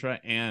of Sandra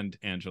and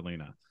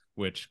Angelina,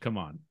 which, come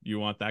on, you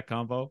want that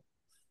combo?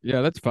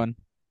 Yeah, that's fun.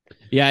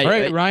 Yeah. All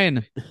right,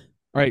 Ryan. All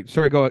right,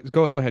 sorry, go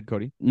ahead,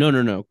 Cody.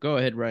 No. Go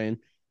ahead, Ryan.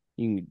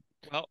 You can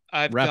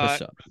I've wrap got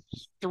us up.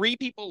 3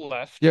 people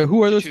left. Yeah,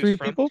 who are those 3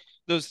 people?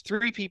 Those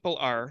 3 people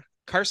are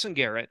Carson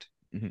Garrett,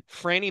 mm-hmm.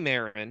 Franny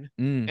Marin,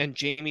 and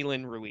Jamie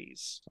Lynn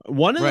Ruiz.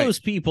 One of those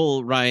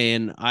people,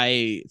 Ryan,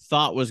 I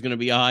thought was going to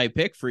be a high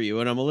pick for you,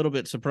 and I'm a little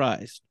bit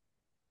surprised.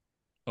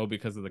 Oh,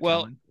 because of the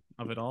Kellen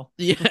of it all?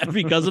 Yeah,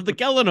 because of the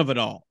Kellen of it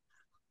all.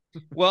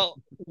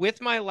 Well,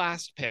 with my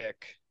last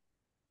pick,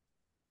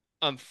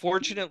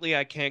 unfortunately,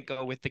 I can't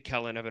go with the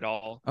Kellen of it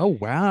all. Oh,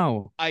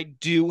 wow. I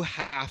do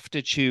have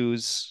to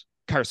choose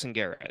Carson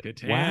Garrett.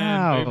 Catan,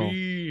 wow.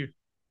 Baby.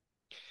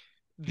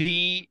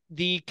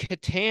 The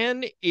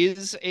Catan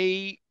is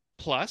a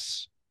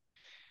plus,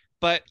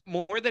 but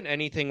more than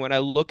anything, when I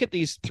look at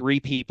these 3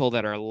 people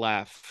that are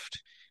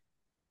left,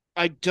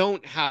 I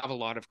don't have a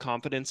lot of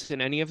confidence in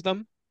any of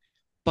them,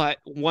 but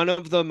one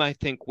of them I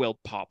think will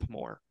pop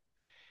more,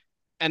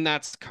 and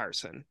that's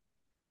Carson.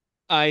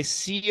 I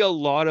see a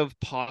lot of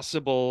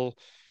possible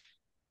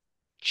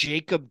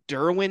Jacob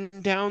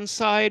Derwin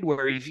downside,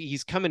 where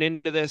he's coming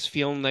into this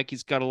feeling like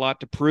he's got a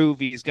lot to prove.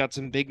 He's got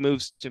some big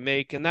moves to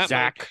make, and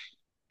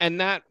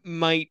that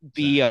might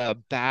be a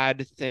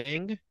bad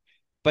thing.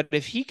 But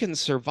if he can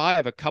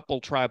survive a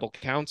couple tribal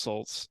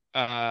councils,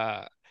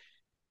 I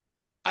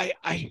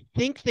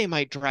think they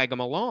might drag him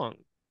along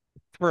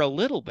for a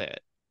little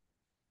bit.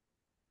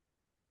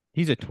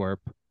 He's a twerp.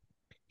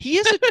 He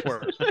is a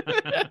twerp.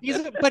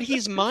 But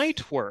he's my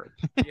twerp.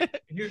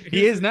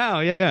 He is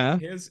now, yeah.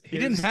 He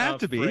didn't have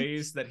to be.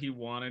 Phrase that he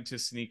wanted to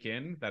sneak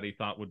in that he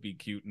thought would be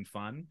cute and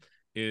fun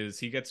is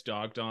he gets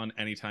dogged on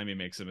anytime he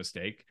makes a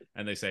mistake,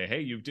 and they say,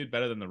 hey, you did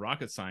better than the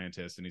rocket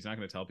scientist, and he's not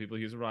going to tell people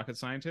he's a rocket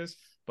scientist,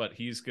 but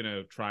he's going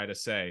to try to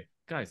say,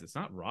 guys, it's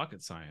not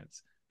rocket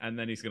science. And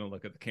then he's going to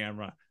look at the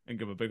camera and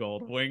give a big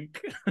old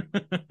wink.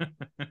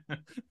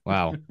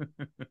 Wow.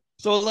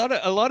 So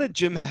a lot of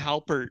Jim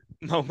Halpert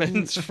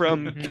moments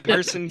from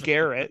Carson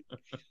Garrett.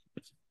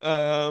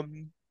 Yeah,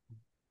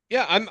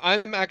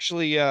 I'm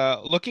actually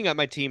looking at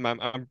my team. I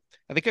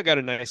think I got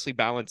a nicely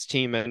balanced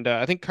team, and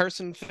I think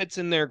Carson fits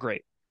in there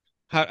great.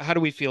 How do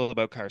we feel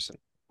about Carson?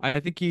 I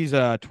think he's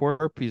a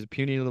twerp. He's a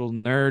puny little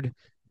nerd.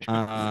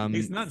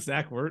 He's not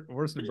Zach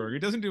Wurstenberg. He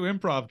doesn't do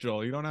improv,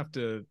 Joel. You don't have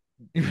to.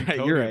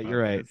 You're right.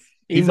 You're right.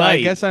 He I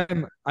might. guess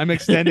I'm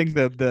extending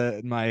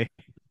my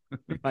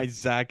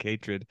Zach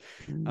hatred.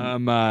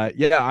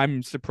 Yeah,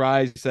 I'm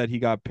surprised that he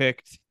got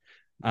picked.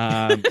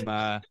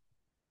 I'm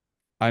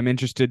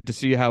interested to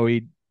see how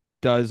he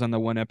does on the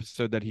one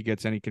episode that he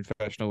gets any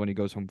confessional when he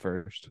goes home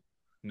first.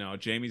 No,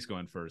 Jamie's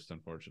going first,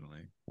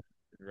 unfortunately.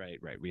 Right.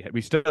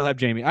 We still have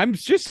Jamie. I'm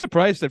just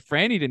surprised that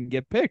Franny didn't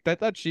get picked. I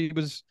thought she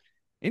was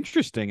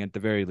interesting at the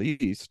very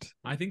least.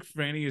 I think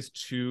Franny is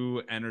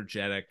too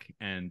energetic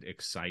and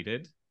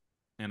excited,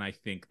 and I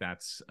think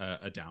that's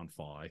a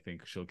downfall. I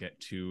think she'll get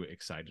too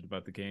excited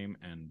about the game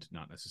and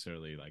not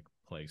necessarily like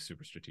play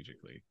super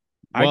strategically.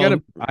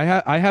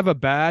 I have a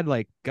bad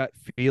like gut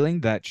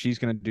feeling that she's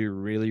gonna do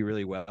really,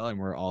 really well, and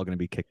we're all gonna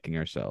be kicking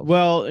ourselves.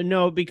 Well,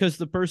 no, because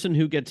the person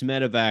who gets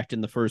medevaced in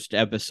the first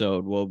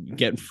episode will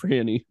get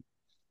Franny.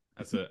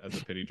 As a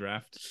pity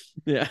draft.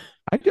 Yeah.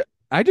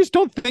 I just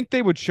don't think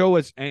they would show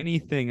us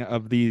anything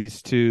of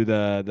these to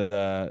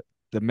the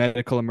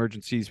medical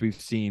emergencies we've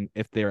seen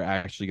if they're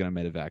actually going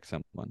to medevac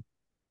someone.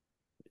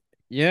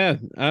 Yeah.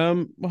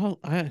 Well,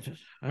 I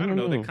don't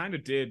know. They kind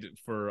of did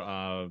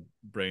for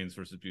Brains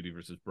versus Beauty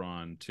versus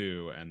Brawn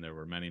too, and there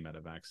were many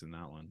medevacs in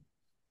that one.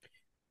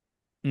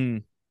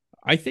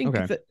 I think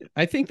Okay.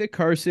 I think that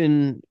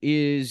Carson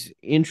is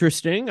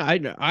interesting.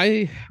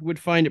 I would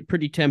find it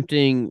pretty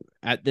tempting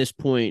at this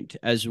point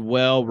as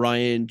well,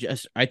 Ryan.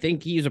 Just I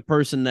think he's a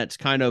person that's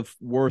kind of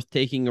worth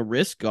taking a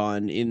risk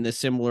on in the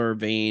similar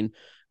vein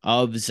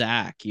of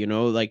Zach,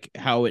 like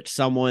how it's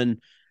someone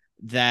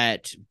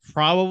that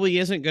probably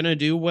isn't going to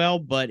do well,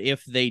 but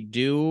if they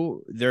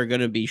do, they're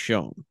going to be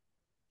shown.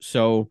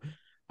 So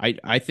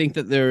I think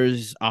that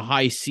there's a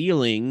high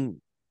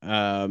ceiling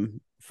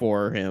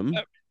for him.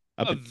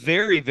 A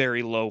very,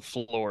 very low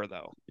floor,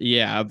 though.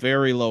 Yeah, a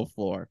very low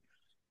floor.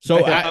 So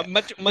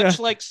much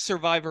like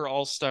Survivor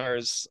All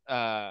Stars,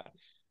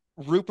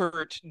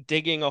 Rupert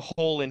digging a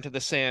hole into the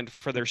sand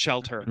for their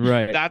shelter.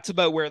 Right. That's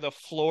about where the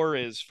floor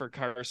is for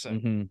Carson.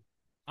 Mm-hmm.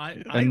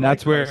 And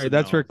that's where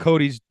Carson, where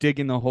Cody's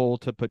digging the hole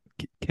to put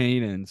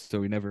Kane in, so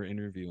we never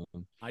interview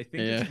him. I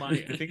think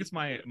it's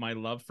my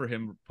love for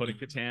him putting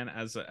Catan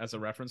as a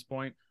reference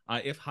point.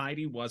 If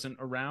Heidi wasn't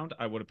around,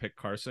 I would have picked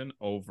Carson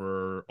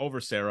over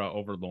Sarah,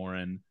 over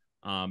Lauren,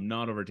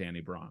 not over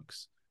Danny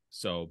Bronx.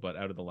 So, but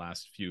out of the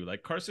last few,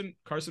 like Carson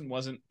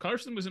was in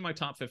my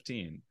top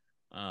 15,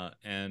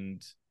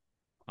 and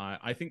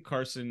I think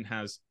Carson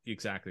has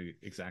exactly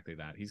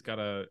that. He's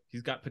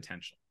got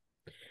potential.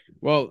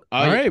 Well,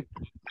 all right.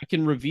 I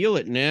can reveal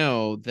it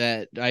now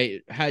that I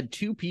had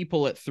two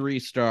people at 3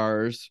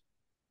 stars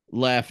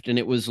left, and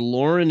it was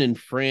Lauren and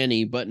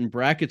Franny, but in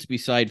brackets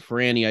beside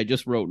Franny, I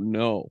just wrote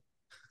no.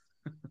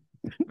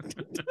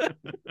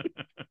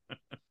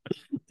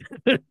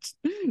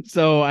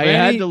 So I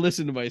had to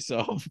listen to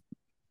myself.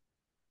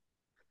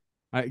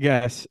 I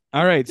guess.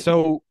 All right.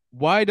 So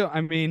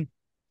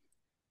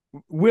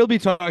we'll be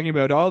talking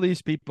about all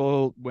these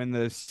people when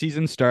the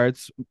season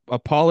starts.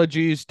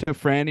 Apologies to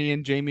Franny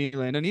and Jamie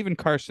Lynn and even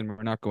Carson.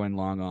 We're not going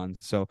long on.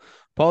 So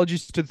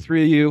apologies to the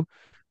three of you.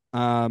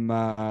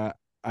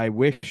 I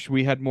wish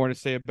we had more to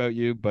say about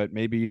you, but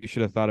maybe you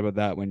should have thought about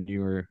that when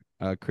you were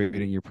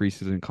creating your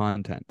preseason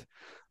content.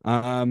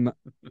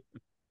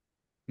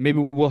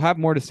 Maybe we'll have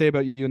more to say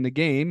about you in the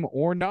game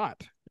or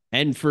not.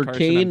 And for Carson,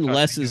 Kane,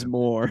 less is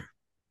more.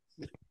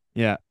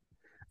 Yeah.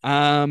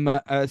 And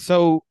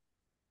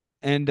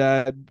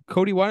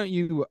Cody, why don't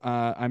you,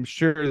 I'm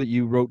sure that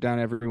you wrote down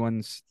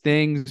everyone's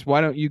things.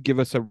 Why don't you give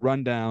us a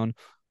rundown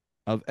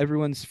of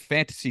everyone's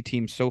fantasy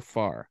team so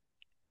far?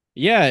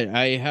 Yeah,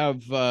 I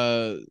have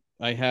the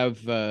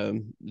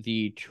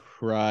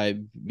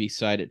tribe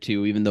beside it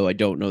too, even though I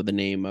don't know the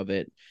name of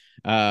it,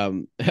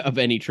 of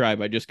any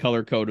tribe. I just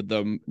color coded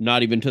them,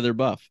 not even to their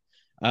buff.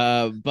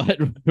 But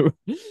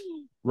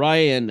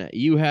Ryan,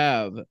 you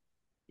have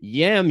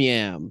Yam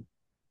Yam,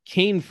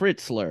 Kane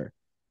Fritzler,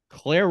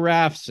 Claire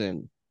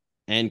Raffson,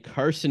 and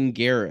Carson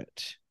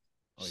Garrett.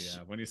 Oh yeah,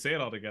 when you say it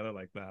all together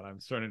like that, I'm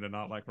starting to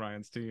not like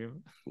Ryan's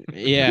team.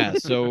 Yeah,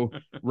 so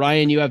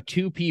Ryan, you have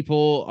two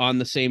people on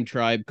the same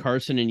tribe,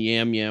 Carson and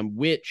Yam Yam,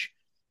 which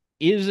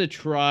is a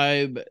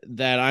tribe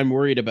that I'm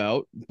worried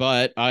about,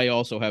 but I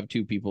also have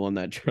two people on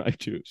that tribe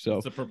too. So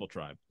it's a purple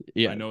tribe.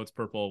 Yeah, I know it's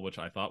purple, which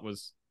I thought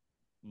was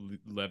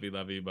Levy,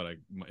 but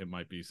it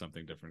might be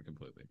something different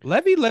completely.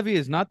 Levy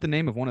is not the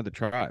name of one of the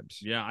tribes.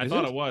 Yeah, I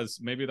thought it was.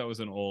 Maybe that was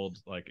an old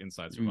like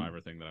Inside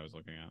Survivor thing that I was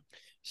looking at.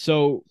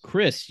 So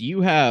Chris,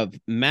 you have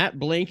Matt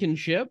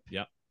Blankenship,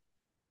 yep,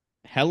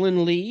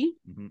 Helen Lee,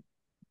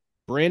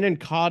 Brandon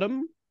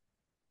Cottam,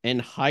 and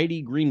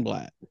Heidi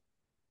Greenblatt.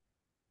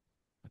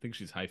 I think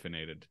she's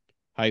hyphenated.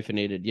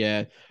 hyphenated.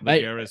 Yeah.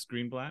 Lagares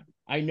Greenblatt.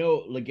 I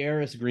know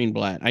Lagares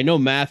Greenblatt. I know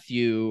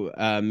Matthew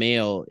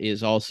Mail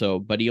is also,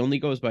 but he only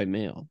goes by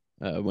Mail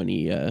when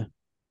he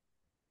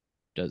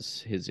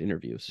does his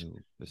interviews.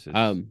 This is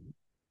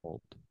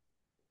old.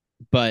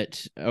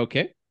 But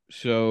okay,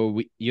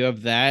 so you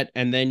have that,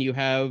 and then you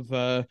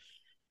have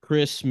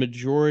Chris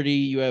Majority.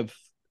 You have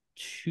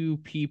 2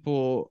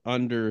 people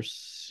under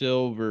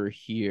silver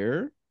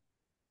here,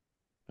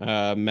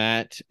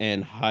 Matt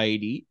and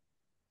Heidi.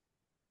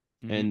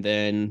 And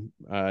then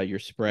your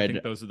spread. I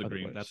think those are the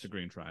green. That's the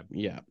Green Tribe.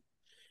 Yeah.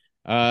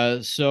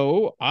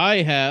 So I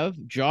have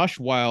Josh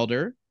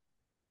Wilder,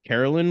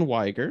 Carolyn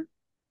Weiger,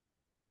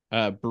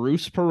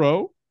 Bruce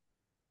Perot,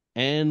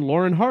 and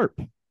Lauren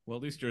Harp. Well,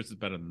 at least yours is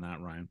better than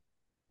that, Ryan.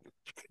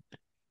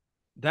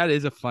 That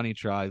is a funny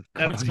tribe.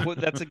 That's a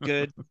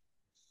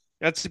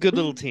good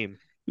little team.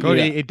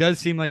 Cody, it does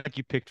seem like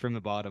you picked from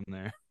the bottom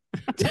there.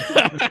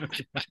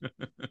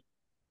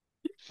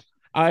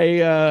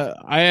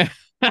 I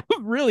have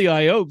really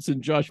high hopes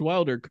in Josh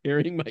Wilder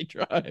carrying my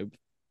tribe.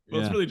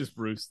 Well, it's really just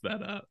Bruce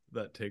that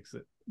takes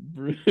it.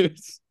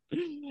 Bruce.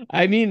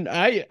 I mean,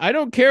 I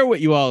don't care what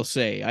you all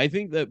say. I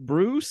think that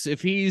Bruce,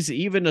 if he's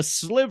even a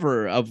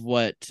sliver of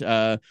what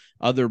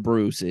other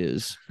Bruce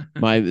is,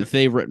 my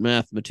favorite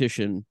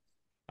mathematician,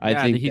 I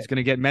think he's going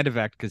to get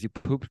medevac because he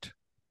pooped.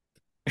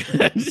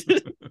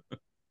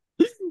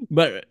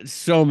 But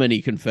so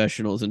many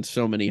confessionals and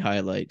so many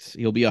highlights.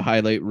 He'll be a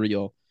highlight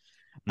reel.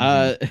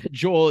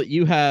 Joel,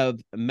 you have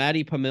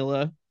Maddie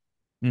Pamela,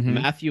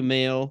 Matthew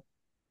Mail,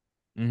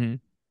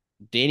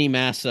 Danny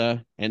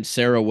Massa, and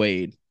Sarah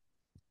Wade.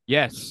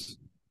 Yes.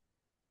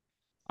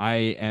 I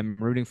am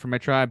rooting for my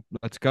tribe.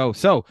 Let's go.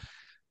 So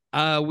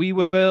we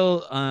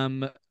will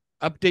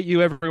update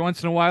you every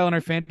once in a while on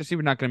our fantasy.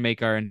 We're not going to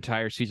make our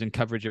entire season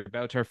coverage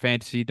about our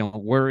fantasy.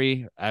 Don't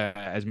worry,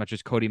 as much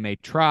as Cody may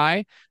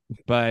try.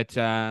 But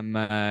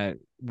I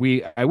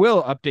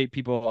will update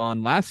people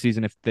on last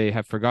season if they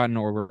have forgotten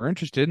or were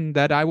interested in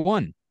that I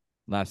won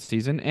last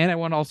season, and I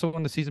won also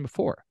on the season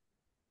before.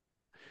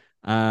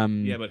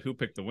 Yeah, but who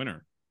picked the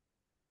winner?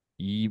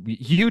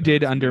 You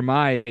did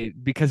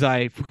because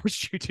I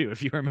forced you to,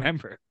 if you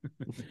remember.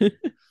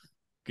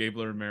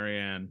 Gabler and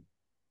Marianne.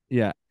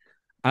 Yeah.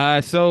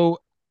 So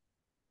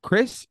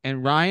Chris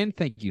and Ryan,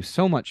 thank you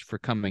so much for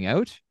coming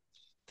out.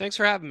 Thanks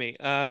for having me.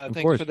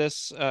 Thanks for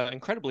this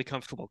incredibly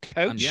comfortable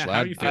couch. How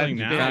are you feeling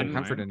now?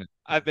 Comfort in it.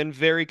 I've been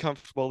very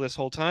comfortable this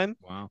whole time.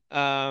 Wow.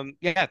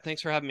 Yeah,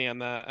 thanks for having me.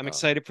 I'm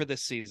excited for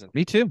this season.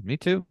 Me too.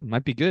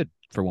 Might be good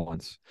for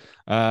once.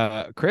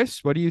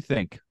 Chris, what do you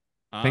think?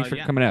 Thanks for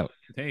coming out.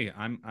 Hey,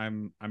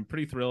 I'm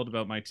pretty thrilled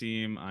about my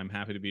team. I'm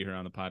happy to be here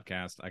on the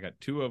podcast. I got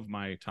 2 of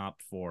my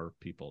top 4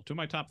 people, 2 of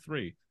my top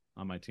 3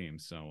 on my team.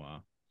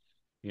 So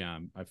yeah,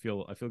 I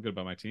feel good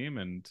about my team,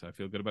 and I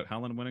feel good about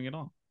Helen winning it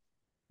all.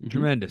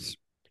 Tremendous.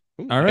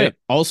 All right.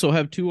 I also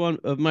have 2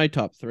 of my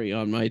top 3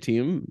 on my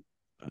team,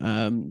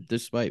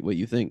 despite what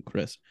you think,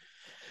 Chris.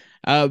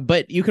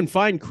 But you can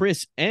find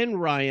Chris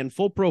and Ryan,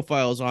 full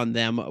profiles on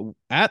them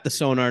at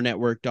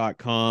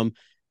thesonarnetwork.com.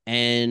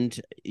 And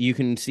you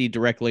can see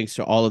direct links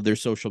to all of their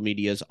social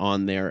medias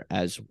on there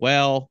as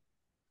well.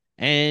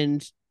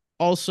 And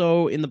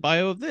also in the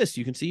bio of this,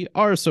 you can see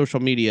our social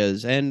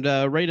medias and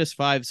rate us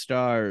 5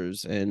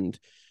 stars and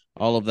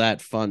all of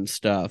that fun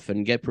stuff,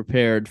 and get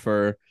prepared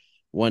for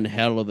one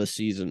hell of a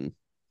season.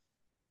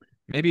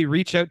 Maybe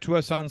reach out to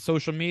us on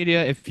social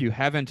media if you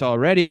haven't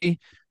already.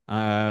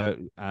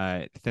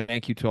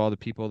 Thank you to all the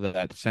people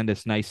that send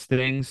us nice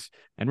things.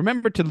 And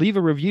remember to leave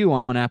a review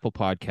on Apple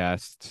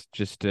Podcasts.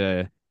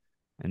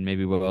 And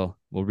maybe we'll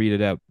read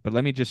it out. But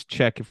let me just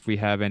check if we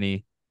have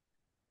any.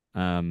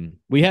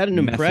 We had an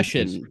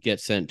impression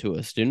get sent to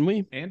us, didn't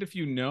we? And if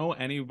you know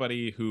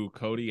anybody who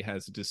Cody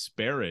has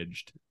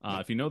disparaged,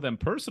 if you know them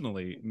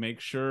personally, make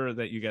sure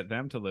that you get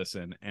them to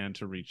listen and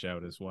to reach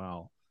out as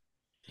well.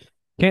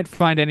 Can't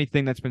find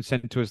anything that's been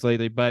sent to us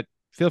lately, but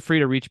feel free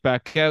to reach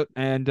back out.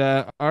 And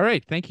all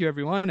right, thank you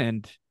everyone,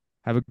 and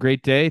have a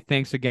great day.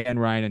 Thanks again,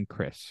 Ryan and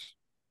Chris.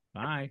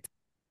 Bye.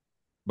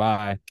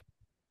 Bye.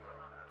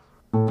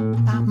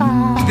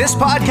 This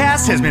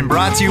podcast has been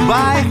brought to you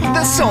by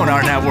the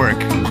Sonar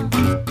Network.